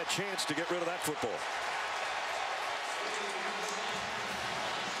 Never had a chance to get rid of that football.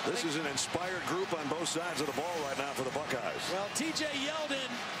 This is an inspired group on both sides of the ball right now for the Buckeyes. Well, T.J.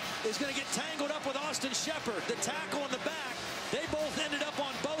 Yeldon is going to get tangled up with Austin Shepard. The tackle in the back, they both ended up on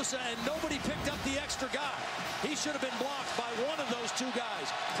Bosa, and nobody picked up the extra guy. He should have been blocked by one of those two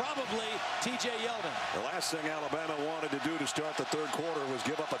guys, probably T.J. Yeldon. The last thing Alabama wanted to do to start the third quarter was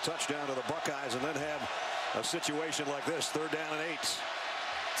give up a touchdown to the Buckeyes and then have a situation like this, 3rd down and 8.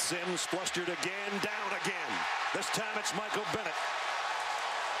 Sims flustered again, down again. This time it's Michael Bennett.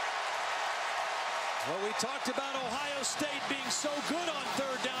 Well, we talked about Ohio State being so good on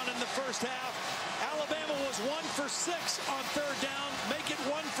 3rd down in the first half. Alabama was 1 for 6 on 3rd down. Make it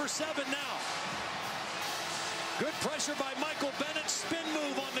 1 for 7 now. Good pressure by Michael Bennett. Spin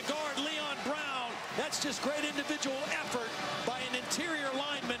move on the guard, Leon Brown. That's just great individual effort by an interior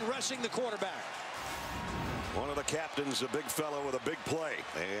lineman rushing the quarterback. One of the captains, a big fellow with a big play,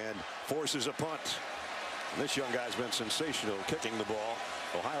 and forces a punt. And this young guy's been sensational kicking the ball.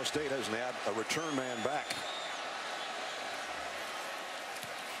 Ohio State hasn't had a return man back.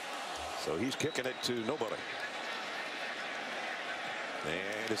 So he's kicking it to nobody.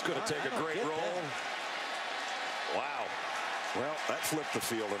 And it's going to take a great roll. Wow. Well, that flipped the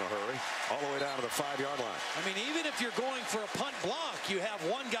field in a hurry, all the way down to the 5-yard line. I mean, even if you're going for a punt block, you have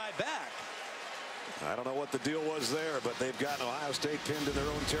one guy back. I don't know what the deal was there, but they've gotten Ohio State pinned in their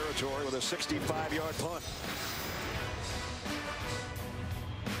own territory with a 65-yard punt.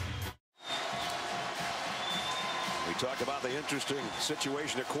 We talked about the interesting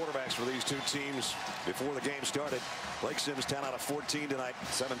situation at quarterbacks for these two teams before the game started. Blake Sims 10 out of 14 tonight,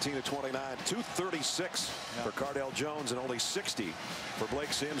 17 of 29, 236 for Cardell Jones and only 60 for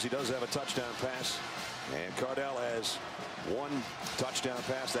Blake Sims. He does have a touchdown pass, and Cardell has one touchdown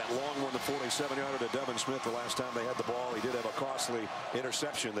pass, that long one, the 47-yarder to Devin Smith the last time they had the ball. He did have a costly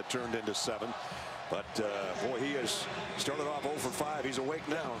interception that turned into 7. But, boy, he has started off 0 for 5. He's awake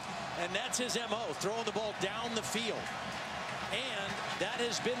now. And that's his M.O., throwing the ball down the field. And that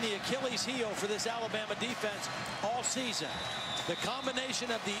has been the Achilles heel for this Alabama defense all season. The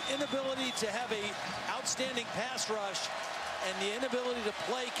combination of the inability to have a outstanding pass rush and the inability to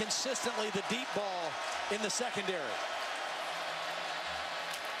play consistently the deep ball in the secondary.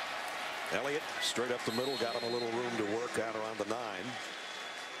 Elliott straight up the middle, got him a little room to work out around the 9.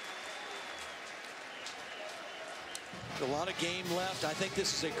 A lot of game left. I think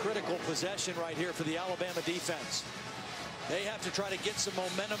this is a critical possession right here for the Alabama defense. They have to try to get some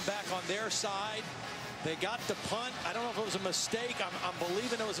momentum back on their side. They got the punt. I don't know if it was a mistake. I'm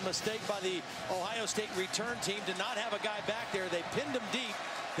believing it was a mistake by the Ohio State return team to not have a guy back there. They pinned him deep.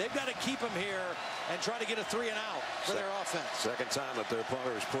 They've got to keep him here and try to get a 3 and out for their offense. Second time that their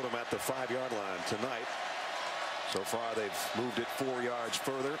punters put him at the 5-yard line tonight. So far they've moved it 4 yards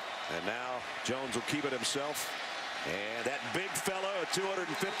further, and now Jones will keep it himself. And that big fella at 250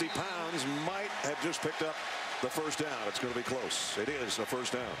 pounds might have just picked up the first down. It's going to be close. It is a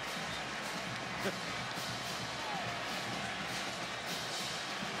first down.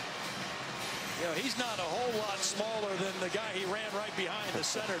 You know, he's not a whole lot smaller than the guy he ran right behind, the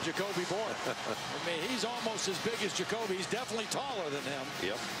center, Jacoby Boyd. I mean, he's almost as big as Jacoby. He's definitely taller than him.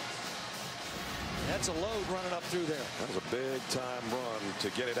 Yep. That's a load running up through there. That was a big-time run to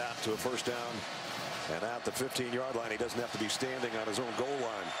get it out to a first down. And at the 15-yard line, he doesn't have to be standing on his own goal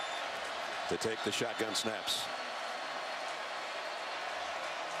line to take the shotgun snaps.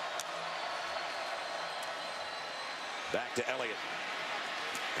 Back to Elliott.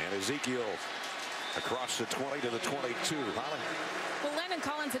 And Ezekiel across the 20 to the 22. Holly? Well, Landon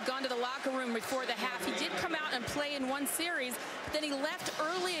Collins had gone to the locker room before the half. He did come out and play in one series, but then he left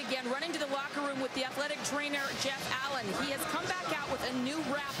early again, running to the locker room with the athletic trainer, Jeff Allen. He has come back out with a new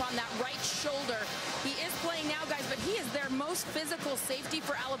wrap on that right shoulder. He is playing now, guys, but he is their most physical safety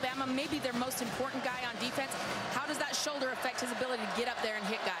for Alabama, maybe their most important guy on defense. How does that shoulder affect his ability to get up there and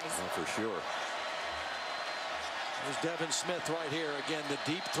hit guys? Oh, for sure. There's Devin Smith right here. Again, the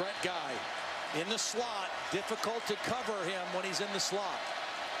deep threat guy in the slot. Difficult to cover him when he's in the slot.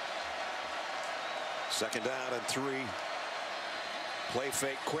 Second down and 3. Play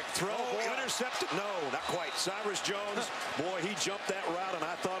fake, quick throw. Oh, intercepted. No, not quite. Cyrus Jones, boy, he jumped that route, and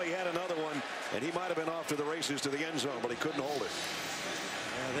I thought he had another one. And And he might have been off to the races to the end zone, but he couldn't hold it.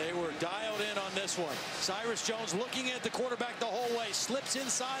 Yeah, they were dialed in on this one. Cyrus Jones looking at the quarterback the whole way, slips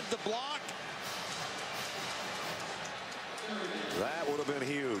inside the block. That would have been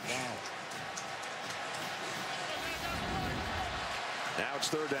huge. Wow. Now it's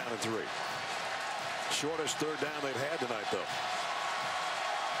 3rd down and 3. Shortest 3rd down they've had tonight, though.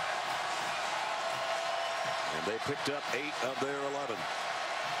 And they picked up 8 of their 11.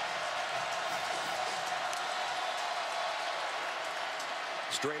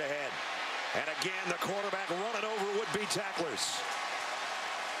 Straight ahead. And again, the quarterback running over would-be tacklers.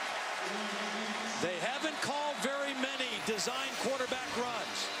 They haven't called very many design quarterback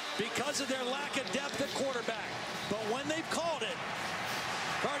runs because of their lack of depth at quarterback. But when they've called it,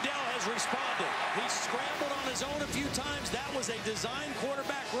 Cardell has responded. He scrambled on his own a few times. That was a design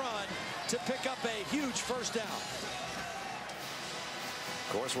quarterback run to pick up a huge 1st down.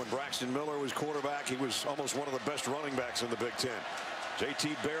 Of course, when Braxton Miller was quarterback, he was almost one of the best running backs in the Big Ten.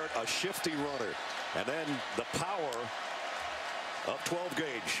 J.T. Barrett, a shifty runner. And then the power of 12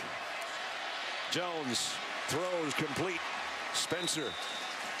 gauge. Jones throws complete. Spencer.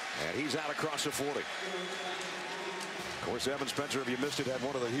 And he's out across the 40. Of course, Evan Spencer, if you missed it, had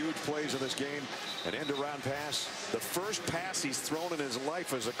one of the huge plays in this game. An end-around pass. The first pass he's thrown in his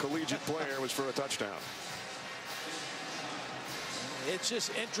life as a collegiate player was for a touchdown. It's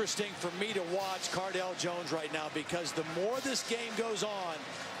just interesting for me to watch Cardell Jones right now because the more this game goes on,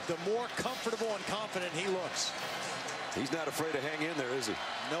 the more comfortable and confident he looks. He's not afraid to hang in there, is he?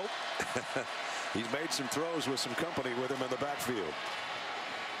 Nope. He's made some throws with some company with him in the backfield.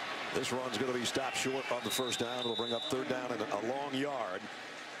 This run's going to be stopped short on the 1st down. It'll bring up 3rd down and a long yard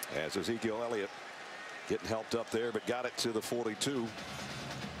as Ezekiel Elliott getting helped up there, but got it to the 42.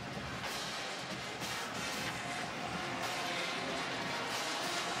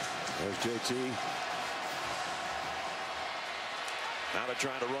 There's JT. Now they're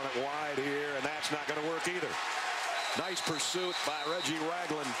trying to run it wide here, and that's not going to work either. Nice pursuit by Reggie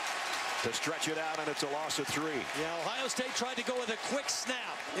Ragland to stretch it out, and it's a loss of 3. Yeah, Ohio State tried to go with a quick snap.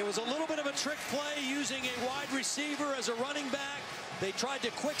 It was a little bit of a trick play using a wide receiver as a running back. They tried to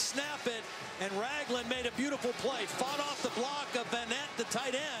quick snap it, and Ragland made a beautiful play. Fought off the block of Bennett, the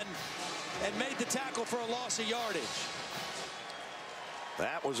tight end, and made the tackle for a loss of yardage.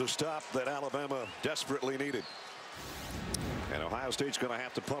 That was a stop that Alabama desperately needed. And Ohio State's going to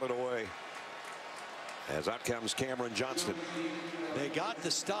have to punt it away. As out comes Cameron Johnston. They got the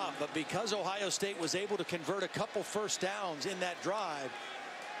stop, but because Ohio State was able to convert a couple 1st downs in that drive,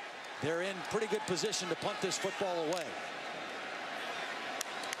 they're in pretty good position to punt this football away.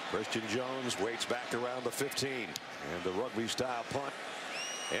 Christian Jones waits back around the 15. And the rugby-style punt.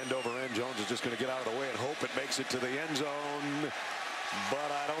 End over end. Jones is just going to get out of the way and hope it makes it to the end zone.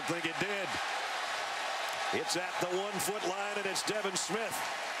 But I don't think it did. It's at the 1-foot line, and it's Devin Smith.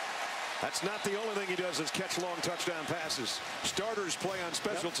 That's not the only thing he does is catch long touchdown passes. Starters play on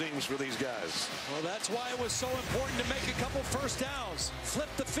special teams for these guys. Well, that's why it was so important to make a couple 1st downs. Flip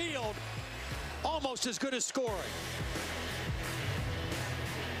the field, almost as good as scoring.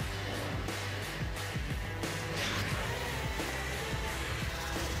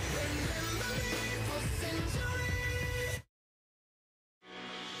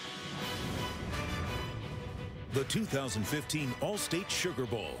 The 2015 All-State Sugar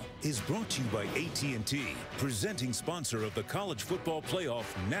Bowl is brought to you by AT&T, presenting sponsor of the College Football Playoff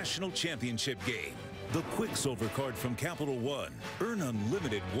National Championship game. The Quicksilver card from Capital One. Earn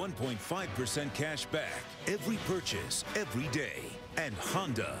unlimited 1.5% cash back every purchase, every day. And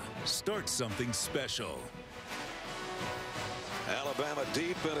Honda, start something special. Alabama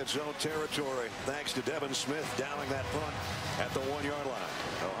deep in its own territory thanks to Devin Smith downing that punt at the 1-yard line.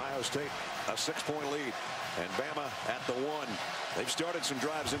 Ohio State a 6-point lead. And Bama at the 1. They've started some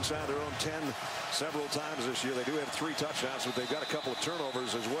drives inside their own 10 several times this year. They do have 3 touchdowns, but they've got a couple of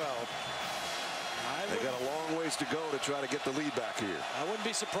turnovers as well. They've got a long ways to go to try to get the lead back here. I wouldn't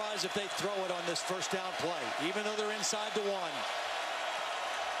be surprised if they throw it on this 1st down play, even though they're inside the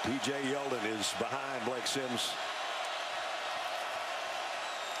 1. T.J. Yeldon is behind Blake Sims.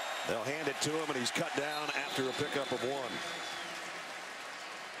 They'll hand it to him, and he's cut down after a pickup of 1.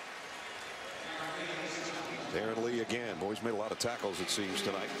 Aaron Lee again. Boys made a lot of tackles, it seems,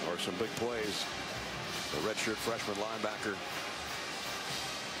 tonight, or some big plays. The redshirt freshman linebacker.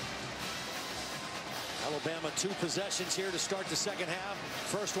 Alabama 2 possessions here to start the 2nd half.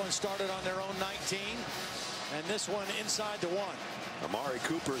 First one started on their own 19, and this one inside the 1. Amari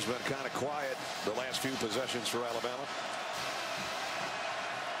Cooper's been kind of quiet the last few possessions for Alabama.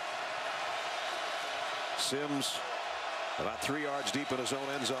 Sims About 3 yards deep in his own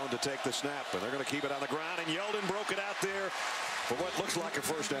end zone to take the snap, and they're going to keep it on the ground, and Yeldon broke it out there for what looks like a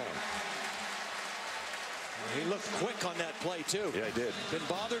first down. He looked quick on that play, too. Yeah, he did. Been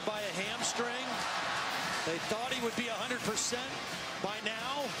bothered by a hamstring. They thought he would be 100% by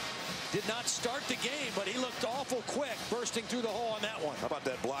now. Did not start the game, but he looked awful quick bursting through the hole on that one. How about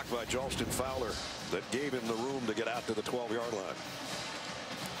that block by Jalston Fowler that gave him the room to get out to the 12-yard line?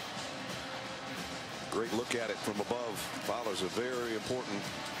 Great look at it from above. Fowler's a very important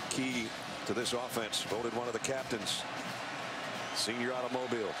key to this offense. Voted one of the captains. Senior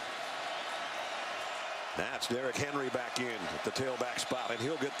automobile. That's Derrick Henry back in at the tailback spot, and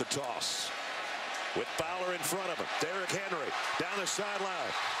he'll get the toss. With Fowler in front of him. Derrick Henry down the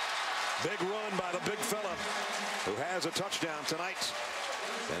sideline. Big run by the big fella who has a touchdown tonight.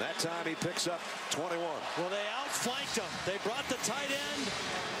 And that time he picks up 21. Well, they outflanked him. They brought the tight end.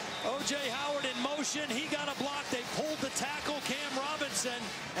 O.J. Howard in motion. He got a block. They pulled the tackle, Cam Robinson.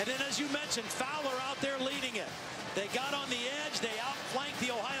 And then, as you mentioned, Fowler out there leading it. They got on the edge. They outflanked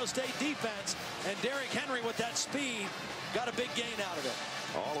the Ohio State defense. And Derrick Henry, with that speed, got a big gain out of it.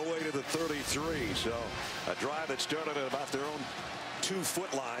 All the way to the 33. So a drive that started at about their own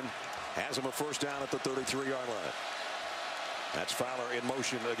 2-foot line has them a first down at the 33-yard line. That's Fowler in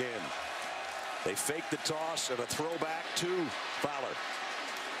motion again. They fake the toss and a throwback to Fowler.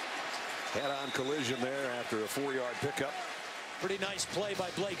 Head-on collision there after a 4-yard pickup. Pretty nice play by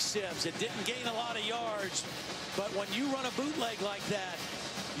Blake Sims. It didn't gain a lot of yards, but when you run a bootleg like that,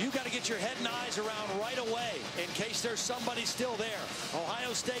 you got to get your head and eyes around right away in case there's somebody still there.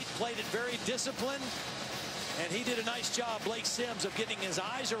 Ohio State played it very disciplined, and he did a nice job, Blake Sims, of getting his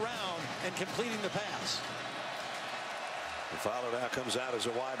eyes around and completing the pass. And Fowler now comes out as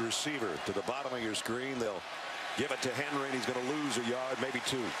a wide receiver. To the bottom of your screen, they'll give it to Henry, and he's going to lose a yard, maybe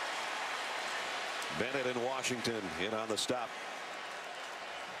 2. Bennett in Washington in on the stop.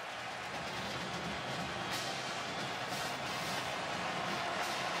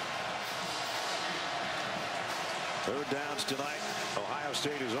 Third downs tonight. Ohio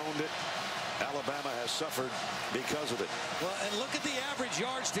State has owned it. Alabama has suffered because of it. Well, and look at the average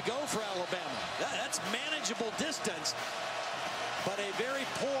yards to go for Alabama. That's manageable distance, but a very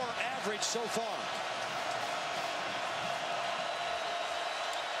poor average so far.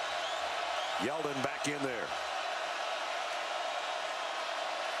 Yeldon back in there.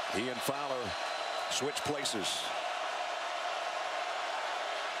 He and Fowler switch places.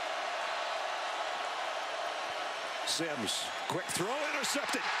 Sims, quick throw,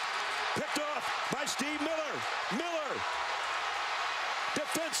 intercepted. Picked off by Steve Miller. Miller.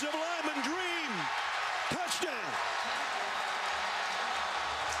 Defensive lineman dream. Touchdown.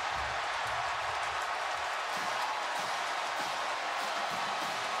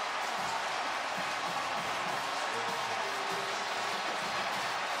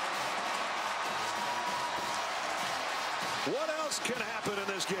 What else can happen in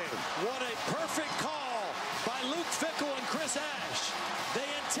this game? What a perfect call by Luke Fickell and Chris Ash. They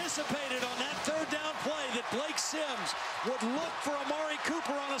anticipated on that third down play that Blake Sims would look for Amari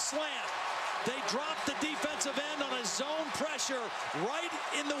Cooper on a slant. They dropped the defensive end on a zone pressure right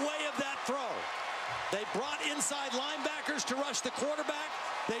in the way of that throw. They brought inside linebackers to rush the quarterback.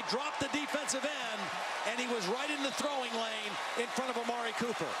 They dropped the defensive end, and he was right in the throwing lane in front of Amari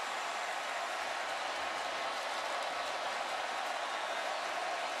Cooper.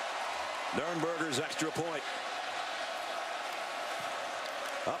 Nurnberger's extra point.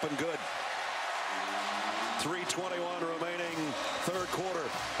 Up and good. 3:21 remaining third quarter.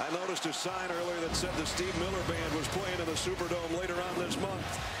 I noticed a sign earlier that said the Steve Miller Band was playing in the Superdome later on this month.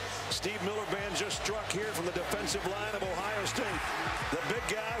 Steve Miller Band just struck here from the defensive line of Ohio State. The big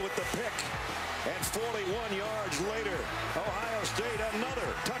guy with the pick. And 41 yards later, Ohio State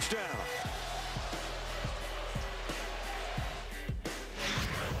another touchdown.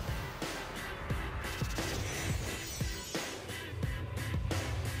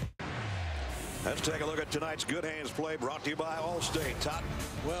 Let's take a look at tonight's Good Hands play brought to you by Allstate. Todd.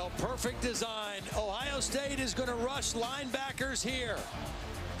 Well, perfect design. Ohio State is going to rush linebackers here.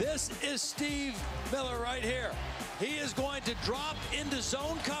 This is Steve Miller right here. He is going to drop into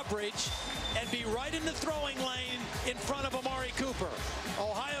zone coverage and be right in the throwing lane in front of Amari Cooper.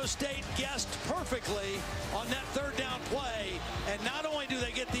 Ohio State guessed perfectly on that third down play, and not only do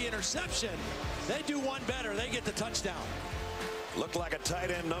they get the interception, they do one better. They get the touchdown. Looked like a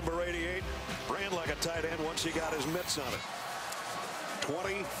tight end, number 88. Ran like a tight end once he got his mitts on it.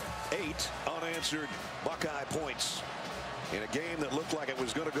 28 unanswered Buckeye points in a game that looked like it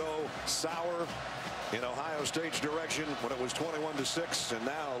was going to go sour in Ohio State's direction when it was 21-6, and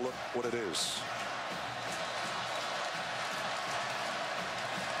now look what it is.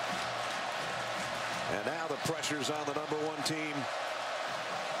 And now the pressure's on the #1 team,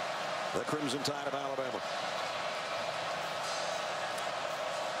 the Crimson Tide of Alabama.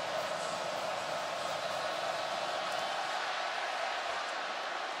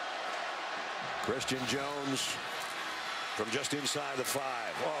 Christian Jones from just inside the 5.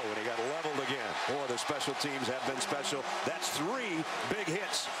 Oh, and he got leveled again. Boy, the special teams have been special. That's 3 big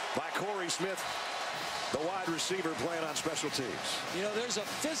hits by Corey Smith, the wide receiver playing on special teams. You know, there's a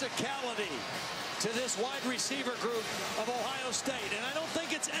physicality to this wide receiver group of Ohio State, and I don't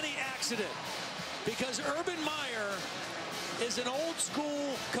think it's any accident, because Urban Meyer is an old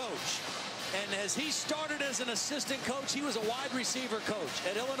school coach. And as he started as an assistant coach, he was a wide receiver coach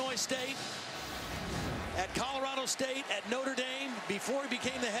at Illinois State, at Colorado State, at Notre Dame, before he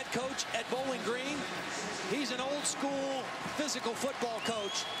became the head coach at Bowling Green. He's an old school physical football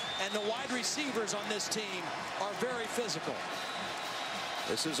coach, and the wide receivers on this team are very physical.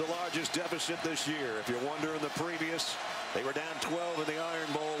 This is the largest deficit this year. If you're wondering, the previous, they were down 12 in the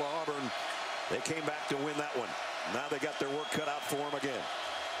Iron Bowl to Auburn. They came back to win that one. Now they got their work cut out for them again.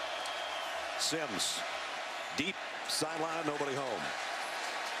 Sims, deep sideline, nobody home.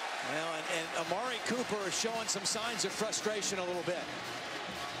 Well, and Amari Cooper is showing some signs of frustration a little bit.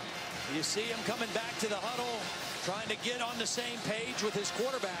 You see him coming back to the huddle, trying to get on the same page with his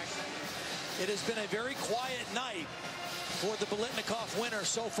quarterback. It has been a very quiet night for the Biletnikoff winner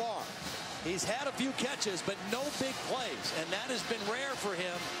so far. He's had a few catches, but no big plays, and that has been rare for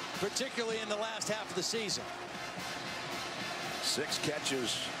him, particularly in the last half of the season. 6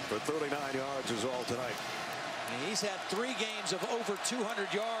 catches for 39 yards is all tonight. He's had 3 games of over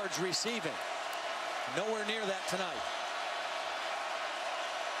 200 yards receiving. Nowhere near that tonight.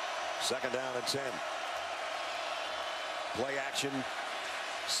 2nd down and 10. Play action.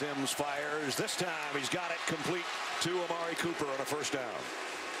 Sims fires. This time he's got it complete to Amari Cooper on a 1st down.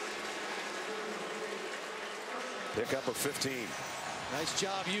 Pickup of 15. Nice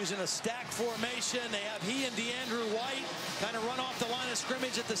job using a stack formation. They have he and DeAndrew White kind of run off the line of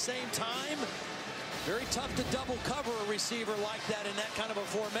scrimmage at the same time. Very tough to double cover a receiver like that in that kind of a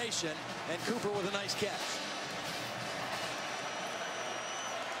formation. And Cooper with a nice catch.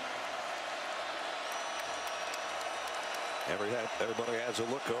 Everybody has a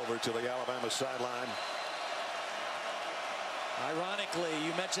look over to the Alabama sideline. Ironically,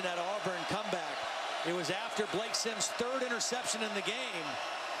 you mentioned that Auburn comeback. It was after Blake Sims' 3rd interception in the game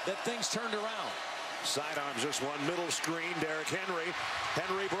that things turned around. Sidearms this one, middle screen, Derrick Henry.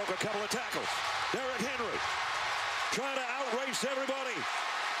 Henry broke a couple of tackles. Derrick Henry trying to outrace everybody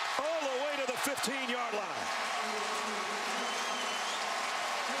all the way to the 15-yard line.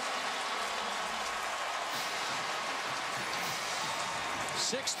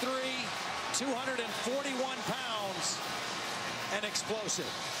 .6'3", 241 pounds, and explosive.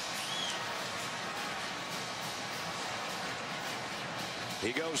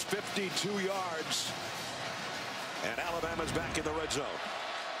 He goes 52 yards, and Alabama's back in the red zone.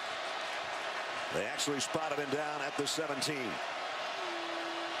 They actually spotted him down at the 17.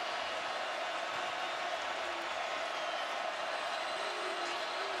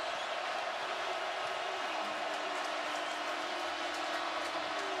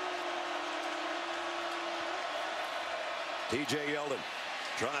 TJ Yeldon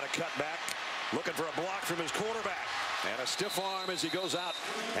trying to cut back, looking for a block from his quarterback, and a stiff arm as he goes out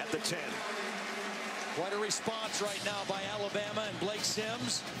at the 10. Quite a response right now by Alabama and Blake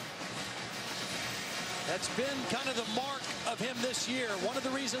Sims. That's been kind of the mark of him this year. One of the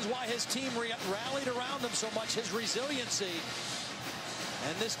reasons why his team rallied around him so much, his resiliency.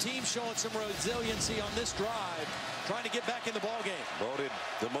 And this team showing some resiliency on this drive, trying to get back in the ballgame. Voted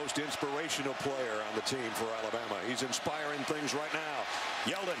the most inspirational player on the team for Alabama. He's inspiring things right now.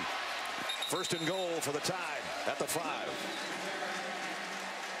 Yeldon, 1st and goal for the Tide at the 5.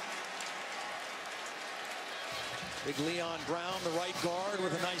 Big Leon Brown, the right guard,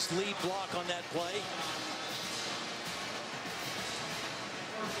 with a nice lead block on that play.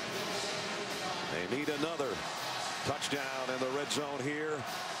 They need another touchdown in the red zone here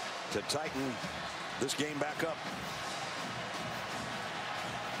to tighten this game back up.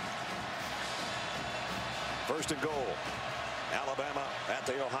 1st and goal. Alabama at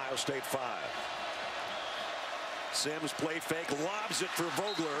the Ohio State 5. Sims play fake, lobs it for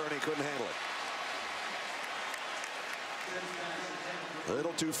Vogler, and he couldn't handle it. A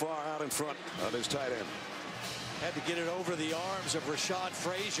little too far out in front of his tight end. Had to get it over the arms of Rashad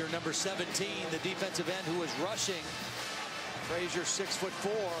Frazier, number 17, the defensive end who was rushing. Frazier, 6'4",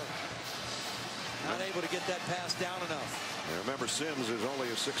 not able to get that pass down enough. And remember, Sims is only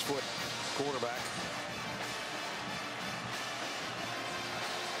a 6-foot quarterback.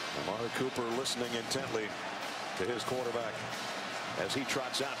 Amari Cooper listening intently to his quarterback as he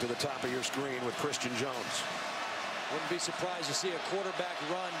trots out to the top of your screen with Christian Jones. Wouldn't be surprised to see a quarterback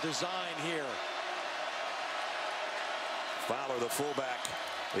run design here. Fowler, the fullback,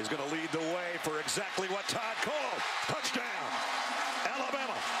 is going to lead the way for exactly what Todd called. Touchdown,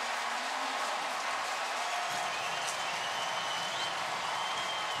 Alabama.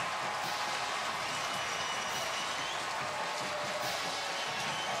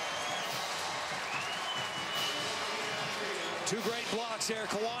 Two great blocks here.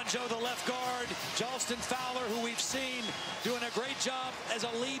 Kawanjo, the left guard. Jalston Fowler, who we've seen doing a great job as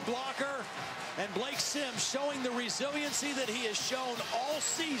a lead blocker. And Blake Sims showing the resiliency that he has shown all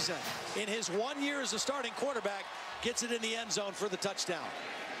season in his 1 year as a starting quarterback. Gets it in the end zone for the touchdown.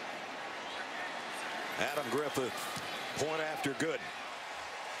 Adam Griffith, point after good.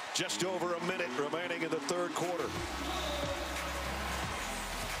 Just over a minute remaining in the third quarter.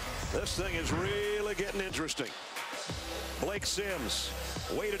 This thing is really getting interesting. Blake Sims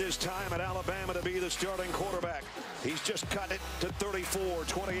waited his time at Alabama to be the starting quarterback. He's just cut it to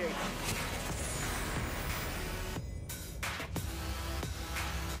 34-28.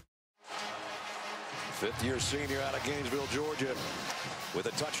 Fifth-year senior out of Gainesville, Georgia, with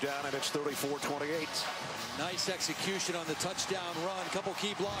a touchdown, and it's 34-28. Nice execution on the touchdown run. Couple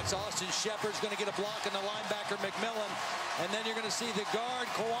key blocks. Austin Shepard's going to get a block on the linebacker McMillan. And then you're going to see the guard,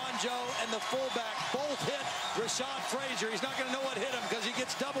 Kawanjo, and the fullback both hit Rashad Frazier. He's not going to know what hit him because he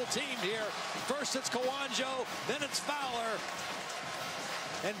gets double teamed here. First it's Kawanjo, then it's Fowler.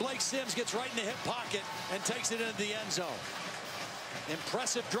 And Blake Sims gets right in the hip pocket and takes it into the end zone.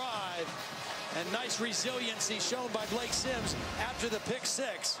 Impressive drive and nice resiliency shown by Blake Sims after the pick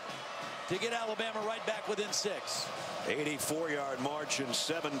six to get Alabama right back within 6. 84-yard march in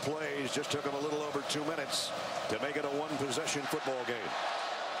 7 plays. Just took him a little over 2 minutes to make it a one-possession football game.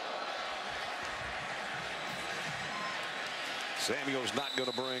 Samuel's not going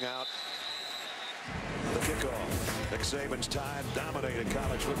to bring out the kickoff. Nick Saban's Tide dominated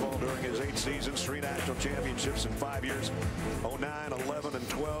college football during his 8 seasons, 3 national championships in 5 years, 09, 11, and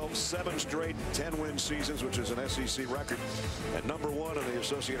 12, 7 straight 10-win seasons, which is an SEC record, and #1 in the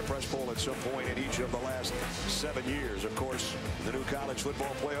Associated Press poll at some point in each of the last 7 years. Of course, the new college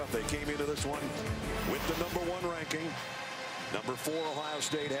football playoff, they came into this one with the #1 ranking. #4 Ohio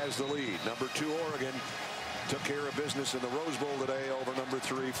State has the lead. #2 Oregon took care of business in the Rose Bowl today over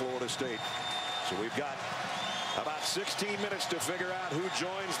 #3 Florida State. So we've got about 16 minutes to figure out who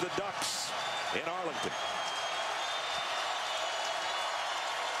joins the Ducks in Arlington.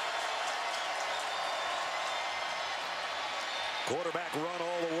 Quarterback run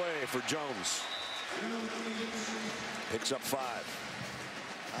all the way for Jones. Picks up 5.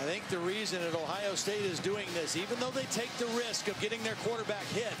 I think the reason that Ohio State is doing this, even though they take the risk of getting their quarterback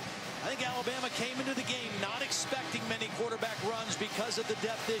hit, I think Alabama came into the game not expecting many quarterback runs because of the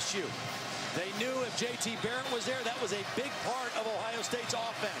depth issue. They knew if J.T. Barrett was there, that was a big part of Ohio State's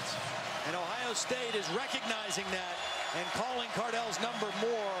offense. And Ohio State is recognizing that and calling Cardell's number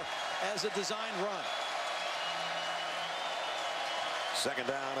more as a design run. Second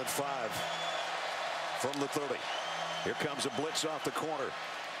down and 5 from the 30. Here comes a blitz off the corner.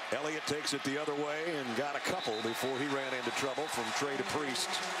 Elliott takes it the other way and got a couple before he ran into trouble from Trey DePriest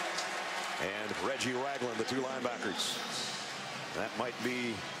and Reggie Ragland, the 2 linebackers. That might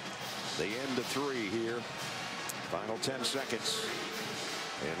be the end of 3 here. Final 10 seconds.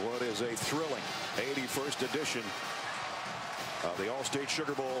 And what is a thrilling 81st edition of the All-State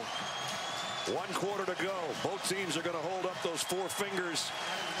Sugar Bowl. 1 quarter to go. Both teams are going to hold up those 4 fingers.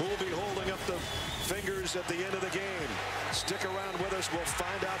 Who will be holding up the fingers at the end of the game? Stick around with us. We'll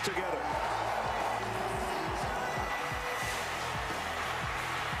find out together.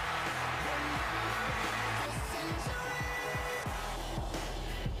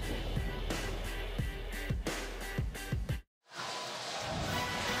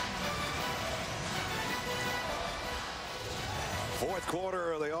 Fourth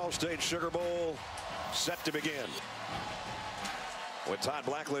quarter of the All-State Sugar Bowl set to begin. With Todd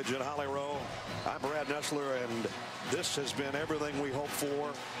Blackledge and Holly Rowe, I'm Brad Nessler, and this has been everything we hoped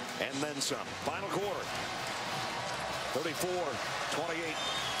for and then some. Final quarter, 34-28,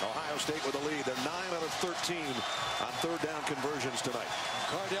 Ohio State with the lead. They're 9 out of 13 on third down conversions tonight.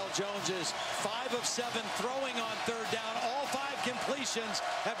 Cardell Jones is 5 of 7 throwing on third down. All 5 completions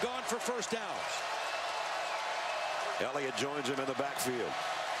have gone for first downs. Elliott joins him in the backfield.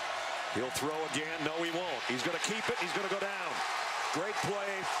 He'll throw again. No, he won't. He's going to keep it. He's going to go down. Great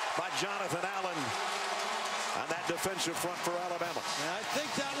play by Jonathan Allen. on that defensive front for Alabama. And I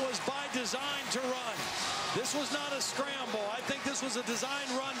think that was by design to run. This was not a scramble. I think this was a design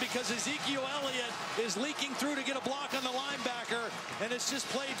run because Ezekiel Elliott is leaking through to get a block on the linebacker, and it's just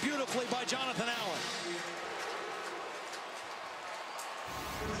played beautifully by Jonathan Allen.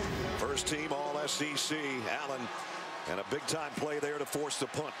 First team all SEC, Allen, and a big time play there to force the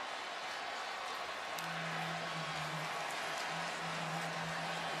punt.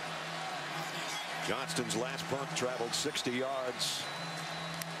 Johnston's last punt traveled 60 yards.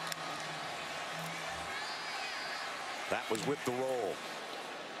 That was with the roll.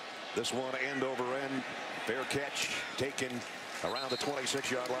 This one end over end. Fair catch taken around the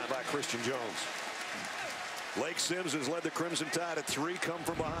 26-yard line by Christian Jones. Blake Sims has led the Crimson Tide at 3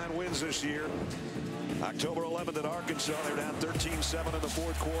 come-from-behind wins this year. October 11th at Arkansas, they're down 13-7 in the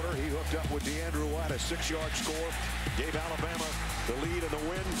fourth quarter. He hooked up with DeAndrew White, a 6-yard score. Gave Alabama the lead in the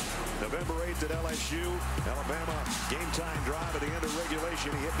win. November 8th at LSU, Alabama game-time drive at the end of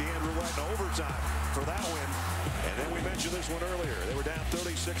regulation. He hit DeAndrew White in overtime for that win. And then we mentioned this one earlier. They were down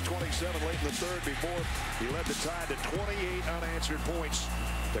 36-27 late in the third before he led the Tide to 28 unanswered points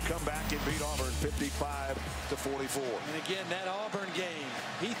to come back and beat Auburn 55-44. And again, that Auburn game,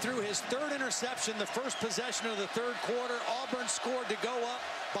 he threw his third interception the first possession of the third quarter. Auburn scored to go up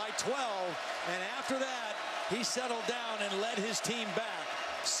by 12, and after that, he settled down and led his team back.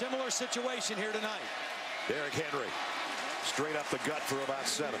 Similar situation here tonight. Derrick Henry, straight up the gut for about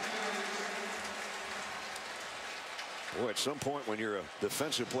 7. Boy, at some point when you're a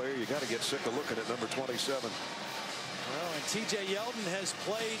defensive player, you got to get sick of looking at number 27. Well, and T.J. Yeldon has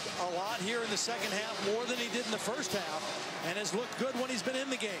played a lot here in the second half, more than he did in the first half, and has looked good when he's been in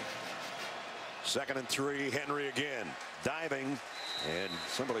the game. 2nd and 3, Henry again, diving, and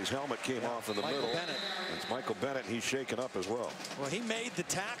somebody's helmet came off in the middle. Bennett. It's Michael Bennett. He's shaken up as well. Well, he made the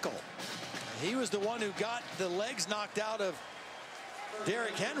tackle. He was the one who got the legs knocked out of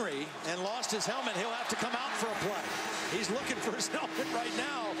Derrick Henry and lost his helmet. He'll have to come out for a play. He's looking for his helmet right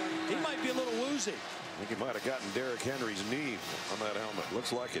now. He might be a little woozy. I think he might have gotten Derrick Henry's knee on that helmet.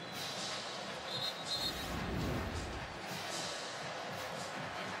 Looks like it.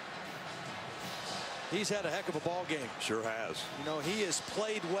 He's had a heck of a ball game. Sure has. You know, he has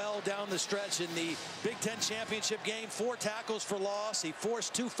played well down the stretch in the Big Ten championship game. 4 tackles for loss. He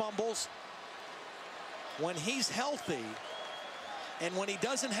forced 2 fumbles. When he's healthy, and when he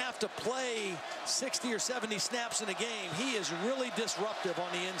doesn't have to play 60 or 70 snaps in a game, he is really disruptive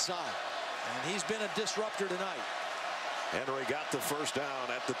on the inside. And he's been a disruptor tonight. Henry got the first down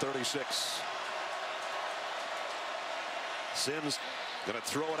at the 36. Sims going to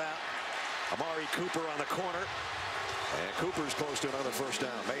throw it out. Amari Cooper on the corner. And Cooper's close to another first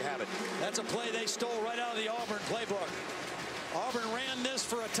down. May have it. That's a play they stole right out of the Auburn playbook. Auburn ran this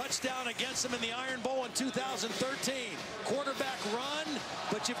for a touchdown against them in the Iron Bowl in 2013. Quarterback run,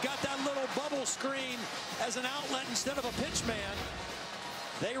 but you've got that little bubble screen as an outlet instead of a pitch man.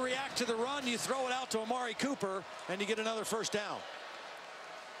 They react to the run. You throw it out to Amari Cooper, and you get another first down.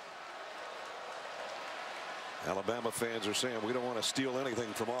 Alabama fans are saying we don't want to steal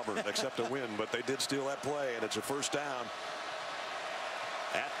anything from Auburn except a win, but they did steal that play, and it's a first down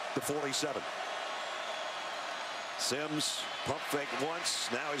at the 47. Sims pump fake once.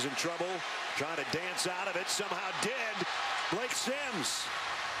 Now he's in trouble. Trying to dance out of it. Somehow did. Blake Sims.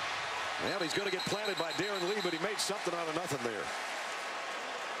 Well, he's going to get planted by Darren Lee, but he made something out of nothing there.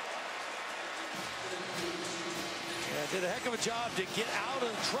 Yeah, did a heck of a job to get out of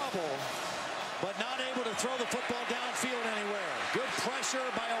trouble, but not able to throw the football downfield anywhere. Good pressure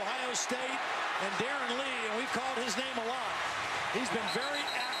by Ohio State and Darren Lee, and we've called his name a lot. He's been very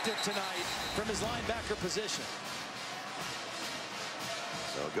active tonight from his linebacker position.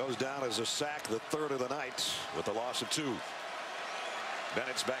 So it goes down as a sack, the 3rd of the night, with the loss of 2.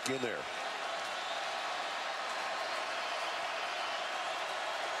 Bennett's back in there.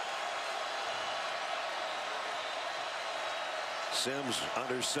 Sims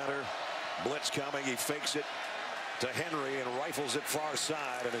under center. Blitz coming. He fakes it to Henry and rifles it far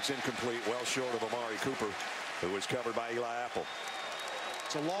side, and it's incomplete, well short of Amari Cooper, who was covered by Eli Apple.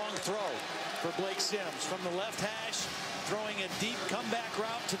 It's a long throw for Blake Sims from the left hash, throwing a deep comeback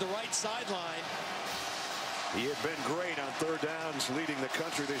route to the right sideline. He had been great on 3rd downs, leading the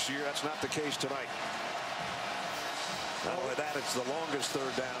country this year. That's not the case tonight. Not only that, it's the longest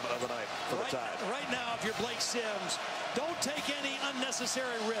 3rd down of the night for the Tide. Right now, if you're Blake Sims, don't take any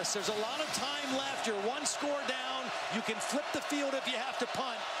unnecessary risks. There's a lot of time left. You're 1 score down. You can flip the field if you have to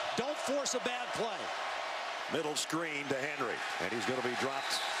punt. Don't force a bad play. Middle screen to Henry, and he's going to be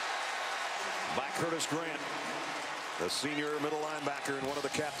dropped by Curtis Grant, the senior middle linebacker and one of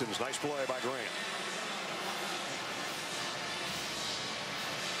the captains. Nice play by Grant.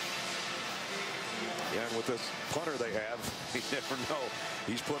 Yeah, and with this punter they have, you never know.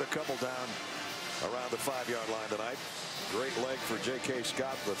 He's put a couple down around the 5-yard line tonight. Great leg for J.K.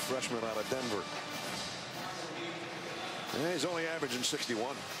 Scott, the freshman out of Denver. And he's only averaging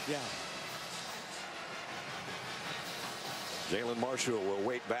 61. Yeah. Jalen Marshall will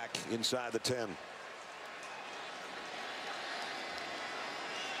wait back inside the 10.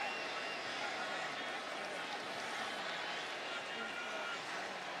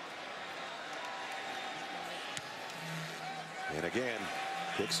 And again,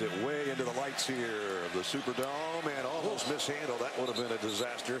 kicks it way into the lights here of the Superdome and almost mishandled. That would have been a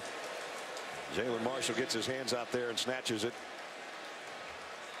disaster. Jalen Marshall gets his hands out there and snatches it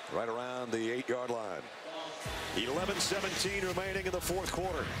right around the 8-yard line. 11:17 remaining in the fourth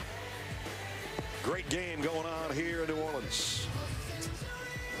quarter. Great game going on here in New Orleans.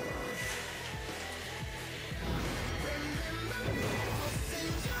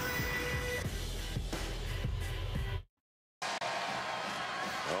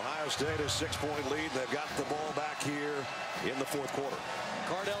 Ohio State a 6-point lead. They've got the ball back here in the fourth quarter.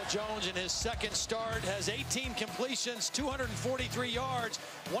 Cardell Jones in his second start has 18 completions, 243 yards.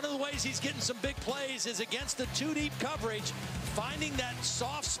 One of the ways he's getting some big plays is against the 2-deep coverage, finding that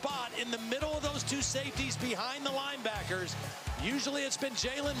soft spot in the middle of those 2 safeties behind the linebackers. Usually it's been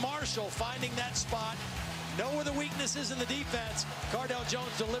Jalen Marshall finding that spot. Know where the weaknesses in the defense. Cardell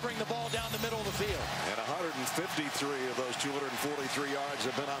Jones delivering the ball down the middle of the field. And 153 of those 243 yards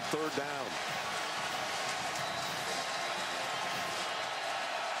have been on third down.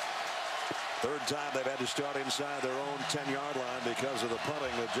 Third time they've had to start inside their own 10-yard line because of the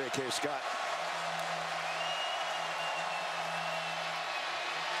punting of J.K. Scott.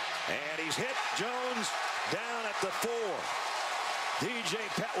 And he's hit. Jones down at the 4. DJ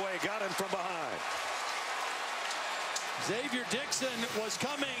Petway got him from behind. Xavier Dixon was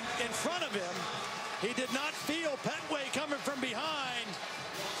coming in front of him. He did not feel Petway coming from behind.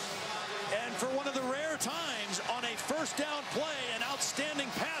 And for one of the rare times on a first down play, an outstanding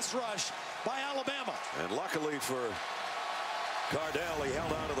pass rush by Alabama. And luckily for Cardell, he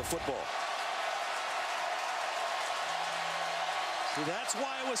held on to the football. See, that's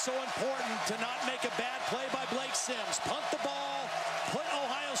why it was so important to not make a bad play by Blake Sims. Punt the ball, put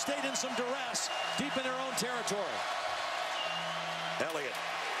Ohio State in some duress deep in their own territory. Elliott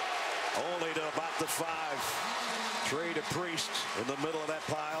only to about the 5. Trey to Priest in the middle of that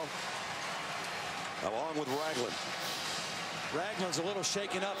pile, along with Ragland. Ragland's a little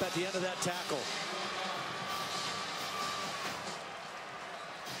shaken up at the end of that tackle.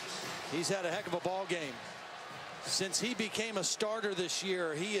 He's had a heck of a ball game. Since he became a starter this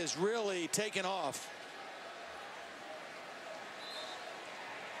year, he has really taken off.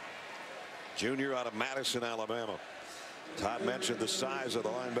 Junior out of Madison, Alabama. Todd mentioned the size of the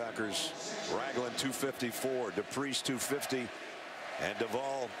linebackers. Ragland 254, DePriest 250, and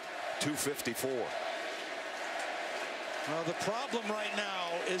Duvall 254. Well, the problem right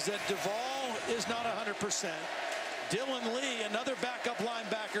now is that Duvall is not 100%. Dylan Lee, another backup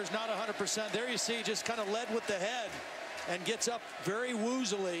linebacker, is not 100%. There you see, just kind of led with the head and gets up very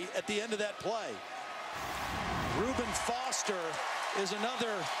woozily at the end of that play. Reuben Foster is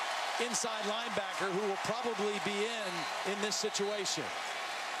another inside linebacker who will probably be in this situation.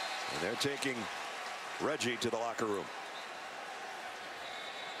 And they're taking Reggie to the locker room.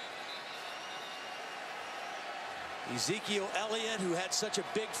 Ezekiel Elliott, who had such a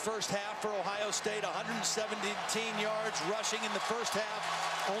big first half for Ohio State, 117 yards rushing in the first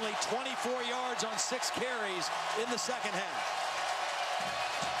half, only 24 yards on 6 carries in the second half.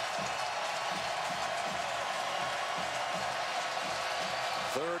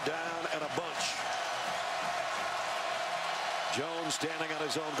 Third down and a bunch. Jones standing on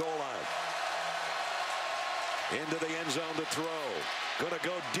his own goal line. Into the end zone to throw. Going to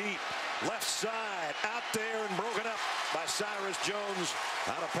go deep. Left side. Out there and broken up by Cyrus Jones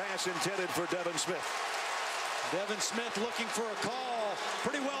on a pass intended for Devin Smith. Devin Smith looking for a call.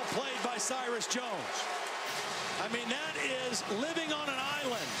 Pretty well played by Cyrus Jones. I mean, that is living on an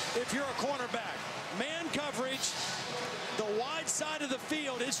island if you're a cornerback. Man coverage, the wide side of the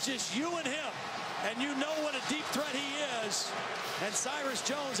field, it's just you and him. And you know what a deep threat he is. And Cyrus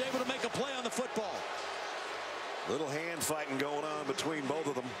Jones able to make a play on the football. Little hand fighting going on between both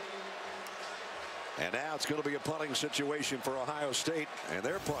of them. And now it's going to be a punting situation for Ohio State. And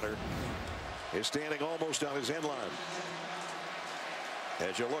their punter is standing almost on his end line.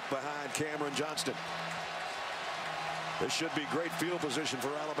 As you look behind Cameron Johnston. This should be great field position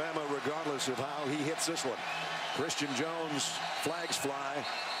for Alabama regardless of how he hits this one. Christian Jones, flags fly.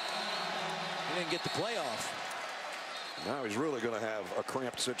 He didn't get the playoff. Now he's really going to have a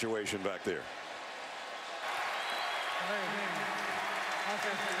cramped situation back there.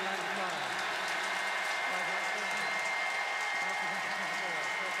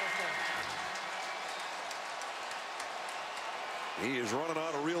 He is running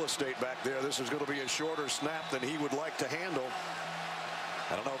out of real estate back there. This is going to be a shorter snap than he would like to handle.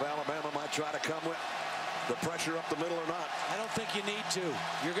 I don't know if Alabama might try to come with the pressure up the middle or not. I don't think you need to.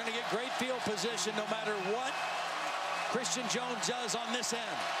 You're going to get great field position no matter what Christian Jones does on this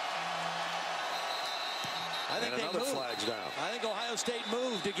end. I think and they another moved. flag's down. I think Ohio State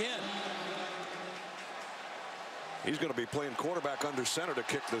moved again. He's going to be playing quarterback under center to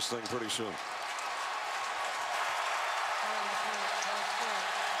kick this thing pretty soon.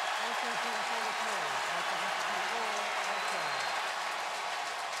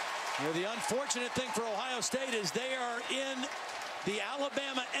 You know, the unfortunate thing for Ohio State is they are in the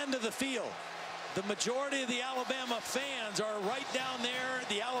Alabama end of the field. The majority of the Alabama fans are right down there,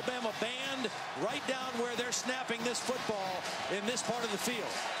 the Alabama band, right down where they're snapping this football in this part of the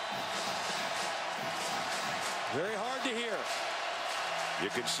field. Very hard to hear. You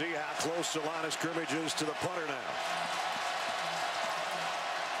can see how close the line of scrimmage is to the punter now.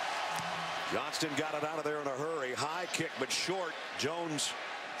 Johnston got it out of there in a hurry. High kick, but short. Jones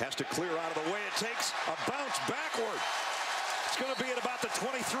has to clear out of the way. It takes a bounce backward. It's going to be at about the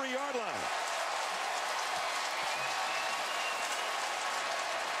 23-yard line.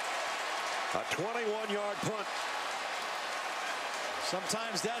 A 21-yard punt.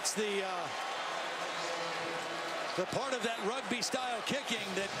 Sometimes that's the part of that rugby style kicking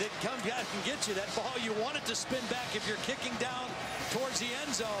that comes back and gets you. That ball, you want it to spin back if you're kicking down towards the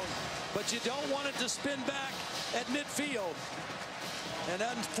end zone, but you don't want it to spin back at midfield. An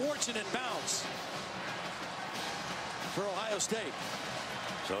unfortunate bounce for Ohio State.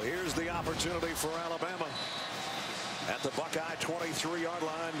 So here's the opportunity for Alabama at the Buckeye 23-yard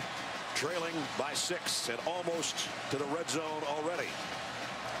line, trailing by 6 and almost to the red zone already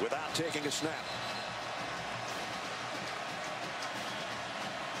without taking a snap.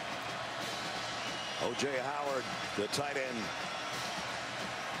 O.J. Howard, the tight end,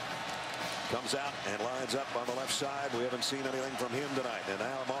 comes out and lines up on the left side. We haven't seen anything from him tonight. And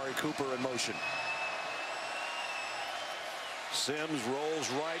now Amari Cooper in motion. Sims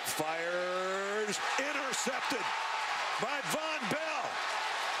rolls right, fires, intercepted by Von Bell.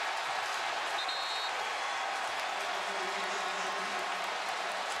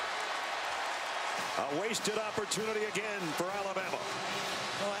 A wasted opportunity again for Alabama.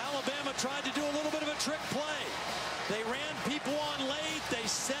 Well, Alabama tried to do a little bit of a trick play. They ran people on late. They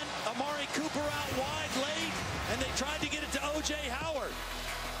sent Amari Cooper out wide late, and they tried to get it to O.J. Howard.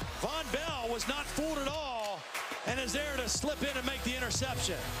 Von Bell was not fooled at all and is there to slip in and make the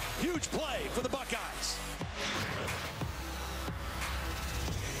interception. Huge play for the Buckeyes.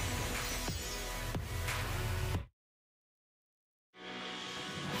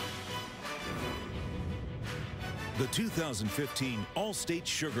 The 2015 All-State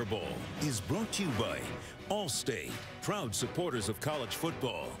Sugar Bowl is brought to you by Allstate, proud supporters of college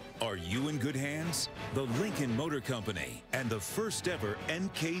football. Are you in good hands? The Lincoln Motor Company and the first ever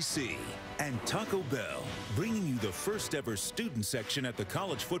NKC. And Taco Bell, bringing you the first ever student section at the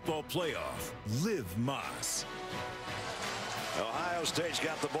college football playoff. Live Moss. Ohio State's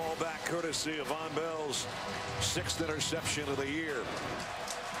got the ball back courtesy of Von Bell's 6th interception of the year.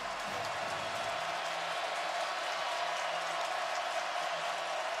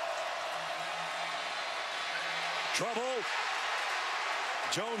 Trouble.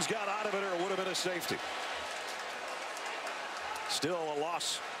 Jones got out of it, or it would have been a safety. Still a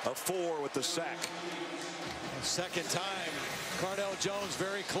loss of 4 with the sack. Second time, Cardell Jones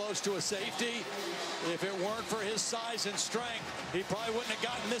very close to a safety. If it weren't for his size and strength, he probably wouldn't have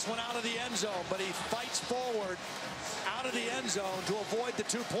gotten this one out of the end zone, but he fights forward out of the end zone to avoid the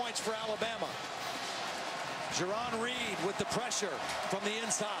 2 points for Alabama. Jerron Reed with the pressure from the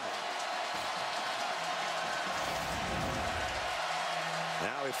inside.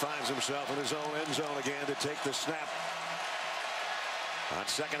 Now he finds himself in his own end zone again to take the snap. On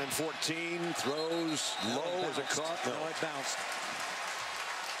 2nd and 14, throws low. Is it caught? No, it bounced.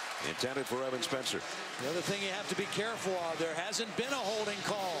 Intended for Evan Spencer. The other thing you have to be careful of, there hasn't been a holding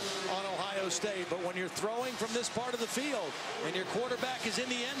call on Ohio State, but when you're throwing from this part of the field and your quarterback is in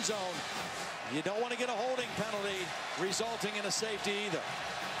the end zone, you don't want to get a holding penalty resulting in a safety either.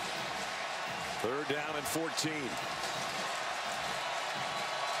 3rd down and 14.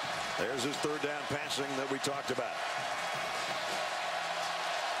 There's his 3rd down passing that we talked about.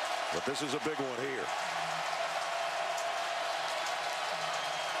 But this is a big one here.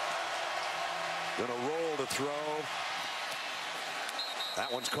 Gonna roll to throw.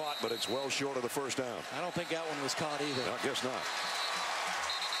 That one's caught, but it's well short of the first down. I don't think that one was caught either. No, I guess not.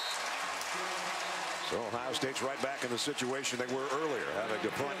 So Ohio State's right back in the situation they were earlier, having to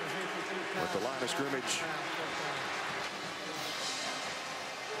punt with the line of scrimmage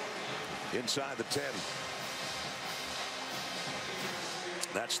inside the 10.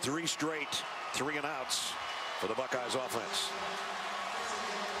 That's 3 straight 3-and-outs for the Buckeyes offense.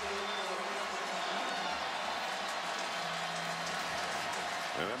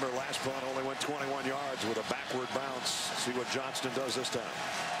 Remember, last punt only went 21 yards with a backward bounce. See what Johnston does this time.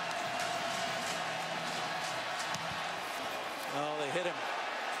 Oh, they hit him.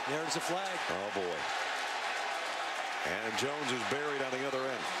 There's a flag. Oh, boy. And Jones is buried on the other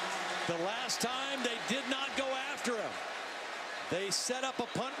end. The last time they did not go after him. They set up a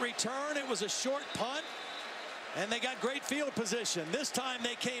punt return. It was a short punt, and they got great field position. This time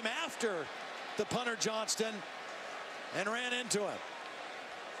they came after the punter Johnston and ran into him.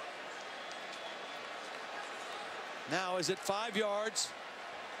 Now, is it 5 yards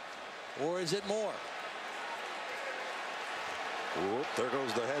or is it more? Whoop, there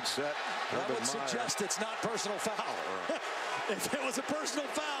goes the headset. I would suggest it's not personal foul. If it was a personal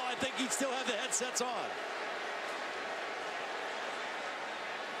foul, I think he'd still have the headsets on.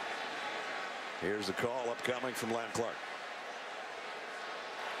 Here's the call upcoming from Lam Clark.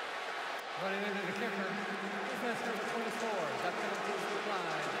 Running into the kicker, defense number 24. That penalty is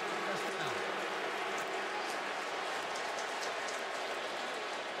applied. First down.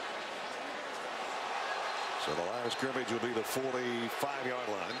 So the line of scrimmage will be the 45-yard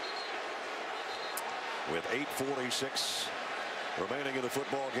line with 8:46 remaining in the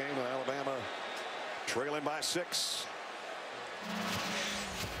football game, and Alabama trailing by 6.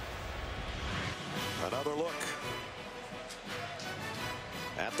 Another look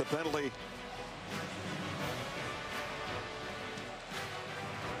at the penalty.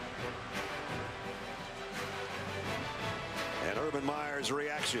 And Urban Meyer's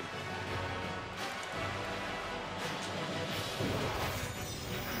reaction.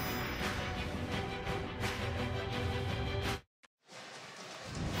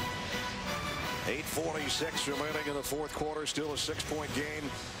 .46 remaining in the fourth quarter. Still a 6-point game.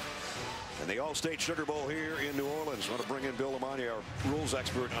 And the All-State Sugar Bowl here in New Orleans. I want to bring in Bill Lamagna, our rules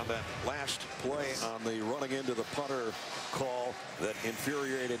expert, on that last play on the running into the punter call that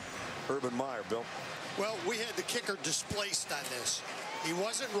infuriated Urban Meyer. Bill? Well, we had the kicker displaced on this. He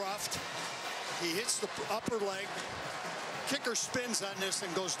wasn't roughed. He hits the upper leg. Kicker spins on this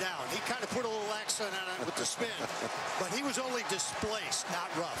and goes down. He kind of put a little accent on it with the spin. But he was only displaced, not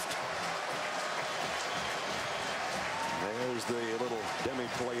roughed. There's the little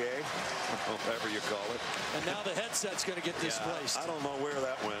demi-plie, whatever you call it. And now the headset's going to get displaced. I don't know where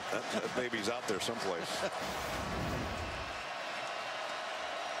that went. That baby's out there someplace.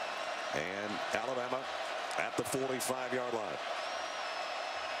 And Alabama at the 45-yard line.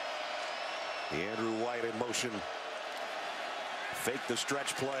 Andrew White in motion. Fake the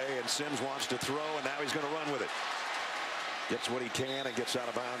stretch play, and Sims wants to throw, and now he's going to run with it. Gets what he can and gets out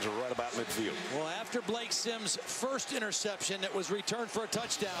of bounds right about midfield. Well, after Blake Sims' first interception that was returned for a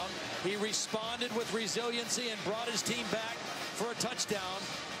touchdown, he responded with resiliency and brought his team back for a touchdown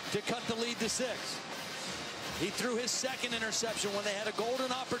to cut the lead to 6. He threw his second interception when they had a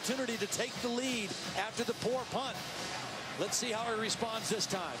golden opportunity to take the lead after the poor punt. Let's see how he responds this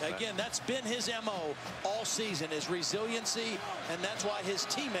time. Again, that's been his MO all season, is resiliency, and that's why his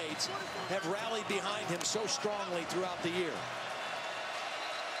teammates have rallied behind him so strongly throughout the year.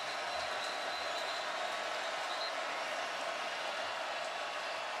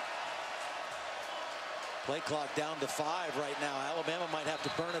 Play clock down to 5 right now. Alabama might have to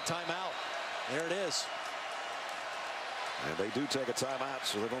burn a timeout. There it is. And they do take a timeout,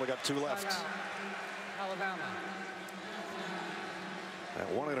 so they've only got 2 left. Timeout. Alabama. That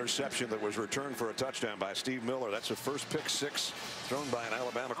one interception that was returned for a touchdown by Steve Miller. That's the first pick 6 thrown by an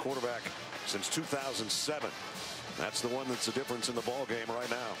Alabama quarterback since 2007. That's the one that's the difference in the ball game right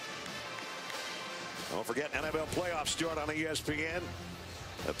now. Don't forget, NFL playoffs start on ESPN.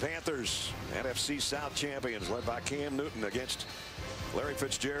 The Panthers, NFC South champions, led by Cam Newton against Larry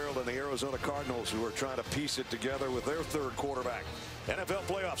Fitzgerald and the Arizona Cardinals, who are trying to piece it together with their third quarterback. NFL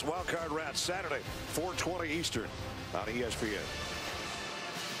playoffs wild card round Saturday, 4:20 Eastern on ESPN.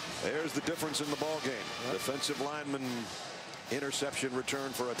 There's the difference in the ball game. Yep. Defensive lineman interception return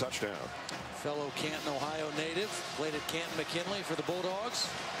for a touchdown. Fellow Canton, Ohio native, played at Canton McKinley for the Bulldogs.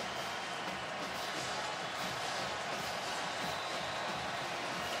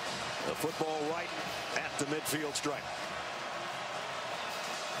 The football right at the midfield stripe.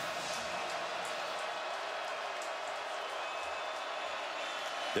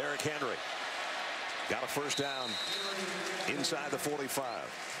 Derrick Henry got a first down inside the 45.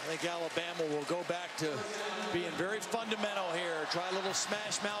 I think Alabama will go back to being very fundamental here. Try a little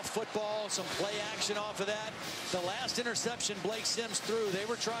smash mouth football, some play action off of that. The last interception Blake Sims threw, they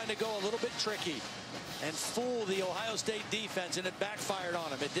were trying to go a little bit tricky and fool the Ohio State defense, and it backfired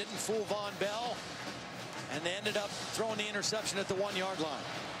on them. It didn't fool Von Bell, and they ended up throwing the interception at the 1-yard line.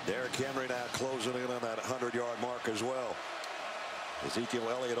 Derrick Henry now closing in on that 100-yard mark as well. Ezekiel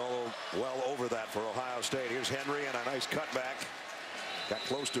Elliott well over that for Ohio State. Here's Henry and a nice cutback. Got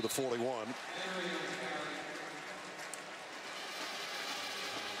close to the 41.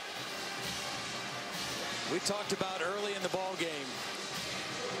 We talked about early in the ball game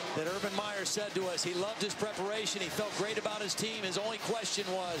that Urban Meyer said to us he loved his preparation. He felt great about his team. His only question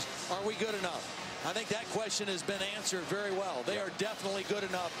was, are we good enough? I think that question has been answered very well. They are definitely good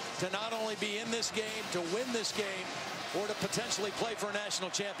enough to not only be in this game, to win this game, or to potentially play for a national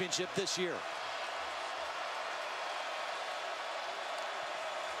championship this year.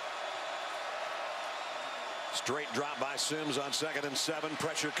 Straight drop by Sims on 2nd and 7.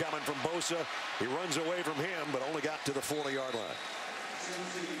 Pressure coming from Bosa. He runs away from him, but only got to the 40-yard line.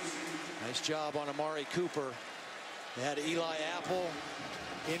 Nice job on Amari Cooper. They had Eli Apple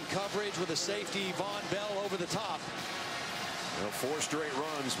in coverage with a safety, Von Bell over the top. You know, 4 straight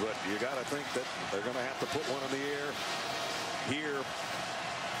runs, but you got to think that they're going to have to put one in the air here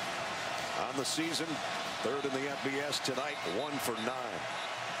on the season. 3rd in the FBS tonight, 1 for 9.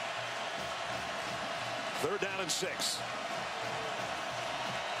 3rd down and 6.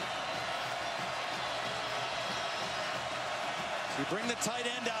 You bring the tight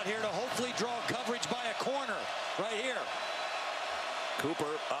end out here to hopefully draw coverage by a corner right here.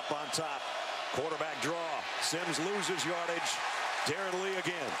 Cooper up on top. Quarterback draw. Sims loses yardage. Darren Lee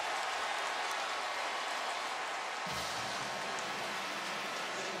again.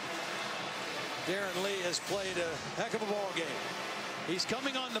 Darren Lee has played a heck of a ball game. He's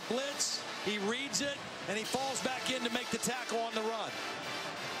coming on the blitz. He reads it, and he falls back in to make the tackle on the run.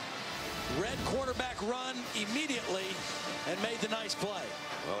 Read quarterback run immediately and made the nice play.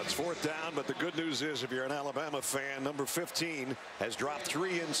 Well, it's 4th down, but the good news is if you're an Alabama fan, number 15 has dropped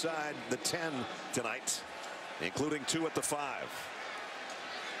 3 inside the 10 tonight, including 2 at the 5.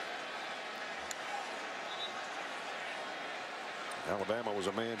 Alabama was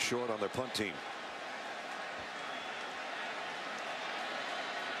a man short on their punt team.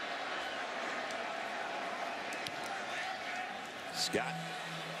 Scott,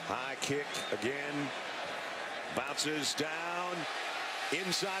 high kick again, bounces down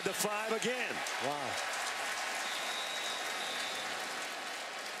inside the 5 again. Wow.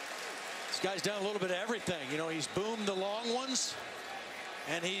 This guy's done a little bit of everything. You know, he's boomed the long ones,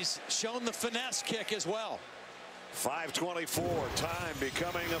 and he's shown the finesse kick as well. 5:24, time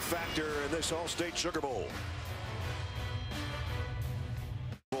becoming a factor in this All-State Sugar Bowl.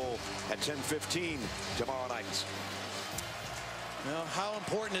 At 10:15 tomorrow night. Well, how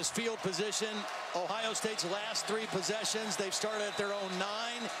important is field position? Ohio State's last 3 possessions, they've started at their own 9,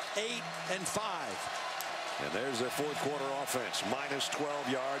 8, and 5. And there's their 4th quarter offense. Minus 12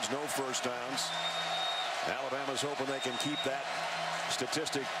 yards, no first downs. Alabama's hoping they can keep that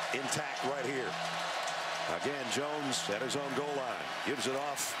statistic intact right here. Again, Jones at his own goal line. Gives it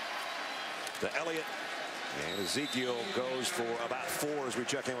off to Elliott. And Ezekiel goes for about 4 as we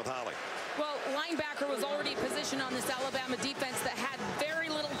check in with Holly. Well, linebacker was already positioned on this Alabama defense that had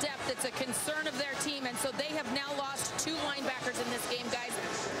very little depth. It's a concern of their team, and so they have now lost 2 linebackers in this game, guys.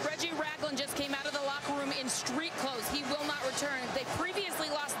 Reggie Ragland just came out of the locker room in street clothes. He will not return. They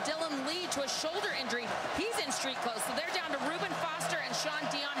previously lost Dylan Lee to a shoulder injury. He's in street clothes, so they're down to Reuben Foster and Sean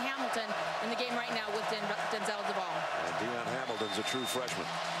Dion Hamilton in the game right now with Denzel DeVaul. And Dion Hamilton's a true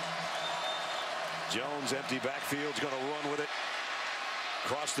freshman. Jones, empty backfield's going to run with it.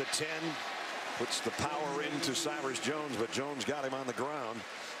 Across the 10, puts the power into Cyrus Jones, but Jones got him on the ground.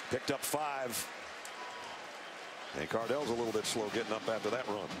 Picked up 5. And Cardell's a little bit slow getting up after that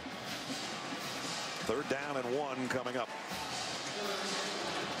run. 3rd down and 1 coming up.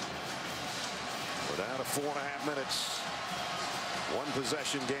 We're down to 4.5 minutes. 1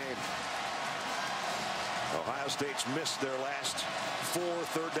 possession game. Ohio State's missed their last 4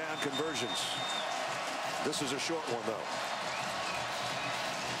 third down conversions. This is a short one, though.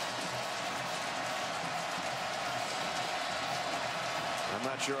 I'm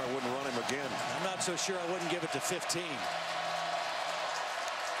not sure I wouldn't run him again. I'm not so sure I wouldn't give it to 15.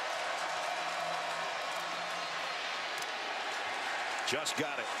 Just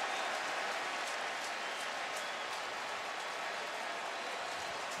got it.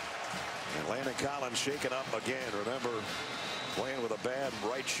 And Landon Collins shaken up again. Remember, playing with a bad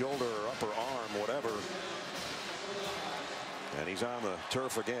right shoulder or upper arm, whatever. And he's on the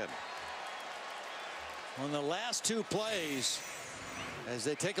turf again. On the last 2 plays, as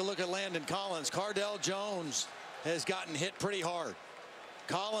they take a look at Landon Collins, Cardell Jones has gotten hit pretty hard.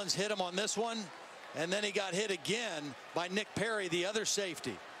 Collins hit him on this one, and then he got hit again by Nick Perry, the other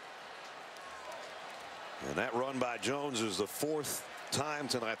safety. And that run by Jones is the 4th time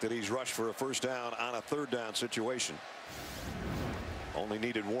tonight that he's rushed for a first down on a 3rd down situation. Only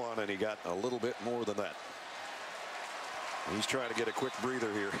needed 1, and he got a little bit more than that. He's trying to get a quick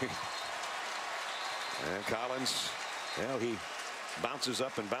breather here. And Collins, well, he bounces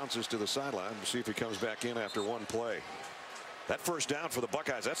up and bounces to the sideline to see if he comes back in after 1 play. That first down for the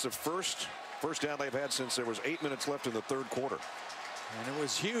Buckeyes, that's the first down they've had since there was 8 minutes left in the 3rd quarter. And it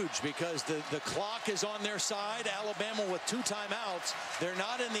was huge because the clock is on their side. Alabama with 2 timeouts. They're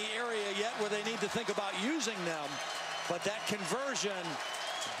not in the area yet where they need to think about using them. But that conversion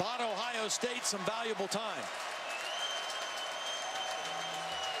bought Ohio State some valuable time.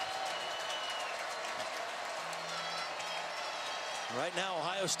 Right now,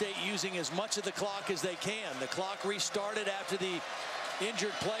 Ohio State using as much of the clock as they can. The clock restarted after the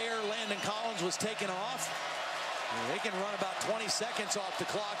injured player, Landon Collins, was taken off. And they can run about 20 seconds off the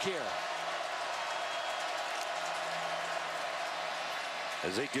clock here.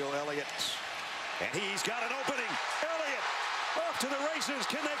 Ezekiel Elliott, and he's got an opening. Elliott off to the races.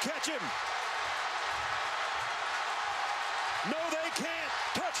 Can they catch him? No, they can't.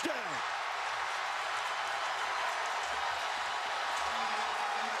 Touchdown.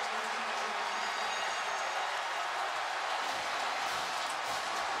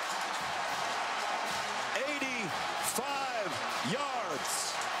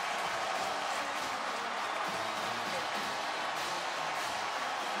 Yards.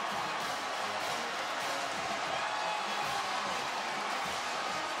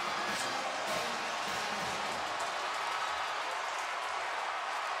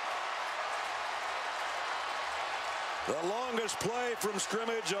 The longest play from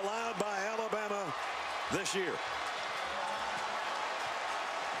scrimmage allowed by Alabama this year.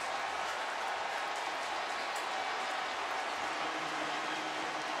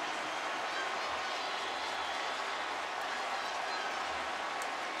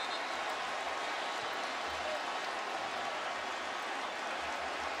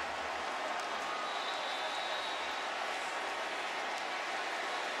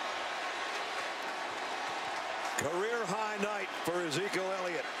 Career high night for Ezekiel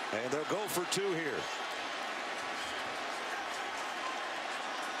Elliott, and they'll go for 2 here.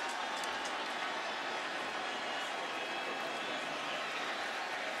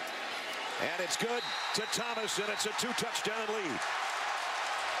 And it's good to Thomas, and it's a 2-touchdown lead.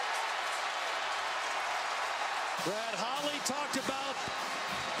 Brad Holly talked about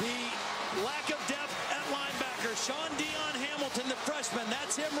the lack of depth at linebacker. Sean Dion Hamilton, the freshman,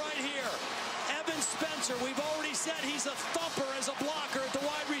 that's him right here. Evan Spencer, we've already said he's a thumper as a blocker at the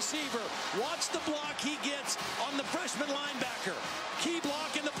wide receiver. Watch the block he gets on the freshman linebacker. Key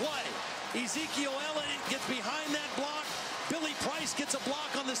block in the play. Ezekiel Elliott gets behind that block. Billy Price gets a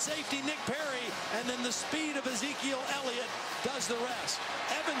block on the safety, Nick Perry, and then the speed of Ezekiel Elliott does the rest.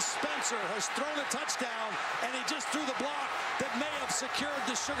 Evan Spencer has thrown a touchdown, and he just threw the block that may have secured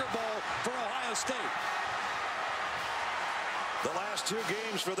the Sugar Bowl for Ohio State. The last 2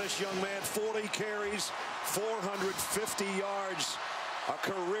 games for this young man, 40 carries, 450 yards, a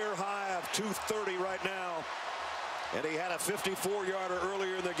career high of 230 right now. And he had a 54-yarder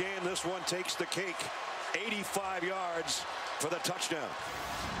earlier in the game. This one takes the cake, 85 yards for the touchdown.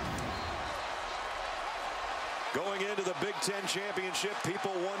 Going into the Big Ten championship,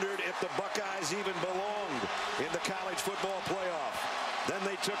 people wondered if the Buckeyes even belonged in the college football playoff. Then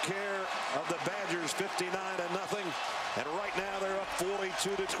they took care of the Badgers 59-0. And right now they're up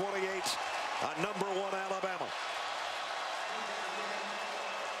 42-28 on #1 Alabama.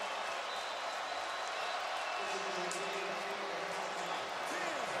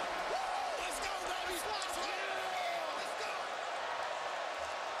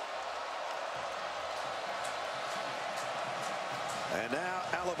 And now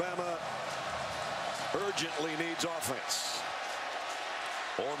Alabama urgently needs offense.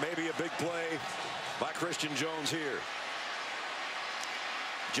 Or maybe a big play by Christian Jones here.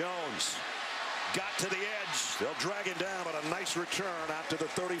 Jones got to the edge. They'll drag him down, but a nice return out to the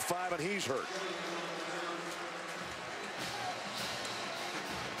 35, and he's hurt.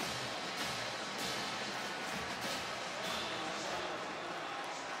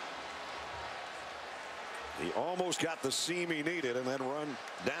 He almost got the seam he needed and then run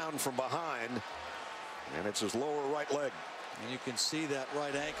down from behind. And it's his lower right leg. And you can see that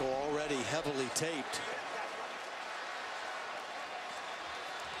right ankle already heavily taped.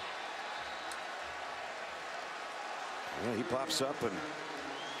 Yeah, he pops up and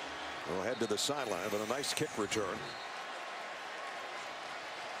will head to the sideline, but a nice kick return.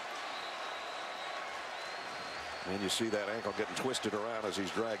 And you see that ankle getting twisted around as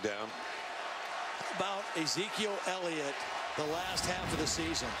he's dragged down. How about Ezekiel Elliott the last half of the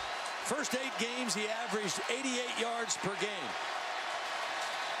season? First 8 games, he averaged 88 yards per game.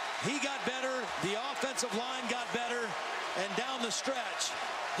 He got better, the offensive line got better, and down the stretch,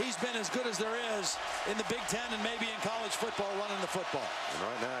 he's been as good as there is in the Big Ten and maybe in college football running the football. And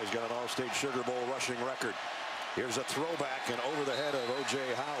right now he's got an All-State Sugar Bowl rushing record. Here's a throwback and over the head of O.J.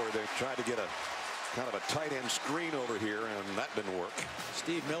 Howard. They tried to get a kind of a tight end screen over here, and that didn't work.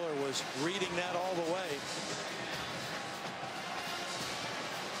 Steve Miller was reading that all the way.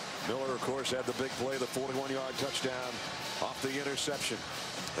 Miller, of course, had the big play, the 41-yard touchdown off the interception.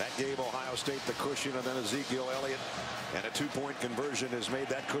 That gave Ohio State the cushion, and then Ezekiel Elliott and a 2-point conversion has made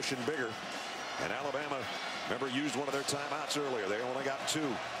that cushion bigger. And Alabama, remember, used one of their timeouts earlier. They only got 2.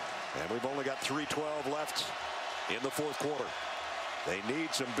 And we've only got 3:12 left in the fourth quarter. They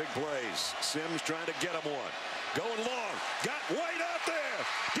need some big plays. Sims trying to get him one. Going long. Got White out there.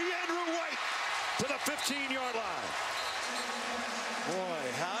 DeAndrew White to the 15-yard line. Boy,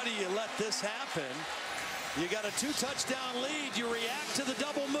 how do you let this happen? You got a 2-touchdown lead. You react to the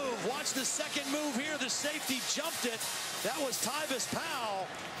double move. Watch the second move here. The safety jumped it. That was Tyvis Powell.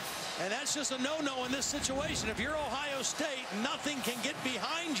 And that's just a no-no in this situation. If you're Ohio State, nothing can get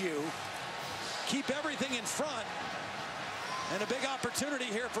behind you. Keep everything in front. And a big opportunity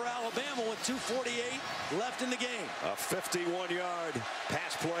here for Alabama with 2:48 left in the game. A 51-yard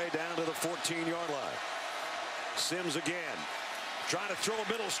pass play down to the 14-yard line. Sims again. Trying to throw a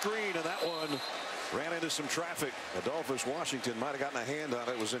middle screen, and that one ran into some traffic. Adolphus Washington might have gotten a hand on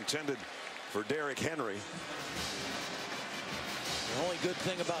it. It was intended for Derrick Henry. The only good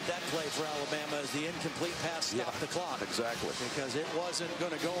thing about that play for Alabama is the incomplete pass stopped the clock. Exactly. Because it wasn't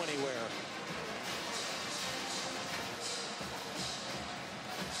going to go anywhere.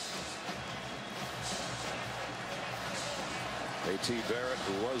 A.T. Barrett,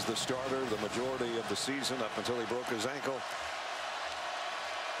 who was the starter the majority of the season up until he broke his ankle.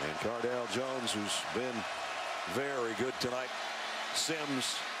 And Cardale Jones, who's been very good tonight.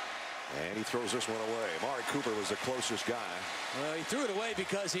 Sims, and he throws this one away. Amari Cooper was the closest guy. Well, he threw it away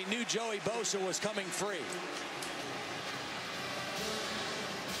because he knew Joey Bosa was coming free.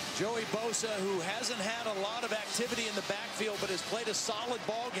 Joey Bosa, who hasn't had a lot of activity in the backfield, but has played a solid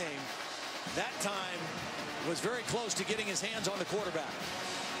ball game, that time was very close to getting his hands on the quarterback.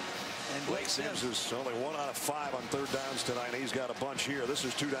 And Blake Sims is only 1 out of 5 on third downs tonight. He's got a bunch here. This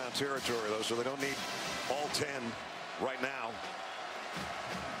is 2-down territory, though, so they don't need all 10 right now.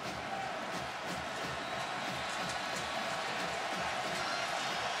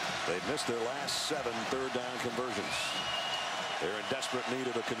 They've missed their last 7 third-down conversions. They're in desperate need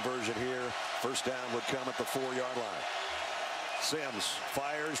of a conversion here. First down would come at the 4-yard line. Sims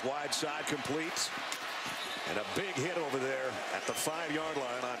fires wide side, complete. And a big hit over there at the 5-yard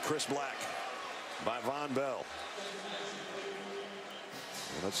line on Chris Black by Von Bell.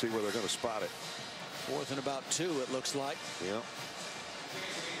 And let's see where they're going to spot it. 4th and about 2, it looks like. Yep.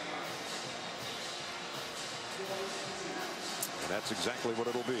 And that's exactly what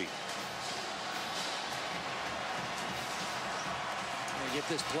it'll be. Get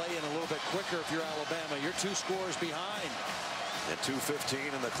this play in a little bit quicker if you're Alabama. You're 2 scores behind. And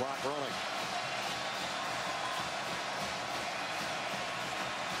 2:15 and the clock running.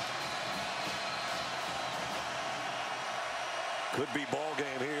 Could be ball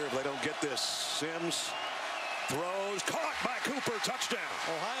game here if they don't get this. Sims throws, caught by Cooper, touchdown.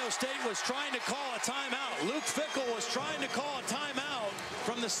 Ohio State was trying to call a timeout. Luke Fickell was trying to call a timeout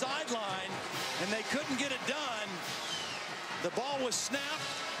from the sideline, and they couldn't get it done. The ball was snapped,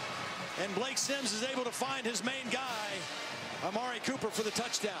 and Blake Sims is able to find his main guy, Amari Cooper, for the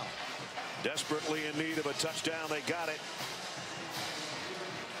touchdown. Desperately in need of a touchdown. They got it.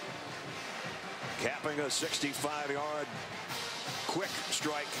 Capping a 65-yard quick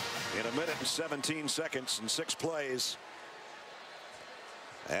strike in 1 minute and 17 seconds and 6 plays.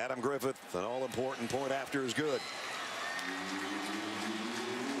 Adam Griffith, an all-important point after is good.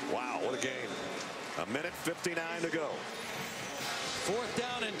 Wow, what a game. 1 minute 59 to go. 4th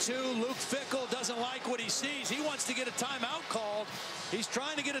down and 2. Luke Fickell doesn't like what he sees. He wants to get a timeout called. He's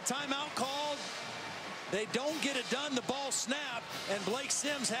trying to get a timeout called. They don't get it done. The ball snapped, and Blake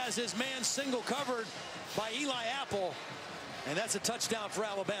Sims has his man single covered by Eli Apple. And that's a touchdown for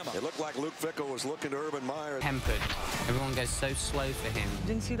Alabama. It looked like Luke Fickell was looking to Urban Meyer. Tempered. Everyone goes so slow for him.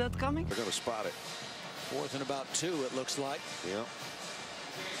 Didn't see that coming. They're going to spot it. 4th and about 2, it looks like. Yeah.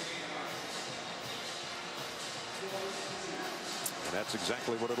 And that's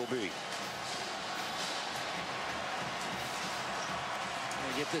exactly what it'll be.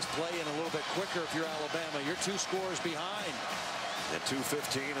 Get this play in a little bit quicker if you're Alabama. You're 2 scores behind. And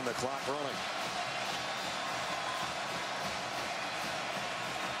 2:15 and the clock running.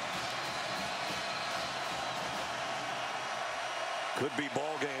 Could be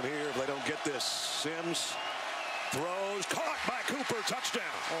ball game here if they don't get this. Sims throws, caught by Cooper, touchdown.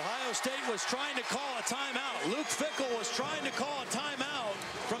 Ohio State was trying to call a timeout. Luke Fickell was trying to call a timeout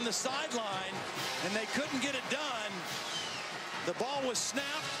from the sideline, and they couldn't get it done. The ball was snapped,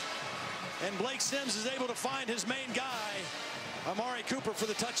 and Blake Sims is able to find his main guy, Amari Cooper, for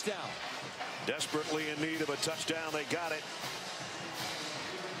the touchdown. Desperately in need of a touchdown. They got it.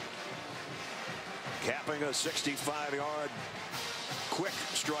 Capping a 65-yard quick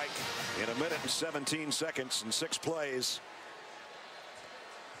strike in 1 minute and 17 seconds and 6 plays.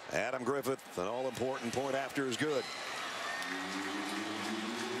 Adam Griffith, an all-important point after is good.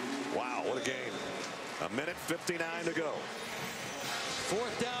 Wow, what a game. 1 minute 59 to go.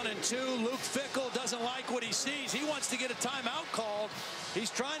 4th down and 2. Luke Fickell doesn't like what he sees. He wants to get a timeout called. He's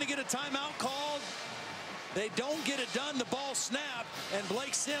trying to get a timeout called. They don't get it done. The ball snapped, and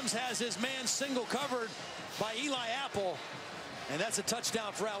Blake Sims has his man single covered by Eli Apple. And that's a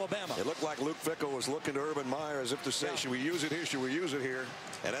touchdown for Alabama. It looked like Luke Fickell was looking to Urban Meyer as if to say, yeah, should we use it here? Should we use it here?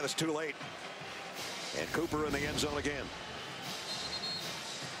 And then it's too late. And Cooper in the end zone again.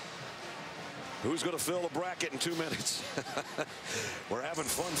 Who's going to fill the bracket in 2 minutes? We're having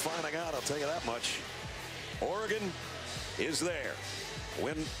fun finding out, I'll tell you that much. Oregon is there.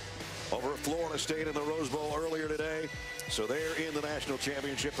 Win over Florida State in the Rose Bowl earlier today. So they're in the national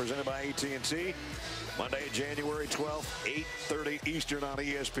championship presented by AT&T. Monday, January 12th, 8:30 Eastern on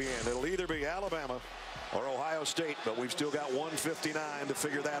ESPN. It'll either be Alabama or Ohio State, but we've still got 1:59 to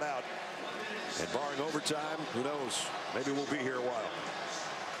figure that out. And barring overtime, who knows? Maybe we'll be here a while.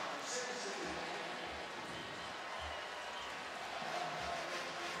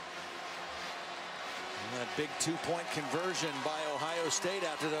 That big 2-point conversion by Ohio State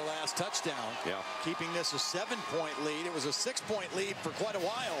after their last touchdown. Yeah. Keeping this a 7-point lead. It was a 6-point lead for quite a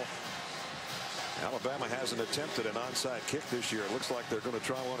while. Alabama hasn't attempted an onside kick this year. It looks like they're going to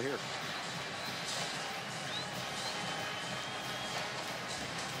try one here.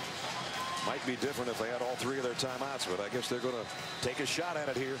 Might be different if they had all 3 of their timeouts, but I guess they're going to take a shot at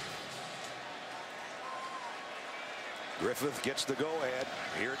it here. Griffith gets the go-ahead.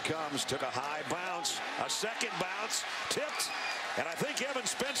 Here it comes. Took a high bounce. A second bounce. Tipped. And I think Evan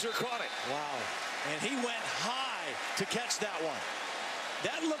Spencer caught it. Wow. And he went high to catch that one.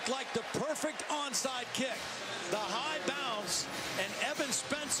 That looked like the perfect onside kick. The high bounce. And Evan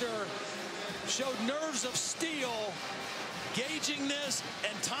Spencer showed nerves of steel, gauging this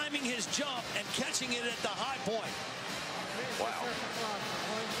and timing his jump and catching it at the high point. Wow.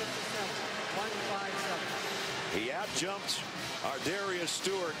 He outjumped our Darius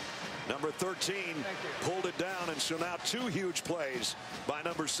Stewart, number 13, pulled it down, and so now 2 huge plays by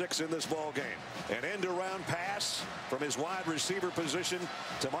number 6 in this ball game. An end-around pass from his wide receiver position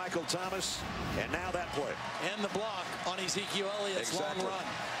to Michael Thomas, and now that play. And the block on Ezekiel Elliott's long run.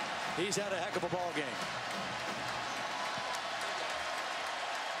 He's had a heck of a ball game.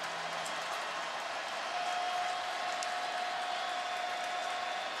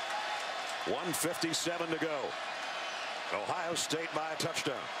 .157 to go. Ohio State by a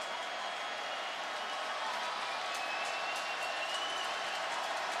touchdown.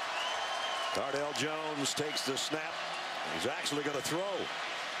 Cardell Jones takes the snap. He's actually going to throw.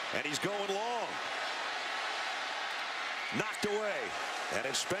 And he's going long. Knocked away. And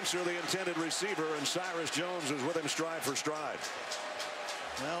it's Spencer, the intended receiver, and Cyrus Jones is with him stride for stride.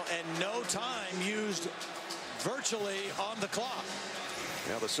 Well, and no time used virtually on the clock.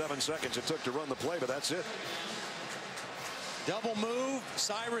 Now the 7 seconds it took to run the play, but that's it. Double move.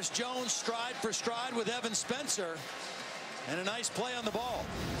 Cyrus Jones stride for stride with Evan Spencer. And a nice play on the ball.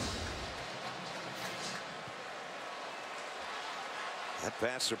 That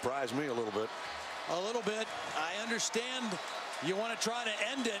pass surprised me a little bit. A little bit. I understand you want to try to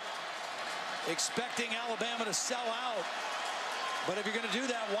end it, expecting Alabama to sell out. But if you're going to do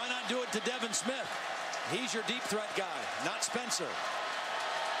that, why not do it to Devin Smith? He's your deep threat guy, not Spencer.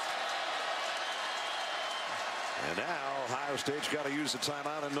 And now Ohio State's got to use the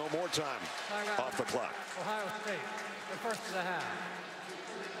timeout and no more time off the clock. Ohio State, the first of the half.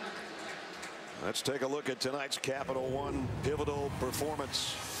 Let's take a look at tonight's Capital One pivotal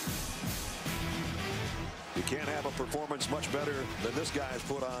performance. You can't have a performance much better than this guy's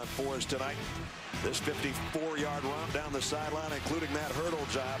put on for us tonight. This 54-yard run down the sideline, including that hurdle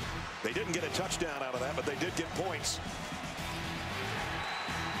job. They didn't get a touchdown out of that, but they did get points.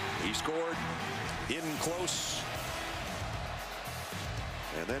 He scored in close,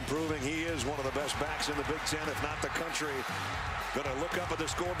 and then proving he is one of the best backs in the Big Ten, if not the country. Going to look up at the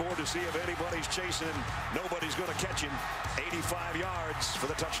scoreboard to see if anybody's chasing him. Nobody's going to catch him. 85 yards for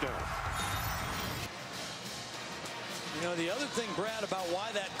the touchdown. You know, the other thing, Brad, about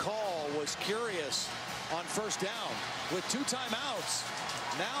why that call was curious on first down. With 2 timeouts,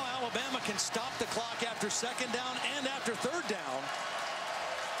 now Alabama can stop the clock after second down and after third down.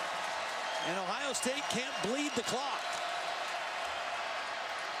 And Ohio State can't bleed the clock.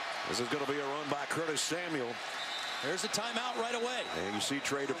 This is going to be a run by Curtis Samuel. There's a timeout right away. And you see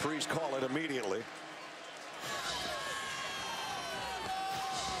Trey DePriest call it immediately.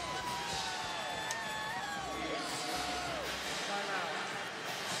 Timeout.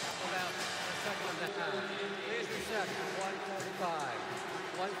 About a second and a half. Please reset. 1:45.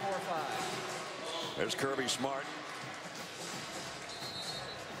 1:45. There's Kirby Smart,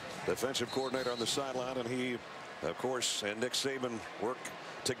 defensive coordinator on the sideline, and he, of course, and Nick Saban work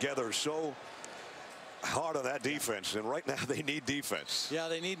together so hard on that defense, and right now they need defense. Yeah,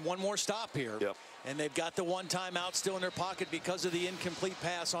 they need one more stop here. Yep. And they've got the 1 timeout still in their pocket because of the incomplete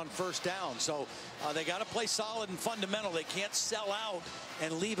pass on first down. So they got to play solid and fundamental. They can't sell out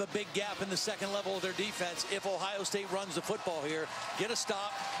and leave a big gap in the second level of their defense if Ohio State runs the football here. Get a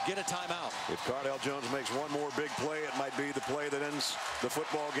stop, get a timeout. If Cardell Jones makes one more big play, it might be the play that ends the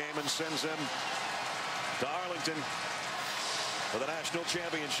football game and sends them to Arlington for the national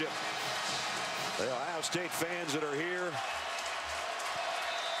championship. The Ohio State fans that are here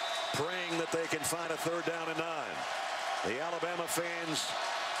praying that they can find a 3rd down and 9. The Alabama fans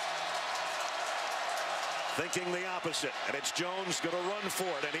thinking the opposite, and it's Jones going to run for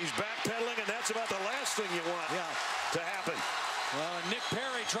it, and he's backpedaling, and that's about the last thing you want to happen. Well, and Nick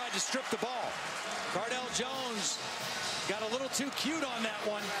Perry tried to strip the ball. Cardell Jones got a little too cute on that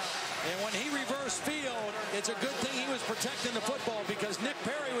one, and when he reversed field, it's a good thing he was protecting the football because Nick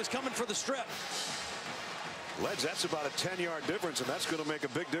Perry was coming for the strip. Ledge, that's about a 10-yard difference, and that's going to make a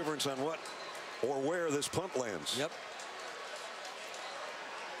big difference on what or where this punt lands. Yep.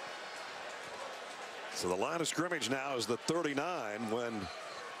 So the line of scrimmage now is the 39 when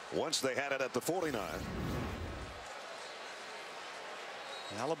once they had it at the 49.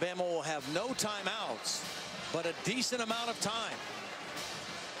 Alabama will have no timeouts, but a decent amount of time.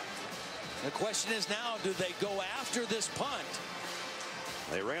 The question is now, do they go after this punt?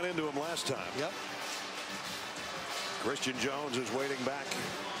 They ran into him last time. Yep. Christian Jones is waiting back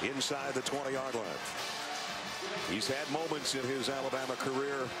inside the 20-yard line. He's had moments in his Alabama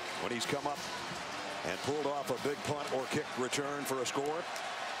career when he's come up and pulled off a big punt or kick return for a score.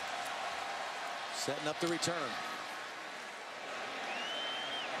 Setting up the return.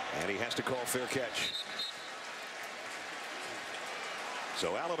 And he has to call fair catch.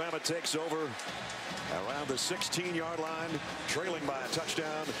 So Alabama takes over around the 16-yard line, trailing by a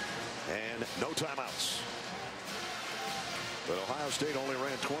touchdown and no timeouts. But Ohio State only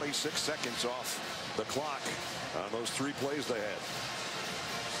ran 26 seconds off the clock on those 3 plays they had.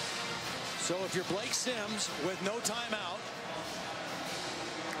 So if you're Blake Sims with no timeout,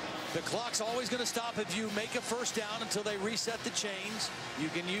 the clock's always going to stop if you make a first down until they reset the chains. You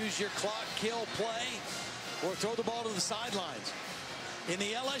can use your clock kill play or throw the ball to the sidelines. In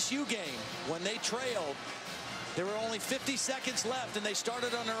the LSU game, when they trailed, there were only 50 seconds left, and they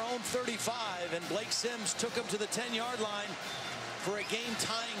started on their own 35, and Blake Sims took them to the 10-yard line for a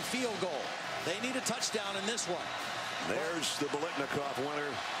game-tying field goal. They need a touchdown in this one. There's the Biletnikoff winner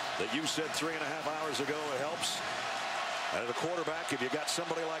that you said 3.5 hours ago. It helps as a quarterback if you got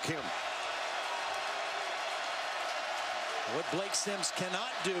somebody like him. What Blake Sims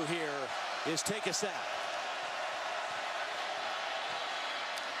cannot do here is take a sack.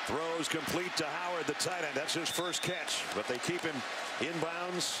 Throws complete to Howard, the tight end. That's his first catch, but they keep him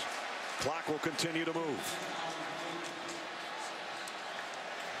inbounds. Clock will continue to move.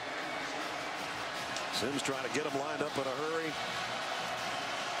 Sims trying to get him lined up in a hurry.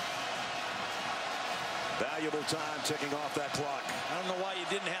 Valuable time ticking off that clock. I don't know why you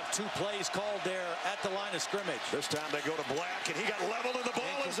didn't have 2 plays called there at the line of scrimmage. This time they go to Black, and he got leveled, and the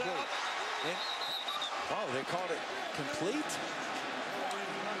ball is out. Oh, they called it complete?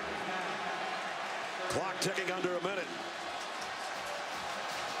 Clock ticking under a minute.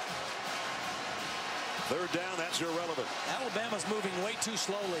 3rd down, that's irrelevant. Alabama's moving way too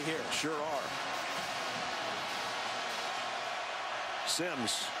slowly here. Sure are.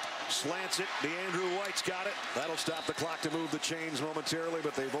 Sims slants it. DeAndrew White's got it. That'll stop the clock to move the chains momentarily,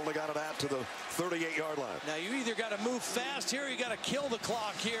 but they've only got it out to the 38-yard line. Now you either got to move fast here, or you got to kill the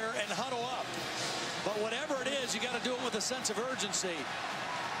clock here and huddle up. But whatever it is, you got to do it with a sense of urgency.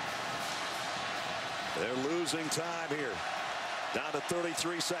 They're losing time here. Down to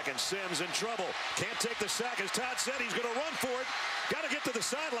 33 seconds. Sims in trouble. Can't take the sack. As Todd said, he's going to run for it. Got to get to the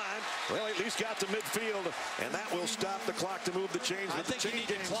sideline. Well, at least got to midfield, and that will stop the clock to move the chains. I think you need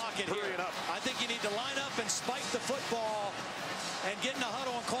to clock it here. Up. I think you need to line up and spike the football and get in a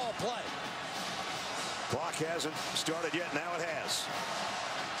huddle and call play. Clock hasn't started yet. Now it has.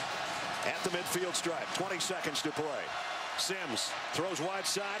 At the midfield stripe. 20 seconds to play. Sims throws wide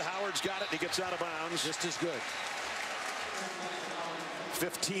side. Howard's got it. He gets out of bounds. Just as good.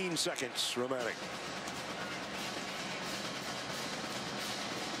 15 seconds remaining.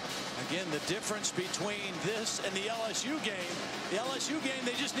 Again, the difference between this and the LSU game,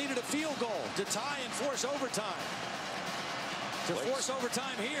 they just needed a field goal to tie and force overtime. To force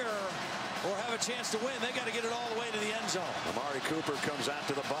overtime here or have a chance to win, they got to get it all the way to the end zone. Amari Cooper comes out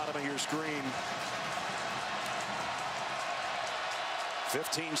to the bottom of your screen.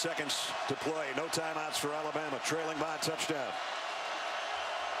 15 seconds to play. No timeouts for Alabama, trailing by a touchdown.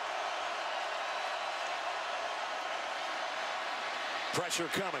 Pressure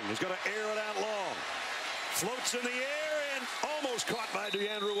coming. He's going to air it out long. Floats in the air and almost caught by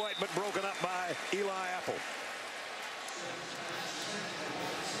DeAndrew White, but broken up by Eli Apple.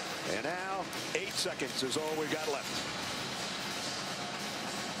 And now 8 seconds is all we've got left.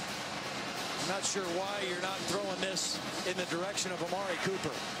 I'm not sure why you're not throwing this in the direction of Amari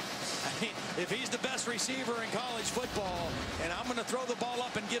Cooper. I mean, if he's the best receiver in college football and I'm going to throw the ball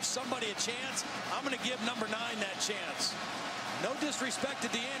up and give somebody a chance, I'm going to give number 9 that chance. No disrespect to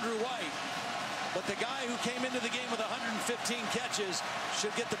DeAndrew White, but the guy who came into the game with 115 catches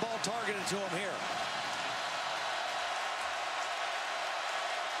should get the ball targeted to him here.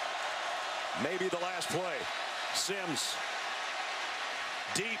 Maybe the last play. Sims.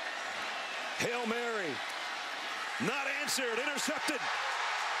 Deep. Hail Mary. Not answered. Intercepted.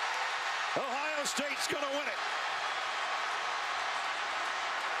 Ohio State's going to win it.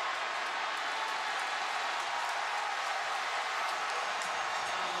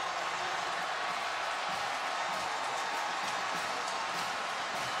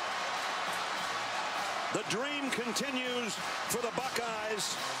 The dream continues for the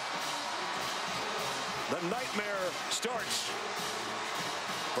Buckeyes. The nightmare starts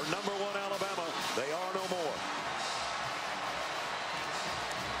for number 1 Alabama. They are no more.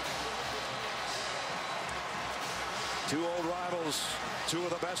 Two old rivals, two of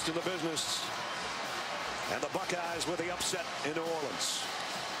the best in the business. And the Buckeyes with the upset in New Orleans.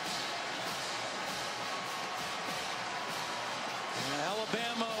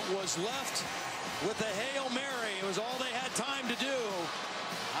 Alabama was left with the Hail Mary. It was all they had time to do.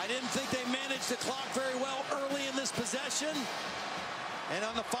 I didn't think they managed the clock very well early in this possession. And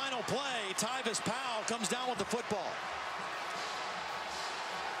on the final play, Tyvis Powell comes down with the football.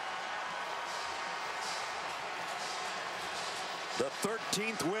 The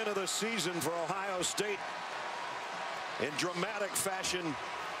 13th win of the season for Ohio State in dramatic fashion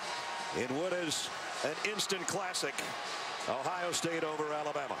in what is an instant classic. Ohio State over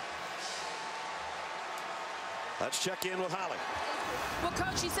Alabama. Let's check in with Holly. Well,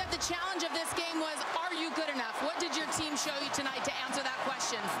 Coach, you said the challenge of this game was, are you good enough? What did your team show you tonight to answer that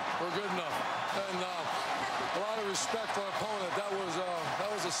question? We're good enough. And a lot of respect for our opponent. That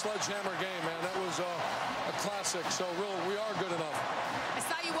was a sledgehammer game, man. That was a classic. So, really, we are good enough. I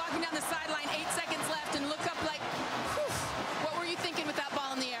saw you walking down the sideline, 8 seconds left, and look up like, whew. What were you thinking with that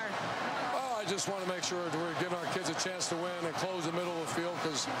ball in the air? I just want to make sure that we're giving our kids a chance to win and close the middle of the field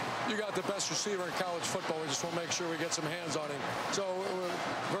because you got the best receiver in college football. We just want to make sure we get some hands on him. So,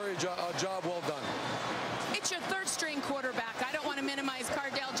 job well done. It's your third-string quarterback. I don't want to minimize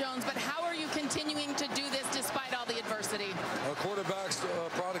Cardale Jones, but how are you continuing to do this despite all the adversity? Our quarterback's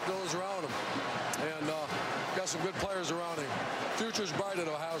product of those around him. And got some good players around him. Future's bright at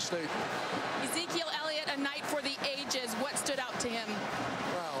Ohio State. Ezekiel Elliott, a night for the ages. What stood out to him?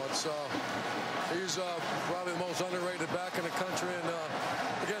 Wow, he's probably the most underrated back in the country. And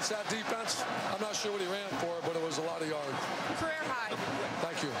against that defense, I'm not sure what he ran for, but it was a lot of yards. Career high.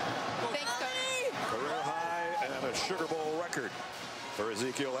 Thank you. Thanks, Coach. Career high and a Sugar Bowl record for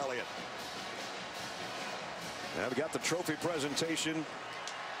Ezekiel Elliott. Now we've got the trophy presentation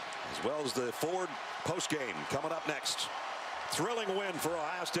as well as the Ford postgame coming up next. Thrilling win for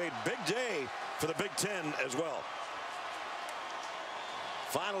Ohio State. Big day for the Big Ten as well.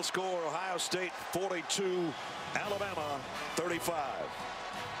 Final score, Ohio State 42, Alabama 35.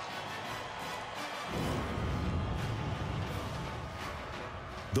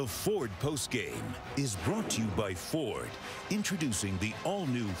 The Ford postgame is brought to you by Ford, introducing the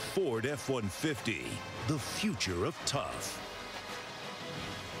all-new Ford F-150, the future of tough.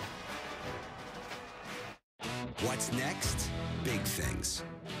 What's next? Big things.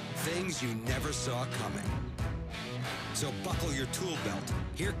 Things you never saw coming. So buckle your tool belt.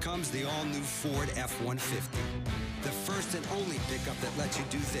 Here comes the all-new Ford F-150. The first and only pickup that lets you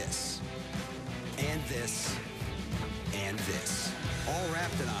do this, and this, and this. All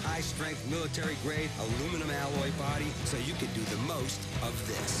wrapped in a high-strength military-grade aluminum alloy body so you can do the most of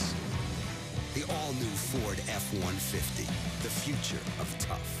this. The all-new Ford F-150, the future of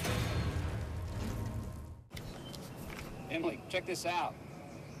tough. Emily, check this out.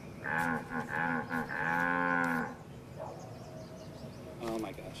 Oh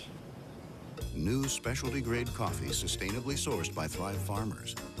my gosh. New specialty grade coffee sustainably sourced by Thrive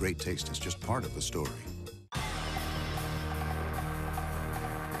Farmers. Great taste is just part of the story.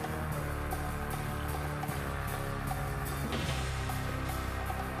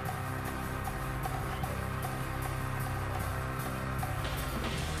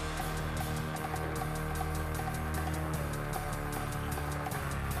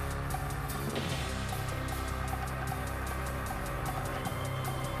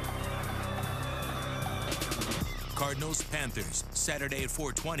 Cardinals Panthers, Saturday at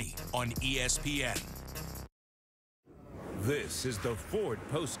 4:20 on ESPN. This is the Ford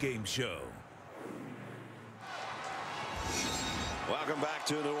postgame show. Welcome back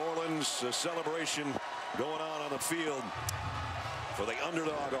to New Orleans. A celebration going on the field for the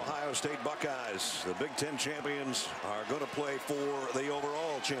underdog Ohio State Buckeyes. The Big Ten champions are going to play for the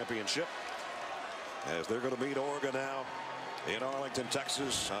overall championship as they're going to meet Oregon now in Arlington,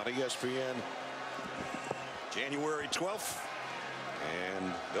 Texas on ESPN. January 12th,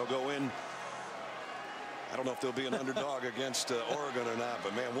 and they'll go in. I don't know if they'll be an underdog against Oregon or not,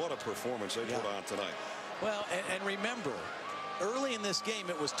 but man, what a performance they put on tonight. Well, and remember, early in this game,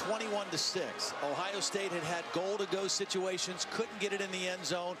 it was 21-6. Ohio State had goal-to-go situations, couldn't get it in the end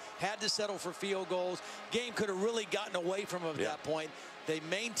zone, had to settle for field goals. Game could have really gotten away from them at that point. They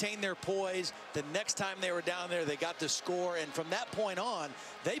maintained their poise. The next time they were down there, they got the score. And from that point on,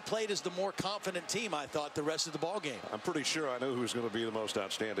 they played as the more confident team, I thought, the rest of the ball game. I'm pretty sure I knew who was going to be the most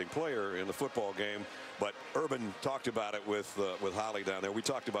outstanding player in the football game. But Urban talked about it with Holly down there. We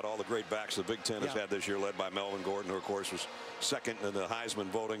talked about all the great backs the Big Ten has had this year, led by Melvin Gordon, who, of course, was second in the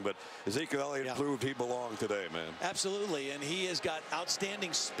Heisman voting. But Ezekiel Elliott proved he belonged today, man. Absolutely. And he has got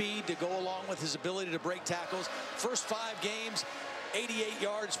outstanding speed to go along with his ability to break tackles. First 5 games, 88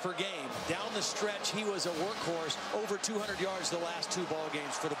 yards per game. Down the stretch, he was a workhorse. Over 200 yards the last 2 ball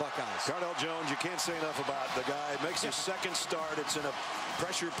games for the Buckeyes. Cardell Jones, you can't say enough about the guy. Makes his second start. It's in a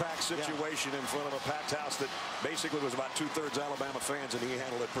pressure-packed situation in front of a packed house that basically was about 2/3 Alabama fans, and he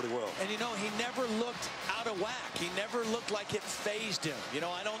handled it pretty well. And, you know, he never looked out of whack. He never looked like it fazed him. You know,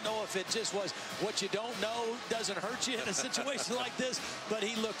 I don't know if it just was what you don't know doesn't hurt you in a situation like this, but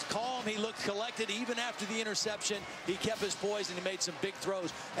he looked calm. He looked collected. Even after the interception, he kept his poise, and he made some big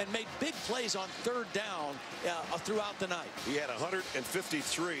throws and made big plays on 3rd down throughout the night. He had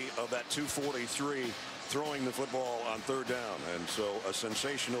 153 of that 243 throwing the football on 3rd down, and so a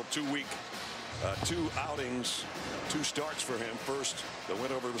sensational 2 outings, 2 starts for him. First, the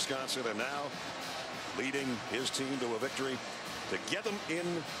win over Wisconsin, and now leading his team to a victory to get them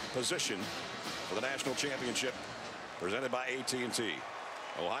in position for the national championship presented by AT&T.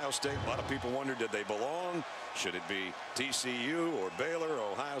 Ohio State, a lot of people wondered, did they belong? Should it be TCU or Baylor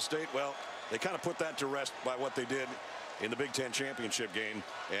or Ohio State? Well, they kind of put that to rest by what they did in the Big Ten championship game.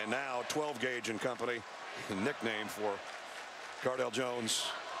 And now 12 Gauge and company, nickname for Cardell Jones,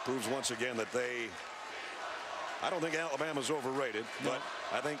 proves once again that I don't think Alabama's overrated, but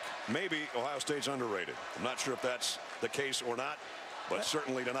I think maybe Ohio State's underrated. I'm not sure if that's the case or not. But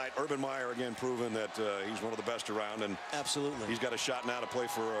certainly tonight, Urban Meyer again proven that he's one of the best around, and absolutely he's got a shot now to play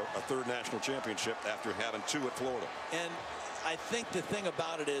for a 3rd national championship after having 2 at Florida. And I think the thing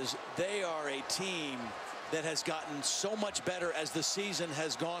about it is they are a team that has gotten so much better as the season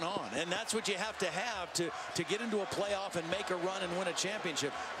has gone on, and that's what you have to get into a playoff and make a run and win a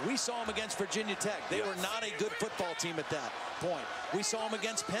championship. We saw them against Virginia Tech. They were not a good football team at that point. We saw them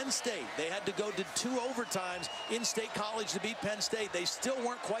against Penn State. They had to go to 2 overtimes in State College to beat Penn State. They still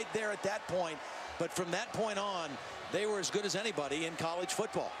weren't quite there at that point, but from that point on, they were as good as anybody in college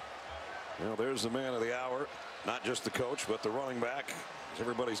football. Well, there's the man of the hour, not just the coach, but the running back.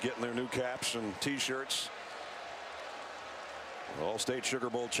 Everybody's getting their new caps and T-shirts. All-State Sugar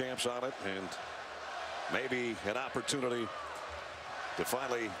Bowl champs on it, and maybe an opportunity to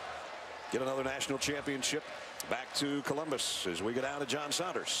finally get another national championship back to Columbus as we go down to John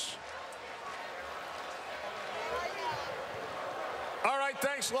Saunders. All right,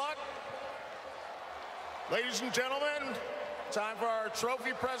 thanks, Luck. Ladies and gentlemen, time for our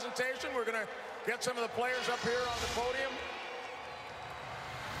trophy presentation. We're going to get some of the players up here on the podium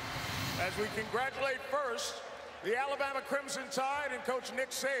as we congratulate first the Alabama Crimson Tide and Coach Nick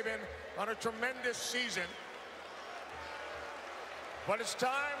Saban on a tremendous season. But it's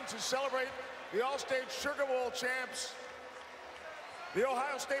time to celebrate the All-State Sugar Bowl champs, the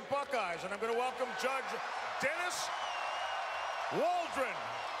Ohio State Buckeyes. And I'm going to welcome Judge Dennis Waldron,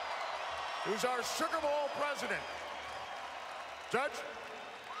 who's our Sugar Bowl president. Judge?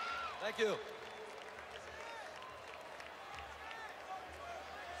 Thank you.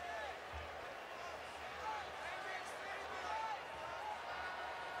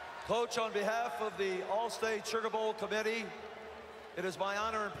 Coach, on behalf of the All-State Sugar Bowl Committee, it is my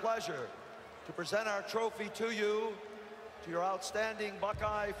honor and pleasure to present our trophy to you, to your outstanding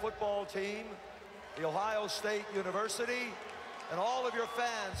Buckeye football team, the Ohio State University, and all of your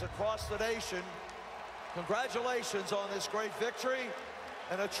fans across the nation. Congratulations on this great victory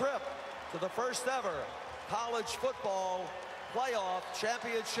and a trip to the first ever college football playoff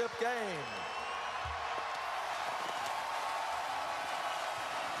championship game.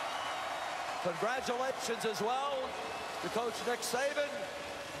 Congratulations as well to Coach Nick Saban,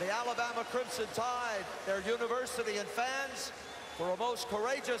 the Alabama Crimson Tide, their university and fans for a most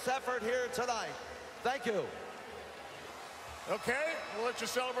courageous effort here tonight. Thank you. Okay, we'll let you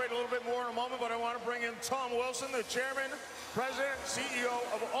celebrate a little bit more in a moment, but I want to bring in Tom Wilson, the chairman, president, CEO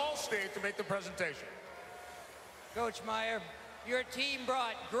of Allstate, to make the presentation. Coach Meyer, your team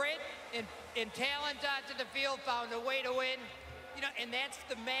brought grit and talent onto the field, found a way to win. You know, and that's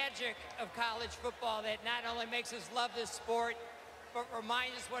the magic of college football, that not only makes us love this sport, but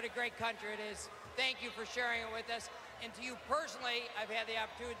reminds us what a great country it is. Thank you for sharing it with us. And to you personally, I've had the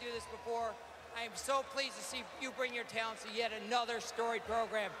opportunity to do this before. I am so pleased to see you bring your talents to yet another storied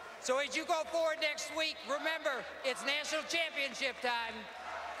program. So as you go forward next week, remember, it's national championship time.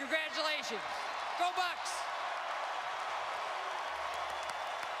 Congratulations. Go Bucks!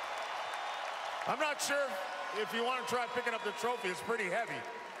 I'm not sure if you want to try picking up the trophy. It's pretty heavy.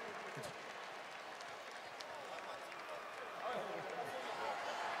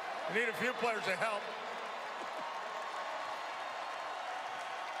 We need a few players to help.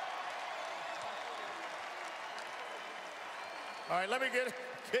 All right, let me get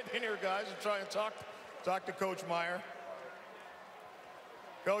in here, guys, and try and talk to Coach Meyer.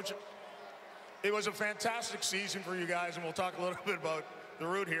 Coach, it was a fantastic season for you guys, and we'll talk a little bit about the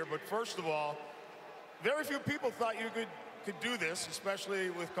route here. But first of all, very few people thought you could do this, especially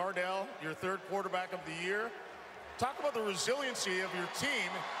with Cardell, your third quarterback of the year. Talk about the resiliency of your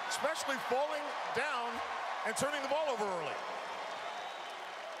team, especially falling down and turning the ball over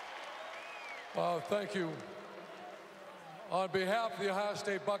early. Thank you. On behalf of the Ohio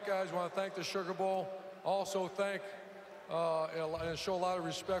State Buckeyes, I want to thank the Sugar Bowl. Also thank and show a lot of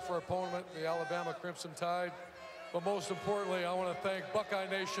respect for our opponent, the Alabama Crimson Tide. But most importantly, I want to thank Buckeye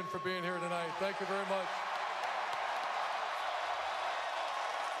Nation for being here tonight. Thank you very much.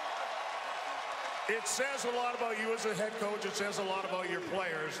 It says a lot about you as a head coach. It says a lot about your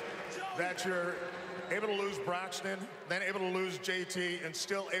players that you're able to lose Braxton, then able to lose JT, and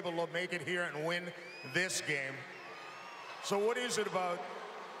still able to make it here and win this game. So what is it about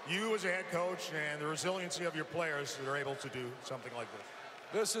you as a head coach and the resiliency of your players that are able to do something like this?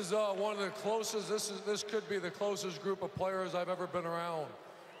 This is one of the closest, this could be the closest group of players I've ever been around.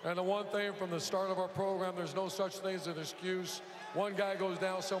 And the one thing from the start of our program, there's no such thing as an excuse. One guy goes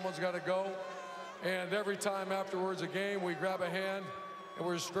down, someone's got to go. And every time afterwards a game, we grab a hand, and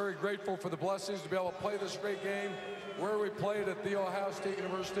we're just very grateful for the blessings to be able to play this great game where we played at The Ohio State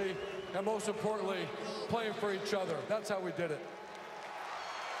University, and most importantly, playing for each other. That's how we did it.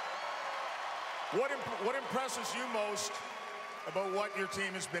 What impresses you most about what your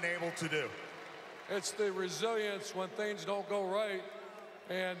team has been able to do? It's the resilience when things don't go right.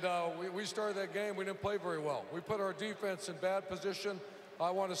 And we started that game, we didn't play very well. We put our defense in bad position. I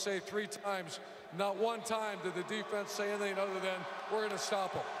want to say 3 times, not one time did the defense say anything other than, we're going to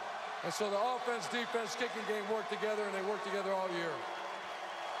stop them. And so the offense, defense, kicking game worked together, and they worked together all year.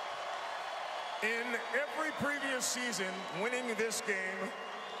 In every previous season, winning this game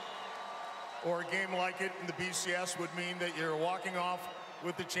or a game like it in the BCS would mean that you're walking off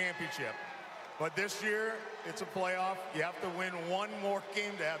with the championship. But this year, it's a playoff. You have to win one more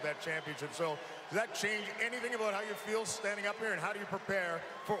game to have that championship. So Does that change anything about how you feel standing up here, and how do you prepare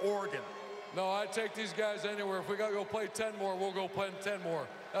for Oregon? No, I take these guys anywhere. If we got to go play 10 more, we'll go play 10 more.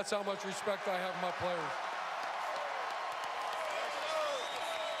 That's how much respect I have for my players.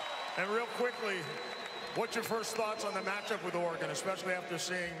 And real quickly, what's your first thoughts on the matchup with Oregon, especially after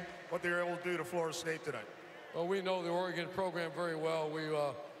seeing what they were able to do to Florida State tonight? Well, we know the Oregon program very well. We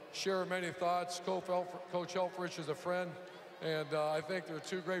share many thoughts. Coach Helfrich is a friend. And I think they're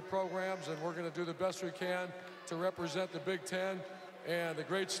two great programs, and we're going to do the best we can to represent the Big Ten and the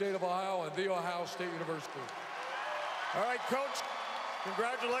great state of Ohio and The Ohio State University. All right, Coach,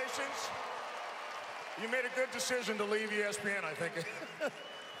 congratulations. You made a good decision to leave ESPN, I think.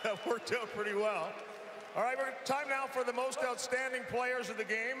 That worked out pretty well. All right, time now for the most outstanding players of the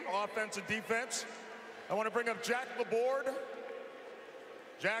game, offense and defense. I want to bring up Jack Laborde.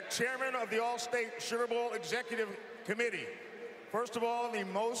 Jack, chairman of the All-State Sugar Bowl Executive Committee. First of all, the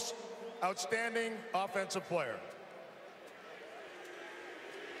most outstanding offensive player.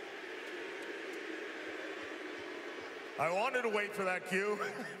 I wanted to wait for that cue.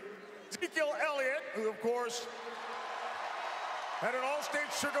 Ezekiel Elliott, who of course had an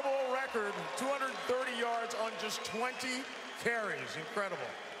All-State Sugar Bowl record, 230 yards on just 20 carries. Incredible.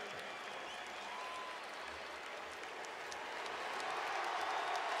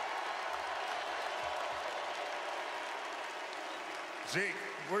 Zeke,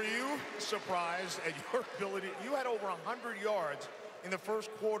 were you surprised at your ability? You had over 100 yards in the first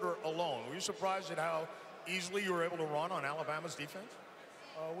quarter alone. Were you surprised at how easily you were able to run on Alabama's defense?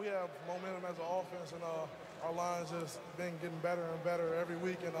 We have momentum as an offense, and our line's just been getting better and better every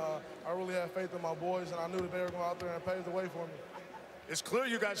week. And I really had faith in my boys, and I knew that they were going out there and pave the way for me. It's clear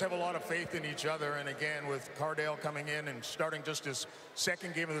you guys have a lot of faith in each other. And again, with Cardale coming in and starting just his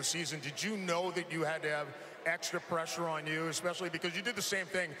second game of the season, did you know that you had to have extra pressure on you, especially because you did the same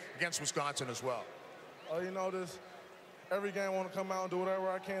thing against Wisconsin as well? You know, every game I want to come out and do whatever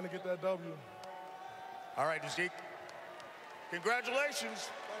I can to get that W. All right, Zeke, congratulations.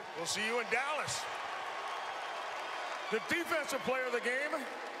 We'll see you in Dallas. The defensive player of the game,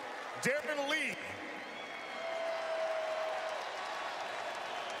 Darren Lee.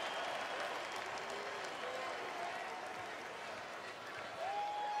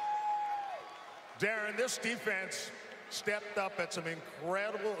 Darren, this defense stepped up at some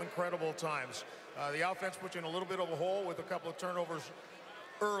incredible times. The offense put you in a little bit of a hole with a couple of turnovers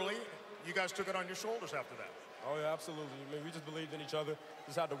early. You guys took it on your shoulders after that. Oh, yeah, absolutely. I mean, we just believed in each other,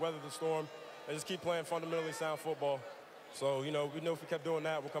 just had to weather the storm, and just keep playing fundamentally sound football. So, you know, we know if we kept doing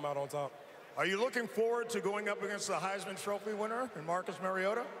that, we'll come out on top. Are you looking forward to going up against the Heisman Trophy winner, Marcus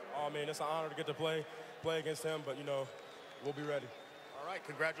Mariota? Oh, man, it's an honor to get to play against him, but, you know, we'll be ready. All right,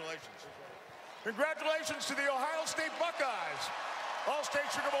 congratulations. Congratulations to the Ohio State Buckeyes,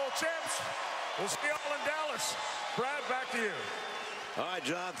 All-State Sugar Bowl champs. We'll see you all in Dallas. Brad, back to you. All right,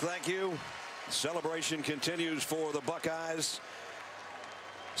 John, thank you. Celebration continues for the Buckeyes.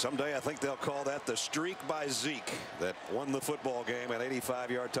 Someday I think they'll call that the streak by Zeke that won the football game, an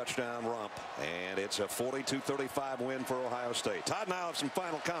 85-yard touchdown romp. And it's a 42-35 win for Ohio State. Todd and I have some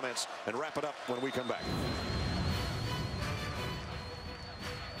final comments and wrap it up when we come back.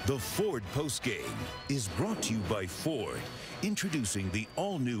 The Ford postgame is brought to you by Ford. Introducing the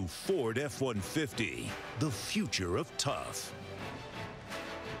all-new Ford F-150, the future of tough.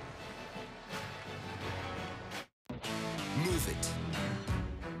 Move it.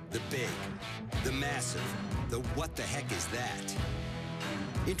 The big, the massive, the what the heck is that?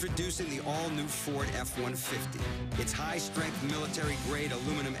 Introducing the all-new Ford F-150. Its high-strength military-grade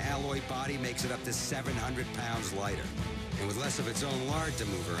aluminum alloy body makes it up to 700 pounds lighter. And with less of its own lard to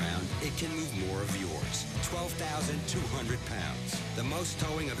move around, it can move more of yours. 12,200 pounds. The most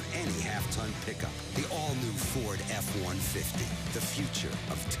towing of any half-ton pickup. The all-new Ford F-150. The future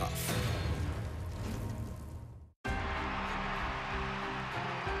of tough.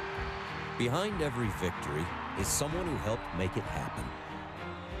 Behind every victory is someone who helped make it happen.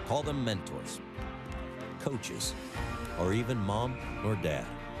 Call them mentors, coaches, or even mom or dad.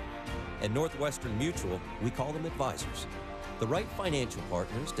 At Northwestern Mutual, we call them advisors. The right financial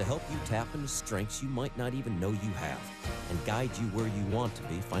partners to help you tap into strengths you might not even know you have and guide you where you want to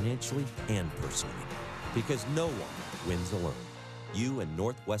be financially and personally. Because no one wins alone. You and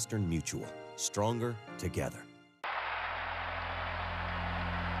Northwestern Mutual, stronger together.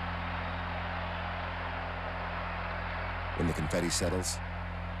 When the confetti settles,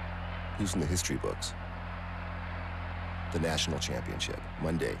 who's in the history books? The National Championship,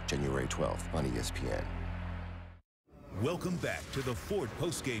 Monday, January 12th on ESPN. Welcome back to the Ford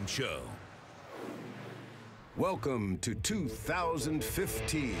postgame show. Welcome to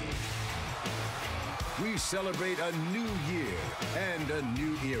 2015. we celebrate a new year and a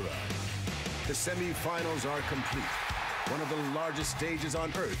new era. The semifinals are complete. One of the largest stages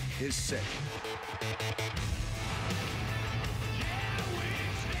on earth is set.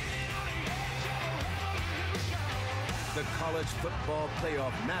 The College Football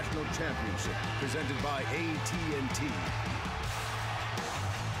Playoff National Championship, presented by AT&T.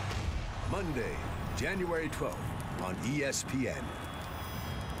 Monday, January 12th on ESPN.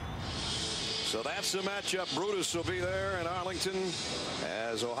 So that's the matchup. Brutus will be there in Arlington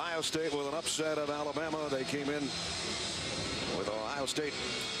as Ohio State with an upset of Alabama. They came in with Ohio State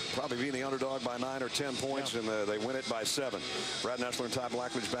probably being the underdog by 9 or 10 points, and they win it by 7. Brad Nessler and Todd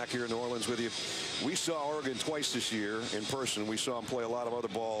Blackledge back here in New Orleans with you. We saw Oregon twice this year in person. We saw them play a lot of other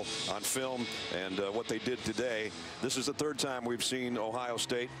ball on film, and what they did today. This is the 3rd time we've seen Ohio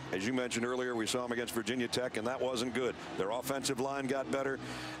State. As you mentioned earlier, we saw them against Virginia Tech, and that wasn't good. Their offensive line got better.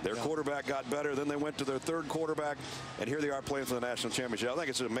 Their quarterback got better. Then they went to their 3rd quarterback, and here they are playing for the national championship. I think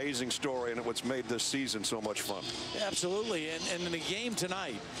it's an amazing story, and it's what's made this season so much fun. Absolutely, and in the game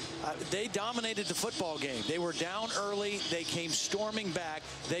tonight, they dominated the football game. They were down early. They came storming back.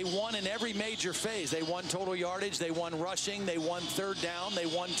 They won in every major phase. They won total yardage. They won rushing. They won 3rd down. They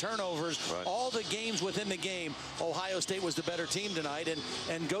won turnovers. Right. All the games within the game, Ohio State was the better team tonight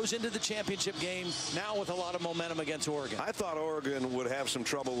and goes into the championship game now with a lot of momentum against Oregon. I thought Oregon would have some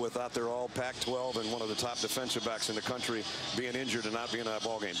trouble without their all Pac-12 and one of the top defensive backs in the country being injured and not being in that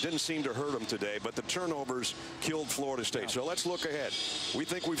ball game. Didn't seem to hurt them today, but the turnovers killed Florida State. Yeah. So let's look ahead. We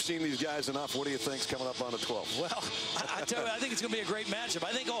think we've seen these guys enough. What do you think's coming up on the 12th? Well, I tell you, I think it's going to be a great matchup.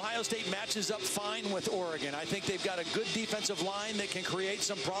 I think Ohio State matches up fine with Oregon. I think they've got a good defensive line that can create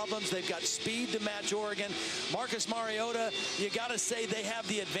some problems. They've got speed to match Oregon. Marcus Mariota, you got to say they have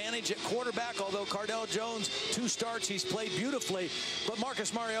the advantage at quarterback, although Cardell Jones, 2 starts, he's played beautifully. But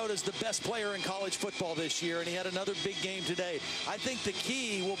Marcus Mariota is the best player in college football this year, and he had another big game today. I think the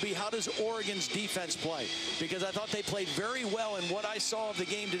key will be how does Oregon's defense play? Because I thought they played very well in what I saw of the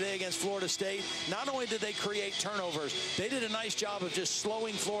game today against Florida State. Not only did they create turnovers, they did a nice job of just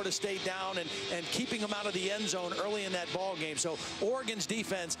slowing Florida State down and keeping them out of the end zone early in that ball game. So Oregon's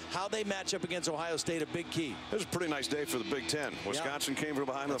defense, how they match up against Ohio State, a big key. It was a pretty nice day for the Big Ten. Wisconsin came from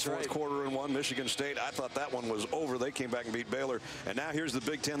behind in the 4th quarter and won. Michigan State, I thought that one was over. They came back and beat Baylor. And now here's the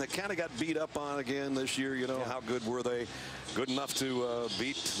Big Ten that kind of got beat up on again this year. You know, how good were they? Good enough to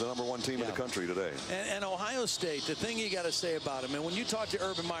beat the #1 team in the country today. And Ohio State, the thing you got to say about him, and when you talk to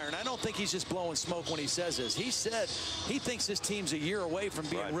Urban Meyer, and I don't think he's just blowing smoke when he says this. He said he thinks this team's a year away from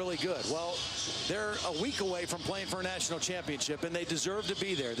being really good. Well, they're a week away from playing for a national championship, and they deserve to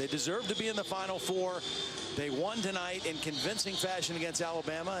be there. They deserve to be in the Final Four. They won tonight in convincing fashion against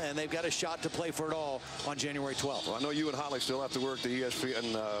Alabama, and they've got a shot to play for it all on January 12th. Well, I know you and Holly still have to work the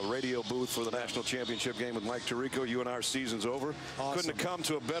ESPN radio booth for the national championship game with Mike Tirico. You and our season's over. Awesome. Couldn't have come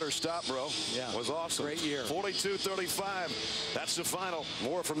to a better stop, bro. Yeah. It was awesome. Great year. 42-35. That's the final.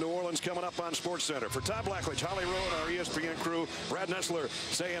 More from New Orleans coming up on SportsCenter. For Todd Blackledge, Holly Rowe, and our ESPN crew, Brad Nessler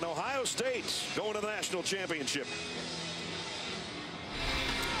saying Ohio State's going to the national championship.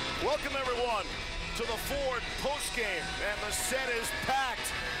 Welcome, everyone, to the Ford postgame, and the set is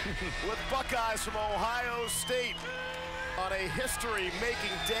packed with Buckeyes from Ohio State on a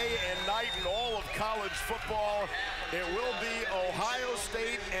history-making day and night in all of college football. It will be Ohio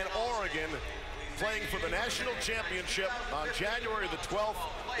State and Oregon playing for the national championship on January the 12th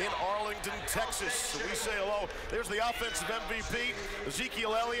in Arlington, Texas. So we say hello. There's the offensive MVP,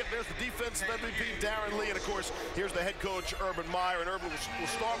 Ezekiel Elliott. There's the defensive MVP, Darren Lee. And, of course, here's the head coach, Urban Meyer. And, Urban, we'll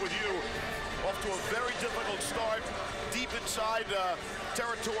start with you. Off to a very difficult start, deep inside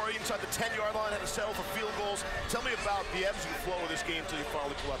territory, inside the 10-yard line, had to settle for field goals. Tell me about the ebbs and flow of this game until you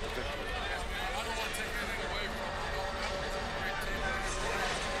finally pull out the victory. I don't want to take anything away from it.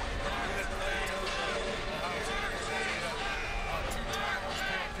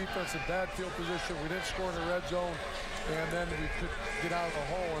 Defensive bad field position. We didn't score in the red zone, and then we could get out of the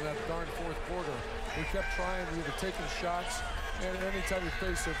hole in that darn 4th quarter. We kept trying. We were taking shots. And anytime you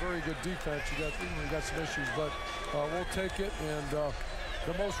face a very good defense, you got some issues. But we'll take it. And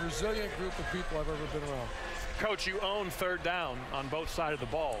the most resilient group of people I've ever been around. Coach, you own 3rd down on both sides of the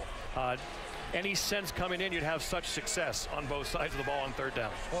ball. Any sense coming in you'd have such success on both sides of the ball on 3rd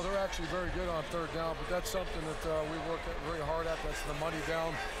down? Well, they're actually very good on 3rd down, but that's something that we work very hard at. That's the money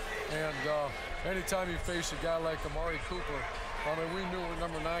down. And anytime you face a guy like Amari Cooper, I mean, we knew where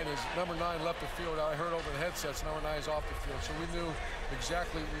number 9 is. Number 9 left the field. I heard over the headsets, number 9 is off the field. So we knew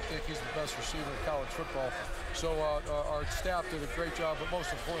exactly we think he's the best receiver in college football. So our staff did a great job, but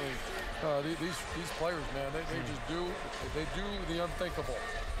most importantly, these players, man, they just do the unthinkable.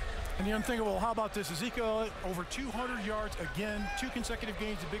 And the unthinkable, how about this? Ezekiel over 200 yards again, 2 consecutive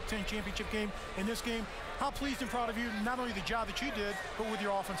games, the Big Ten championship game. In this game, how pleased and proud of you, not only the job that you did, but with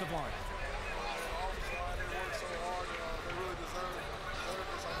your offensive line.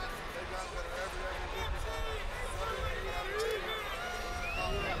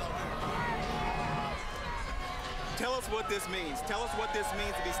 Tell us what this means. Tell us what this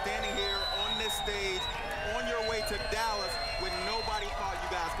means to be standing here on this stage, on your way to Dallas, when nobody thought you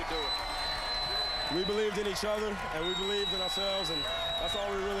guys could do it. We believed in each other, and we believed in ourselves, and that's all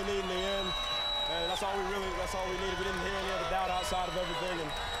we really need in the end. And that's all we needed. We didn't hear any other doubt outside of everything, and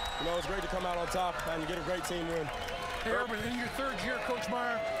you know, it's great to come out on top and get a great team win. Hey, Urban, in your 3rd year, Coach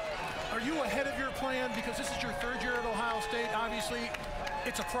Meyer, are you ahead of your plan? Because this is your 3rd year at Ohio State. Obviously,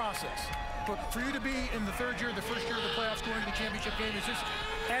 it's a process. But for you to be in the 3rd year, the 1st year of the playoffs, going to the championship game, is this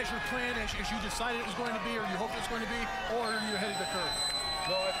as your plan, as you decided it was going to be, or you hoped it was going to be, or are you ahead of the curve?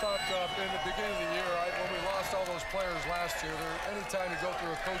 No, I thought in the beginning of the year, when we lost all those players last year, anytime you go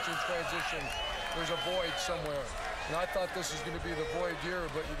through a coaching transition, there's a void somewhere. And I thought this was going to be the void year,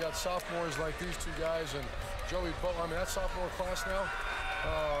 but you got sophomores like these 2 guys and Joey Butler. I mean, that sophomore class now,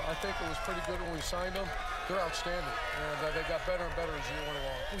 I think it was pretty good when we signed them. They're outstanding, and they got better and better as the year went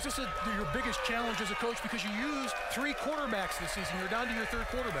along. Was this your biggest challenge as a coach? Because you used 3 quarterbacks this season. You're down to your 3rd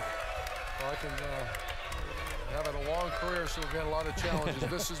quarterback. Well, I can have had a long career, so we've had a lot of challenges.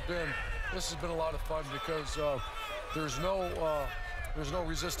 This has been a lot of fun because there's no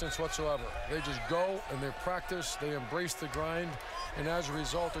resistance whatsoever. They just go and they practice, they embrace the grind, and as a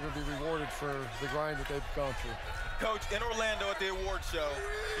result, they're going to be rewarded for the grind that they've gone through. Coach, in Orlando at the award show,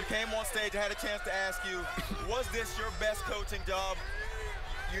 you came on stage. I had a chance to ask you, was this your best coaching job?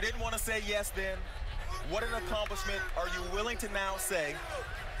 You didn't want to say yes then. What an accomplishment. Are you willing to now say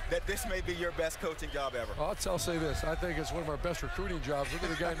that this may be your best coaching job ever? I'll say this. I think it's one of our best recruiting jobs. Look at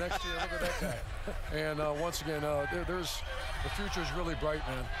the guy next to you. Look at that guy. And once again, the future is really bright,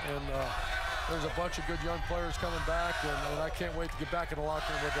 man. And there's a bunch of good young players coming back, and I can't wait to get back in the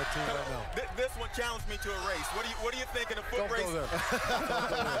locker room with that team right now. This one challenged me to a race. What do you think in a foot race? Don't go there.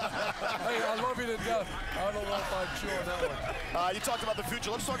 Hey, I love you to death. I don't know if I'm sure on that one. You talked about the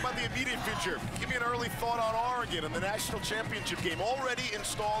future. Let's talk about the immediate future. Give me an early thought on Oregon and the national championship game. Already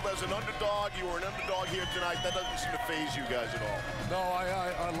installed as an underdog. You were an underdog here tonight. That doesn't seem to faze you guys at all. No,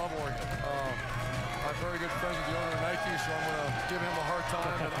 I love Oregon. I'm very good friends with the owner of Nike, so I'm going to give him a hard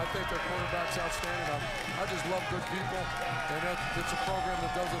time. And I think their quarterback's outstanding. I just love good people, and it's a program that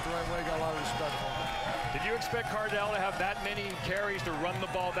does it the right way. Got a lot of respect for them. Did you expect Cardell to have that many carries to run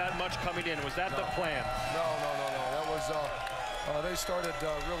the ball that much coming in? Was that the plan? No. That was they started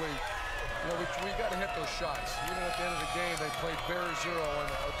really. You know, we got to hit those shots. Even at the end of the game, they played bare zero, and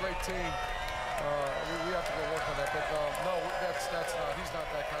a great team. We have to go work on that. But no, that's not. He's not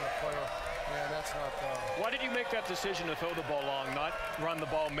that kind of player. And that's not. Why did you make that decision to throw the ball long, not run the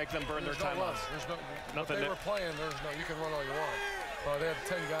ball, make them burn their timeouts? There's nothing. They were playing. You can run all you want. They had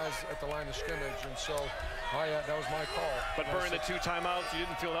 10 guys at the line of scrimmage, and so that was my call. But burning the 2 timeouts, you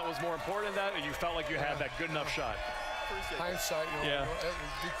didn't feel that was more important than that, or you felt like you had that good enough shot? Hindsight,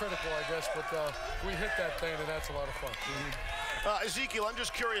 be critical, I guess, but we hit that thing, and that's a lot of fun. Ezekiel, I'm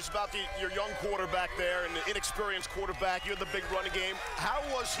just curious about your young quarterback there and the inexperienced quarterback. You had the big running game. How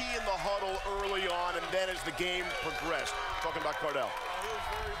was he in the huddle early on and then as the game progressed? Talking about Cardell. He was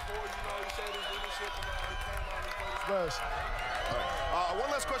very poised. He showed his leadership and he came out and he played his best. All right. One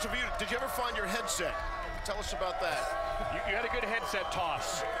last question for you. Did you ever find your headset? Tell us about that. You had a good headset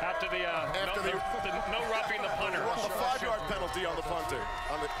toss after the no roughing the punter. The 5-yard penalty on the punter.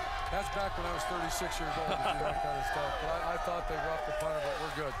 That's back when I was 36 years old to do that kind of stuff. But I thought they roughed the punter, but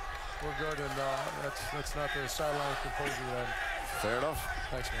we're good. We're good, and that's not the sideline composure then. Fair enough.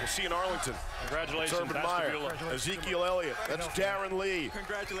 Thanks, man. We'll see you in Arlington. Congratulations, Urban Meyer, Ezekiel Elliott. That's Darren Lee.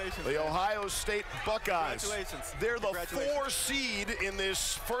 Congratulations. The Ohio State Buckeyes. Congratulations. They're the 4 seed in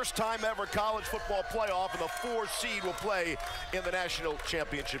this first-time ever college football playoff, and the 4 seed will play in the national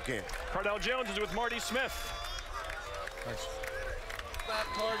championship game. Cardell Jones is with Marty Smith. Thanks.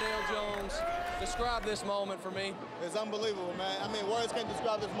 Cardell Jones, describe this moment for me. It's unbelievable, man. I mean, words can't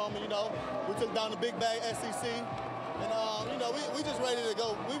describe this moment. You know, we took down the big bag SEC, and you know, we just ready to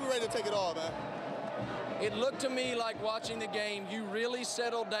go. We were ready to take it all, man. It looked to me like watching the game, you really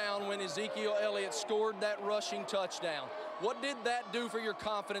settled down when Ezekiel Elliott scored that rushing touchdown. What did that do for your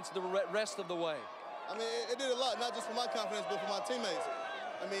confidence the rest of the way? I mean, it did a lot, not just for my confidence, but for my teammates.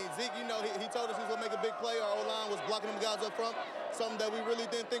 I mean, Zeke, you know, he told us he was going to make a big play. Our O-line was blocking them guys up front, something that we really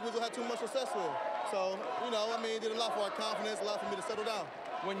didn't think we was going to have too much success with. So, you know, I mean, it did a lot for our confidence, a lot for me to settle down.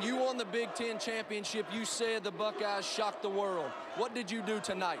 When you won the Big Ten championship, you said the Buckeyes shocked the world. What did you do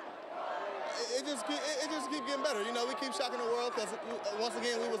tonight? it just keep getting better. You know, we keep shocking the world because once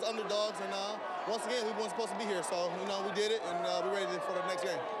again we was underdogs, and once again we weren't supposed to be here. So you know, we did it, and we're ready for the next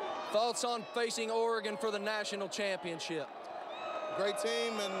game. Thoughts on facing Oregon for the national championship? Great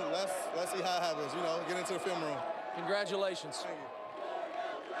team, and let's see how it happens. You know, get into the film room. Congratulations. Thank you.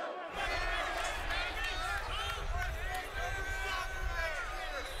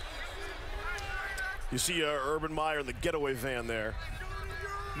 You see Urban Meyer in the getaway van there.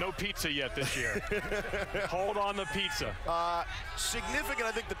 No pizza yet this year. Hold on the pizza. Significant,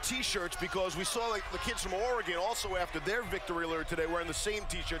 I think, the T-shirts, because we saw like the kids from Oregon also after their victory earlier today wearing the same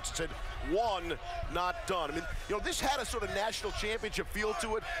T-shirts that said "Won, not done." I mean, you know, this had a sort of national championship feel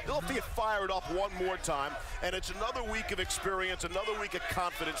to it. They'll have to get fired up one more time, and it's another week of experience, another week of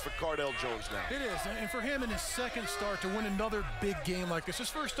confidence for Cardale Jones now. It is, and for him in his second start to win another big game like this. His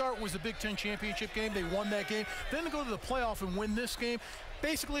first start was the Big Ten championship game. They won that game. Then to go to the playoff and win this game.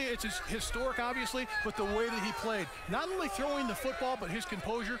 Basically, it's historic, obviously, but the way that he played. Not only throwing the football, but his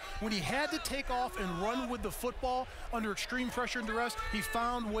composure. When he had to take off and run with the football under extreme pressure and duress, he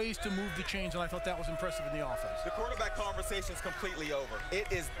found ways to move the chains, and I thought that was impressive in the offense. The quarterback conversation is completely over. It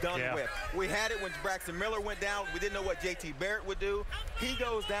is done with. We had it when Braxton Miller went down. We didn't know what JT Barrett would do. He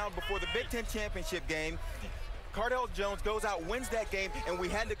goes down before the Big Ten championship game. Cardale Jones goes out, wins that game, and we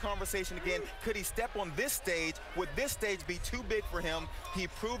had the conversation again. Could he step on this stage? Would this stage be too big for him? He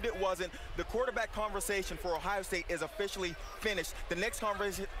proved it wasn't. The quarterback conversation for Ohio State is officially finished. The next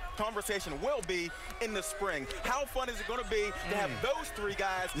conversation will be in the spring. How fun is it going to be to have those three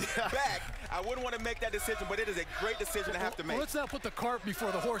guys back? I wouldn't want to make that decision, but it is a great decision to have to make. Well, let's not put the cart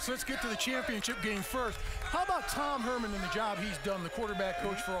before the horse. Let's get to the championship game first. How about Tom Herman and the job he's done, the quarterback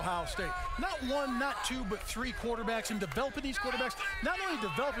coach for Ohio State? Not one, not two, but three quarterbacks, and developing these quarterbacks, not only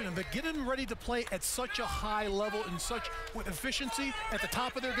developing them, but getting them ready to play at such a high level and such with efficiency at the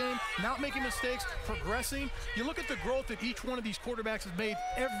top of their game, not making mistakes, progressing. You look at the growth that each one of these quarterbacks has made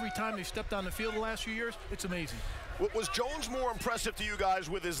every time they stepped on the field the last few years. It's amazing. Was Jones more impressive to you guys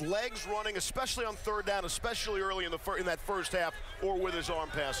with his legs running, especially on third down, especially early in that first half, or with his arm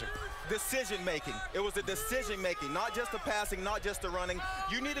passing? Decision-making. It was the decision-making, not just the passing, not just the running.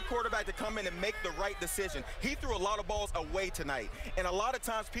 You need a quarterback to come in and make the right decision. He threw a lot of balls away tonight, and a lot of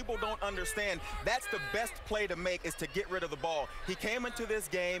times people don't understand that's the best play to make, is to get rid of the ball. He came into this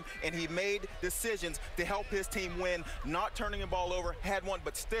game, and he made decisions to help his team win, not turning the ball over, had one,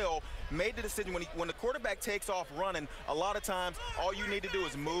 but still made the decision. When the quarterback takes off running, a lot of times all you need to do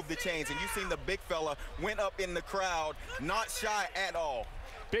is move the chains, and you've seen the big fella went up in the crowd, not shy at all.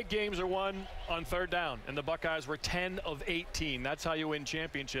 Big games are won on third down, and the Buckeyes were 10 of 18. That's how you win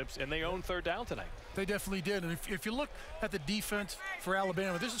championships, and they own third down tonight. They definitely did. And if you look at the defense for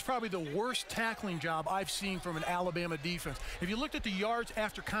Alabama, this is probably the worst tackling job I've seen from an Alabama defense. If you looked at the yards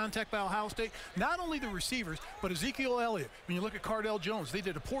after contact by Ohio State, not only the receivers, but Ezekiel Elliott, when you look at Cardale Jones, they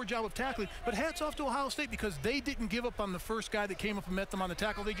did a poor job of tackling, but hats off to Ohio State because they didn't give up on the first guy that came up and met them on the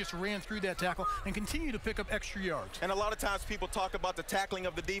tackle. They just ran through that tackle and continue to pick up extra yards. And a lot of times people talk about the tackling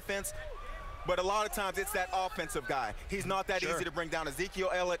of the defense, but a lot of times it's that offensive guy. He's not that easy to bring down. Ezekiel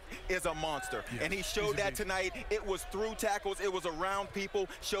Elliott is a monster, and he showed that tonight. It was through tackles. It was around people,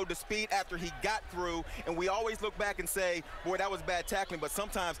 showed the speed after he got through, and we always look back and say, boy, that was bad tackling, but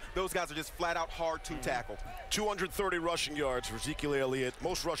sometimes those guys are just flat out hard to tackle. 230 rushing yards for Ezekiel Elliott,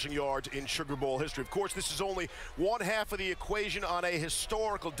 most rushing yards in Sugar Bowl history. Of course, this is only one half of the equation on a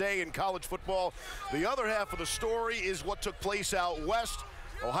historical day in college football. The other half of the story is what took place out west.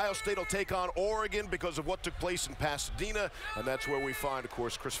 Ohio State will take on Oregon because of what took place in Pasadena, and that's where we find, of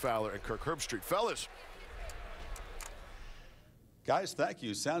course, Chris Fowler and Kirk Herbstreit. Fellas. Guys, thank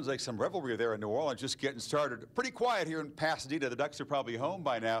you. Sounds like some revelry there in New Orleans just getting started. Pretty quiet here in Pasadena. The Ducks are probably home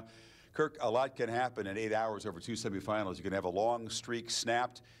by now. Kirk, a lot can happen in 8 hours over 2 semifinals. You can have a long streak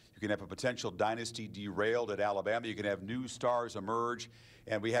snapped. You can have a potential dynasty derailed at Alabama. You can have new stars emerge.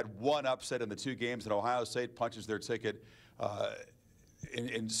 And we had one upset in the 2 games, and Ohio State punches their ticket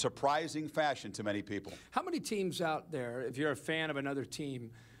in surprising fashion to many people. How many teams out there, if you're a fan of another team,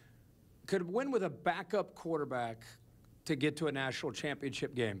 could win with a backup quarterback to get to a national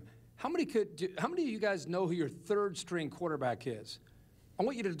championship game? How many of you guys know who your third-string quarterback is? I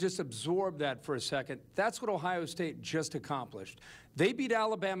want you to just absorb that for a second. That's what Ohio State just accomplished. They beat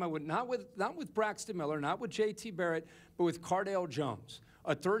Alabama not with Braxton Miller, not with JT Barrett, but with Cardale Jones,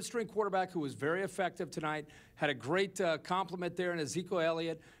 a third-string quarterback who was very effective tonight, had a great compliment there in Ezekiel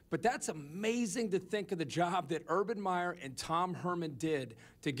Elliott. But that's amazing to think of the job that Urban Meyer and Tom Herman did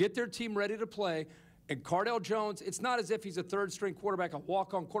to get their team ready to play. And Cardale Jones, it's not as if he's a third-string quarterback, a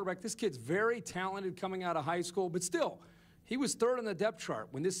walk-on quarterback. This kid's very talented coming out of high school, but still, He was third on the depth chart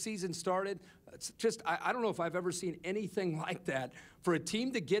when this season started. It's just, I don't know if I've ever seen anything like that for a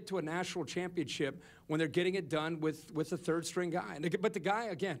team to get to a national championship when they're getting it done with a third-string guy. But the guy,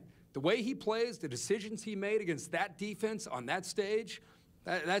 again, the way he plays, the decisions he made against that defense on that stage,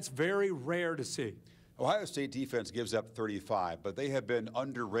 that's very rare to see. Ohio State defense gives up 35, but they have been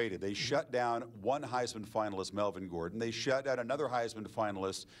underrated. They shut down one Heisman finalist, Melvin Gordon. They shut down another Heisman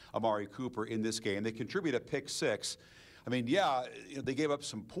finalist, Amari Cooper, in this game. They contribute a pick six. I mean, yeah, they gave up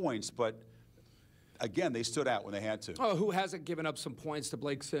some points, but again, they stood out when they had to. Oh, who hasn't given up some points to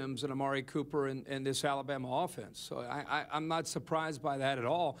Blake Sims and Amari Cooper and this Alabama offense? So I'm not surprised by that at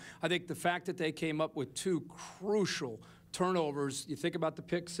all. I think the fact that they came up with two crucial turnovers, you think about the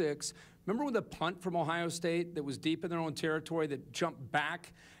pick six. Remember when the punt from Ohio State that was deep in their own territory that jumped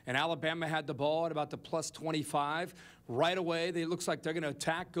back and Alabama had the ball at about the plus 25? Right away, it looks like they're going to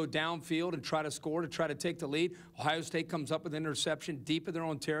attack, go downfield, and try to score to try to take the lead. Ohio State comes up with an interception deep in their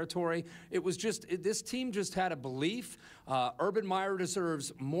own territory. It was just, this team just had a belief. Urban Meyer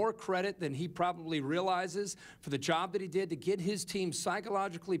deserves more credit than he probably realizes for the job that he did to get his team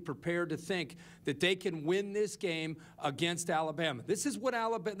psychologically prepared to think that they can win this game against Alabama. This is what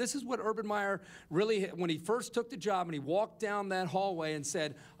Urban Meyer really, when he first took the job and he walked down that hallway and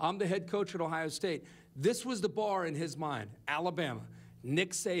said, I'm the head coach at Ohio State, this was the bar in his mind, Alabama.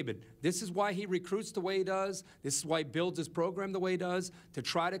 Nick Saban. This is why he recruits the way he does. This is why he builds his program the way he does, to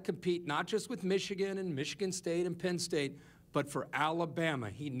try to compete not just with Michigan and Michigan State and Penn State, but for Alabama.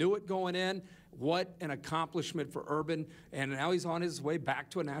 He knew it going in. What an accomplishment for Urban, and now he's on his way back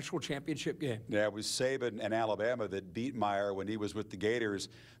to a national championship game. Yeah, it was Saban and Alabama that beat Meyer when he was with the Gators.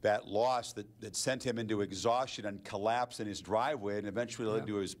 That loss that sent him into exhaustion and collapse in his driveway and eventually led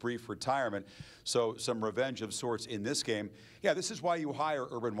to his brief retirement. So some revenge of sorts in this game. Yeah, this is why you hire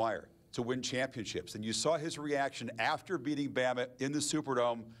Urban Meyer, to win championships. And you saw his reaction after beating Bama in the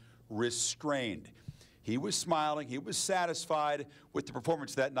Superdome, restrained. He was smiling. He was satisfied with the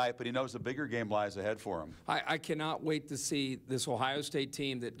performance that night, but he knows a bigger game lies ahead for him. I cannot wait to see this Ohio State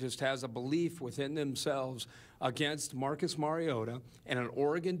team that just has a belief within themselves against Marcus Mariota and an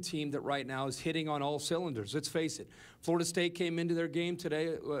Oregon team that right now is hitting on all cylinders. Let's face it, Florida State came into their game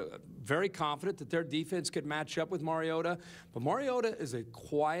today very confident that their defense could match up with Mariota, but Mariota is a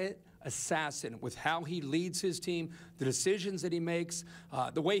quiet assassin with how he leads his team, the decisions that he makes,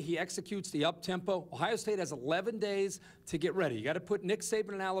 the way he executes the up-tempo. Ohio State has 11 days to get ready. You got to put Nick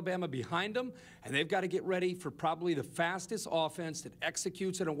Saban and Alabama behind them, and they've got to get ready for probably the fastest offense that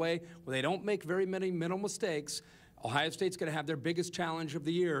executes in a way where they don't make very many mental mistakes. Ohio State's going to have their biggest challenge of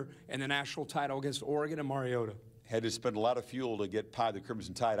the year in the national title against Oregon and Mariota. Had to spend a lot of fuel to get by the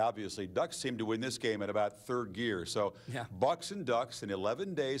Crimson Tide, obviously. Ducks seem to win this game at about third gear. So Bucks and Ducks in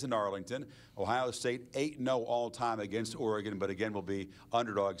 11 days in Arlington. Ohio State 8-0 all-time against Oregon, but again will be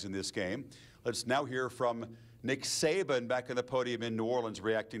underdogs in this game. Let's now hear from Nick Saban back on the podium in New Orleans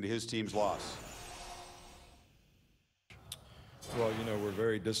reacting to his team's loss. Well, you know, we're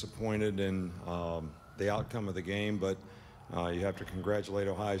very disappointed in the outcome of the game, but you have to congratulate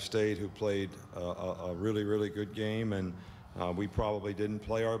Ohio State, who played a really, really good game, and we probably didn't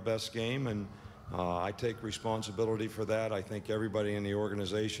play our best game, and I take responsibility for that. I think everybody in the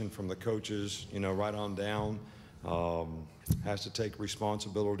organization, from the coaches, you know, right on down, has to take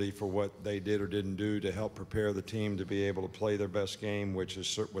responsibility for what they did or didn't do to help prepare the team to be able to play their best game, which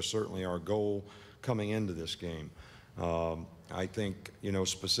was certainly our goal coming into this game. I think, you know,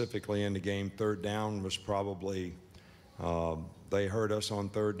 specifically in the game, third down was probably they hurt us on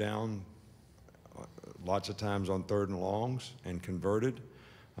third down, lots of times on third and longs, and converted.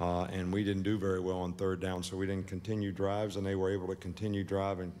 And we didn't do very well on third down, so we didn't continue drives, and they were able to continue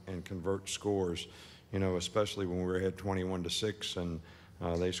drive and convert scores, you know, especially when we were ahead 21-6, and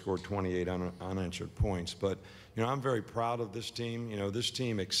they scored 28 unanswered points. But, you know, I'm very proud of this team. You know, this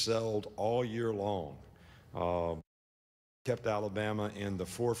team excelled all year long. Kept Alabama in the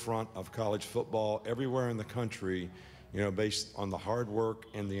forefront of college football everywhere in the country, you know, based on the hard work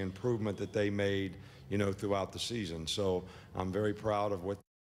and the improvement that they made, you know, throughout the season. So I'm very proud of what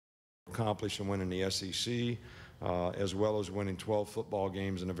they accomplished in winning the SEC, as well as winning 12 football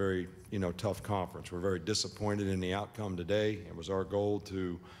games in a very, you know, tough conference. We're very disappointed in the outcome today. It was our goal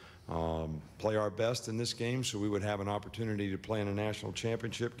to play our best in this game so we would have an opportunity to play in a national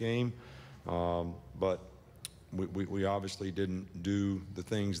championship game. But we obviously didn't do the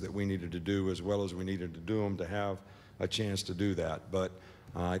things that we needed to do as well as we needed to do them to have a chance to do that. But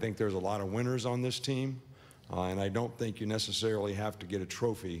I think there's a lot of winners on this team, and I don't think you necessarily have to get a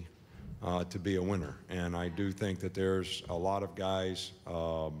trophy to be a winner. And I do think that there's a lot of guys,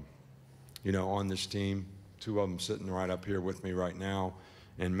 you know, on this team two of them sitting right up here with me right now,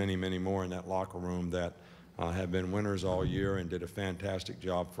 and many, many more in that locker room that have been winners all year and did a fantastic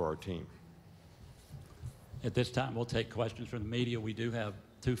job for our team. At this time, we'll take questions from the media. We do have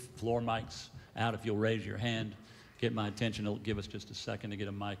 2 floor mics out. If you'll raise your hand, get my attention. It'll give us just a second to get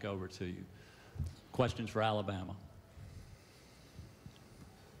a mic over to you. Questions for Alabama?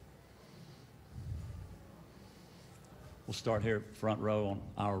 We'll start here front row on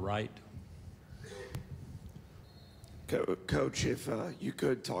our right. Coach, if you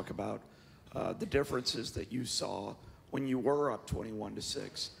could talk about the differences that you saw when you were up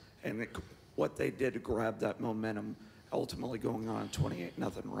 21-6 and what they did to grab that momentum, ultimately going on a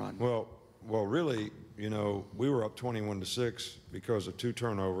 28-0 run. Well, really, you know, we were up 21-6 because of 2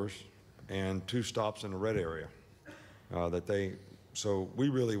 turnovers and 2 stops in the red area. So we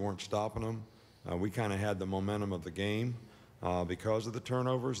really weren't stopping them. We kind of had the momentum of the game because of the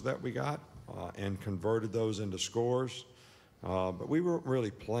turnovers that we got and converted those into scores. But we weren't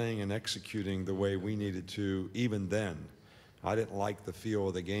really playing and executing the way we needed to even then. I didn't like the feel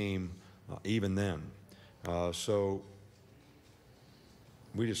of the game even then. So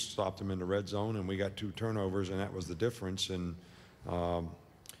we just stopped them in the red zone, and we got 2 turnovers, and that was the difference. And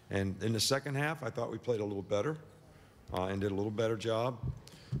in the second half, I thought we played a little better and did a little better job.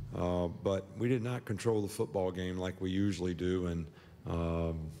 But we did not control the football game like we usually do, and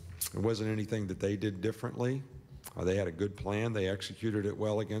it wasn't anything that they did differently. They had a good plan. They executed it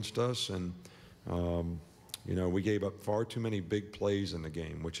well against us, and you know, we gave up far too many big plays in the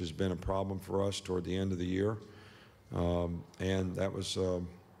game, which has been a problem for us toward the end of the year. And that was, you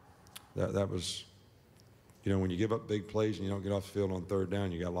know, when you give up big plays and you don't get off the field on 3rd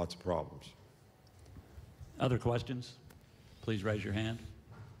down, you got lots of problems. Other questions? Please raise your hand.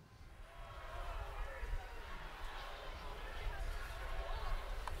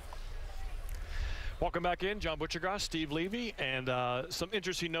 Welcome back in. John Butchergross, Steve Levy, and some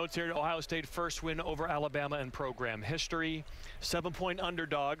interesting notes here. Ohio State first win over Alabama in program history. 7-point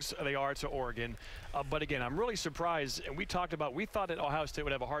underdogs they are to Oregon. But again, I'm really surprised, and we thought that Ohio State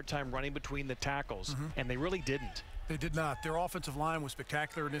would have a hard time running between the tackles, and they really didn't. They did not. Their offensive line was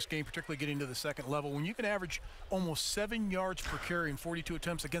spectacular in this game, particularly getting to the second level. When you can average almost 7 yards per carry in 42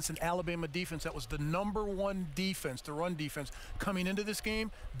 attempts against an Alabama defense that was the #1 defense, the run defense, coming into this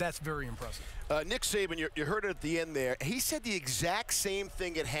game, that's very impressive. Nick Saban, you heard it at the end there. He said the exact same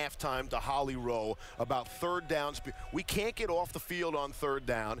thing at halftime to Holly Rowe about 3rd downs. We can't get off the field on 3rd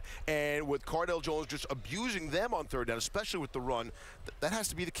down, and with Cardale Jones just abusing them on 3rd down, especially with the run, that has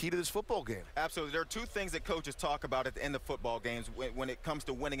to be the key to this football game. Absolutely. There are 2 things that coaches talk about at the end of football games when it comes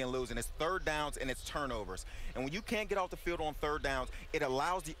to winning and losing. It's 3rd downs and it's turnovers. And when you can't get off the field on 3rd downs, it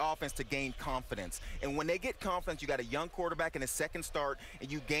allows the offense to gain confidence. And when they get confidence, you got a young quarterback in his second start,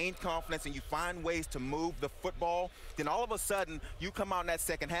 and you gain confidence and you find ways to move the football, then all of a sudden you come out in that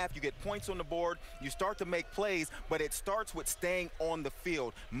second half, you get points on the board, you start to make plays, but it starts with staying on the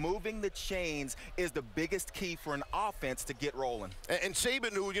field. Moving the chains is the biggest key for an offense to get rolling. And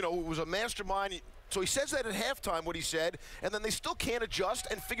Saban, who, you know, was a mastermind, so he says that at halftime, what he said, and then they still can't adjust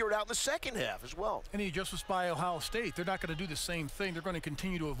and figure it out in the second half as well. And he adjusts by Ohio State. They're not going to do the same thing. They're going to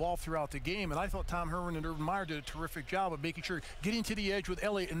continue to evolve throughout the game. And I thought Tom Herman and Urban Meyer did a terrific job of making sure getting to the edge with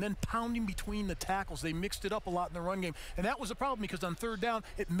Elliott and then pounding between the tackles. They mixed it up a lot in the run game. And that was a problem because on 3rd down,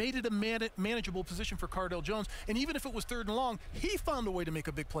 it made it a manageable position for Cardale Jones. And even if it was 3rd and long, he found a way to make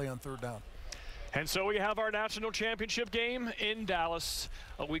a big play on 3rd down. And so we have our national championship game in Dallas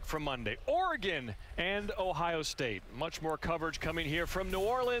a week from Monday. Oregon and Ohio State. Much more coverage coming here from New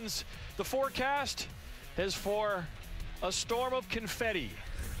Orleans. The forecast is for a storm of confetti.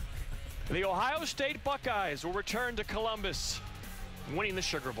 The Ohio State Buckeyes will return to Columbus, winning the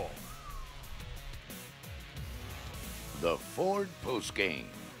Sugar Bowl. The Ford postgame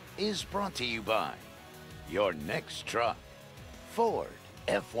is brought to you by your next truck, Ford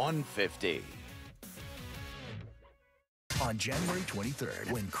F-150. On January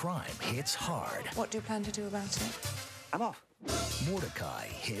 23rd, when crime hits hard. What do you plan to do about it? I'm off. Mordecai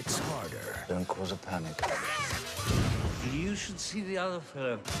hits harder. Don't cause a panic. You should see the other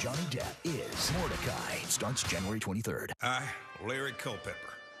film. Johnny Depp is Mordecai. Starts January 23rd. I, Larry Culpepper,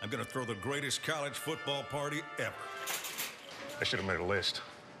 I'm going to throw the greatest college football party ever. I should have made a list.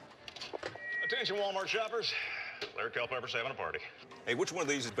 Attention, Walmart shoppers. Larry Culpepper's having a party. Hey, which one of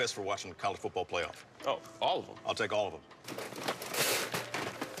these is best for watching the college football playoff? Oh, all of them. I'll take all of them.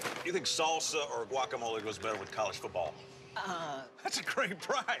 You think salsa or guacamole goes better with college football? That's a great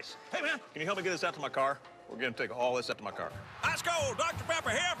price. Hey, man, can you help me get this out to my car? We're going to take all this out to my car. Let's go, Dr.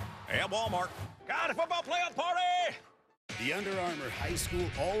 Pepper here. Hey, I'm Walmart. College football playoff party! The Under Armour High School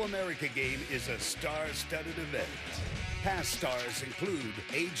All-America Game is a star-studded event. Past stars include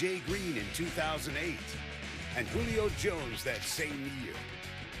A.J. Green in 2008 and Julio Jones that same year.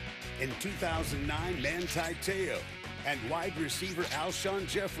 In 2009, Manti Te'o and wide receiver Alshon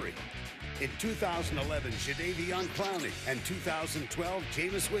Jeffrey. In 2011, Jadeveon Clowney and 2012,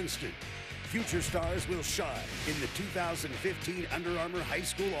 Jameis Winston. Future stars will shine in the 2015 Under Armour High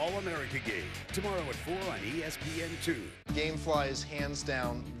School All-America Game. Tomorrow at 4 on ESPN2. GameFly is hands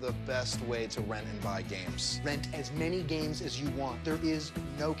down the best way to rent and buy games. Rent as many games as you want. There is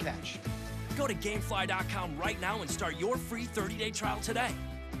no catch. Go to GameFly.com right now and start your free 30-day trial today.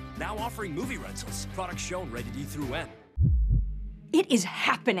 Now offering movie rentals. Products shown rated E through N. It is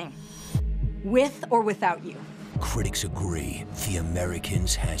happening. With or without you. Critics agree The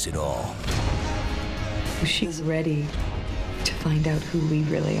Americans has it all. She's ready to find out who we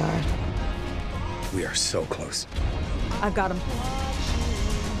really are. We are so close. I've got him.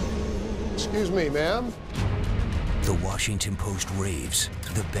 Excuse me, ma'am. The Washington Post raves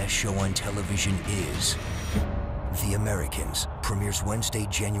the best show on television is The Americans. Premieres Wednesday,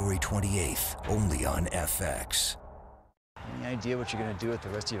 January 28th, only on FX. Any idea what you're going to do with the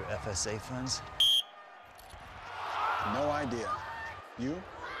rest of your FSA funds? No idea. You?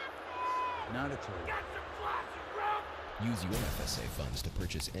 Not a clue. Use your FSA funds to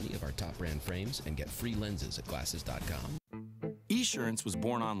purchase any of our top brand frames and get free lenses at glasses.com. Esurance was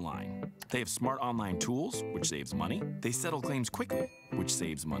born online. They have smart online tools, which saves money. They settle claims quickly, which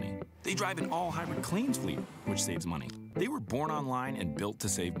saves money. They drive an all-hybrid claims fleet, which saves money. They were born online and built to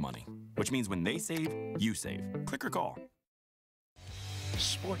save money, which means when they save, you save. Click or call.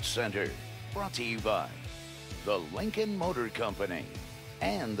 Sports Center, brought to you by the Lincoln Motor Company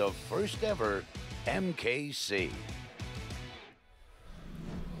and the first ever MKC.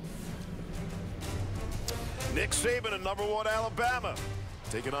 Nick Saban at #1 Alabama,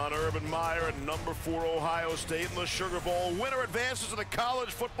 taking on Urban Meyer at #4 Ohio State in the Sugar Bowl. Winner advances to the college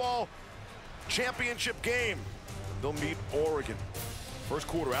football championship game. They'll meet Oregon. First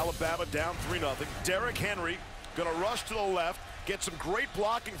quarter, Alabama down 3-0. Derrick Henry gonna rush to the left, get some great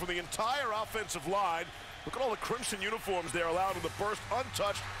blocking from the entire offensive line. Look at all the crimson uniforms there, allowing him to burst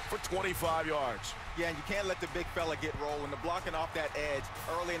untouched for 25 yards. Yeah, and you can't let the big fella get rolling. The blocking off that edge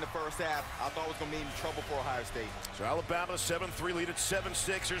early in the first half, I thought was going to mean trouble for Ohio State. So Alabama 7-3 lead at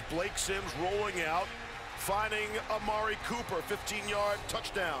 7-6. Here's Blake Sims rolling out, finding Amari Cooper, 15-yard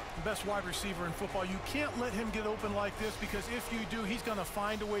touchdown. The best wide receiver in football. You can't let him get open like this, because if you do, he's going to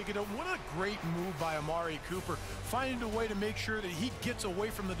find a way to get open. What a great move by Amari Cooper, finding a way to make sure that he gets away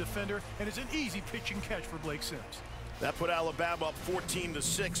from the defender, and it's an easy pitch and catch for Blake Sims. That put Alabama up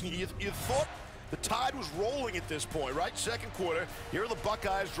 14-6. You thought the tide was rolling at this point, right? Second quarter, here are the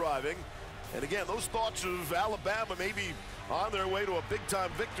Buckeyes driving. And again, those thoughts of Alabama maybe on their way to a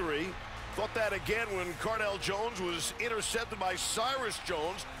big-time victory. Thought that again when Cardell Jones was intercepted by Cyrus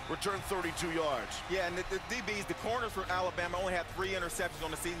Jones, returned 32 yards. Yeah, and the DBs, the corners for Alabama only had 3 interceptions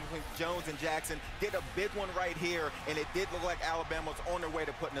on the season between Jones and Jackson. Did a big one right here, and it did look like Alabama was on their way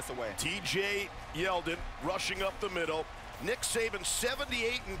to putting this away. T.J. Yeldon rushing up the middle. Nick Saban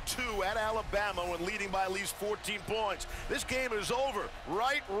 78-2 at Alabama when leading by at least 14 points. This game is over.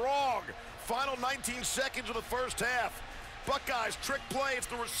 Right, wrong. Final 19 seconds of the first half. Buckeyes trick play. It's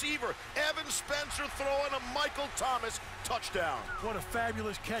the receiver, Evan Spencer, throwing a Michael Thomas touchdown. What a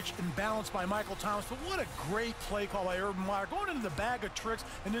fabulous catch and balance by Michael Thomas, but what a great play call by Urban Meyer. Going into the bag of tricks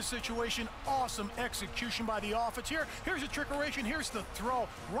in this situation, awesome execution by the offense. Here's a trickeration. Here's the throw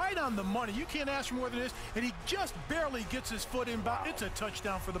right on the money. You can't ask for more than this, and he just barely gets his foot in. It's a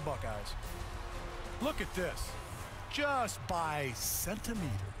touchdown for the Buckeyes. Look at this, just by centimeters.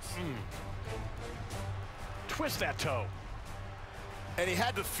 Twist that toe. And he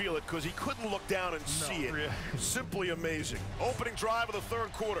had to feel it because he couldn't look down and see it. Really. Simply amazing. Opening drive of the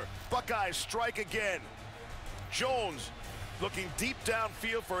third quarter. Buckeyes strike again. Jones looking deep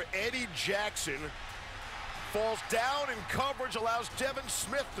downfield for Eddie Jackson. Falls down in coverage, allows Devin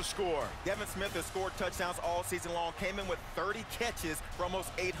Smith to score. Devin Smith has scored touchdowns all season long, came in with 30 catches for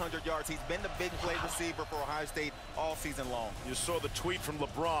almost 800 yards. He's been the big play receiver for Ohio State all season long. You saw the tweet from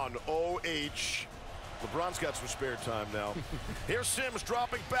LeBron, OH. LeBron's got some spare time now. Here's Sims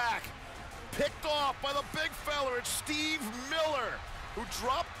dropping back. Picked off by the big fella. It's Steve Miller, who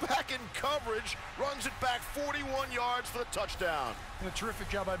dropped back in coverage, runs it back 41 yards for the touchdown. And a terrific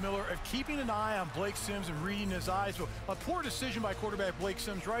job by Miller of keeping an eye on Blake Sims and reading his eyes. So a poor decision by quarterback Blake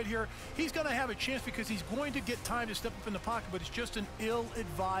Sims right here. He's going to have a chance because he's going to get time to step up in the pocket, but it's just an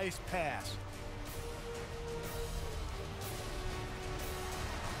ill-advised pass.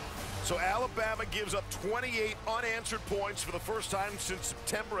 So Alabama gives up 28 unanswered points for the first time since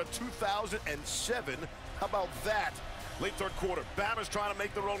September of 2007. How about that? Late third quarter, Bama's trying to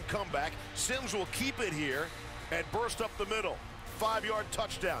make their own comeback. Sims will keep it here and burst up the middle. 5-yard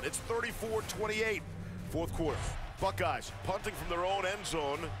touchdown. It's 34-28. Fourth quarter. Buckeyes punting from their own end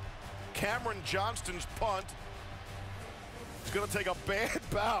zone. Cameron Johnston's punt is going to take a bad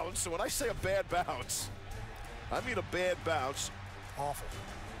bounce. When I say a bad bounce, I mean a bad bounce. Awful.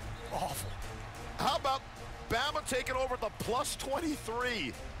 Awful. How about Bama taking over at the plus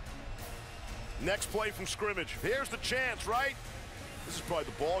 23? Next play from scrimmage. Here's the chance, right? This is probably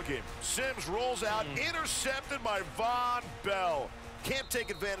the ball game. Sims rolls out, intercepted by Von Bell. Can't take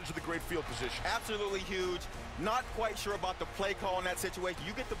advantage of the great field position. Absolutely huge. Not quite sure about the play call in that situation.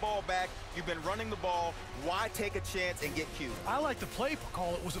 You get the ball back. You've been running the ball. Why take a chance and get cute? I like the play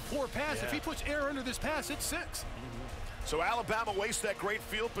call. It was a poor pass. Yeah. If he puts air under this pass, it's 6. So Alabama wastes that great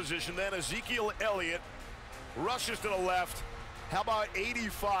field position. Then Ezekiel Elliott rushes to the left. How about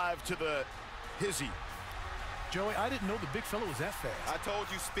 85 to the hizzy? Joey, I didn't know the big fella was that fast. I told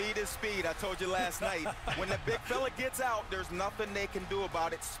you speed is speed. I told you last night. When the big fella gets out, there's nothing they can do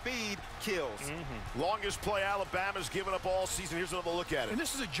about it. Speed kills. Longest play Alabama's given up all season. Here's another look at it. And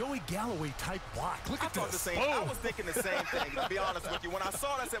this is a Joey Galloway type block. Look at this. I was thinking the same thing, to be honest with you. When I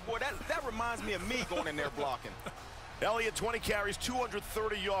saw it, I said, boy, that reminds me of me going in there blocking. Elliott, 20 carries,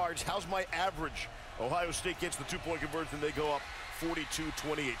 230 yards. How's my average? Ohio State gets the 2-point conversion. They go up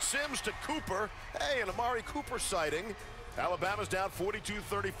 42-28. Sims to Cooper. Hey, an Amari Cooper sighting. Alabama's down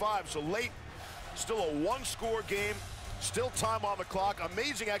 42-35. So late, still a 1-score game. Still time on the clock.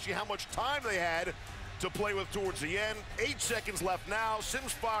 Amazing, actually, how much time they had to play with towards the end. 8 seconds left now.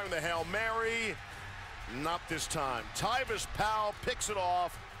 Sims firing the Hail Mary. Not this time. Tyvis Powell picks it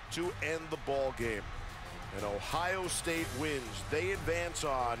off to end the ball game. And Ohio State wins. They advance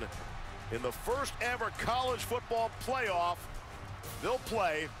on in the first ever college football playoff. They'll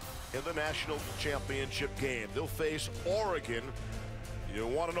play in the national championship game. They'll face Oregon. You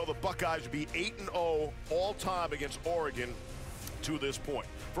want to know the Buckeyes would be 8-0 all time against Oregon to this point.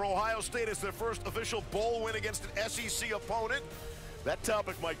 For Ohio State, it's their first official bowl win against an SEC opponent. That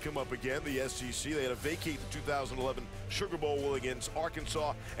topic might come up again, the SEC. They had to vacate the 2011 Sugar Bowl win against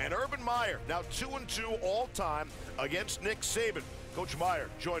Arkansas. And Urban Meyer, now 2-2 all time against Nick Saban. Coach Meyer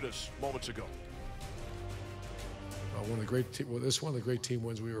joined us moments ago. One of the great this is one of the great team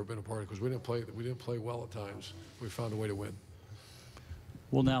wins we've ever been a part of, because we didn't play well at times. We found a way to win.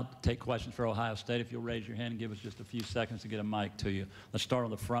 We'll now take questions for Ohio State. If you'll raise your hand and give us just a few seconds to get a mic to you. Let's start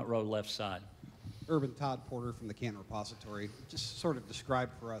on the front row left side. Urban, Todd Porter from the Canton Repository. Just sort of describe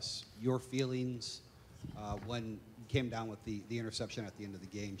for us your feelings when you came down with the interception at the end of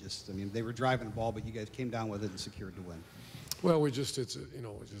the game. Just, I mean, they were driving the ball, but you guys came down with it and secured the win. Well,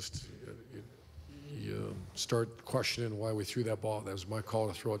 you start questioning why we threw that ball. That was my call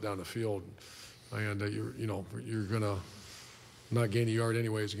to throw it down the field, and you're gonna not gain a yard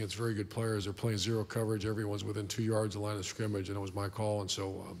anyways against very good players. They're playing zero coverage. Everyone's within 2 yards of the line of scrimmage, and it was my call. And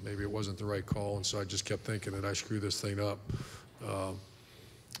so maybe it wasn't the right call, and so I just kept thinking that I screwed this thing up.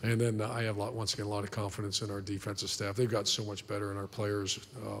 And then I have once again a lot of confidence in our defensive staff. They've got so much better in our players,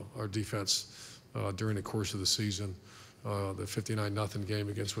 our defense during the course of the season. The 59-0 game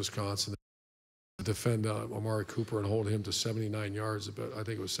against Wisconsin. Defend Amari Cooper and hold him to 79 yards, but I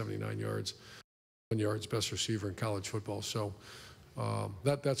think it was 79 yards. 1 yard's best receiver in college football. So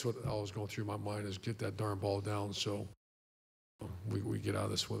that's what I was going through my mind, is get that darn ball down so we get out of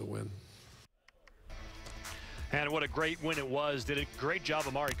this with a win. And what a great win it was. Did a great job,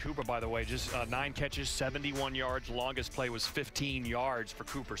 Amari Cooper, by the way. Just 9 catches, 71 yards. Longest play was 15 yards for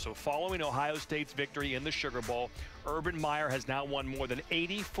Cooper. So following Ohio State's victory in the Sugar Bowl, Urban Meyer has now won more than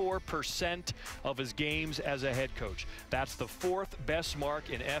 84% of his games as a head coach. That's the 4th best mark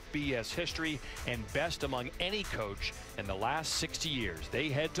in FBS history and best among any coach in the last 60 years. They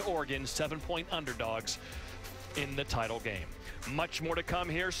head to Oregon, 7-point underdogs in the title game. Much more to come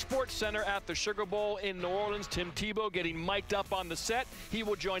here. Sports Center at the Sugar Bowl in New Orleans. Tim Tebow getting mic'd up on the set. He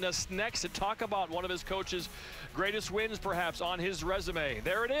will join us next to talk about one of his coach's greatest wins, perhaps, on his resume.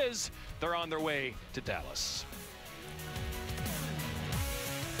 There it is. They're on their way to Dallas.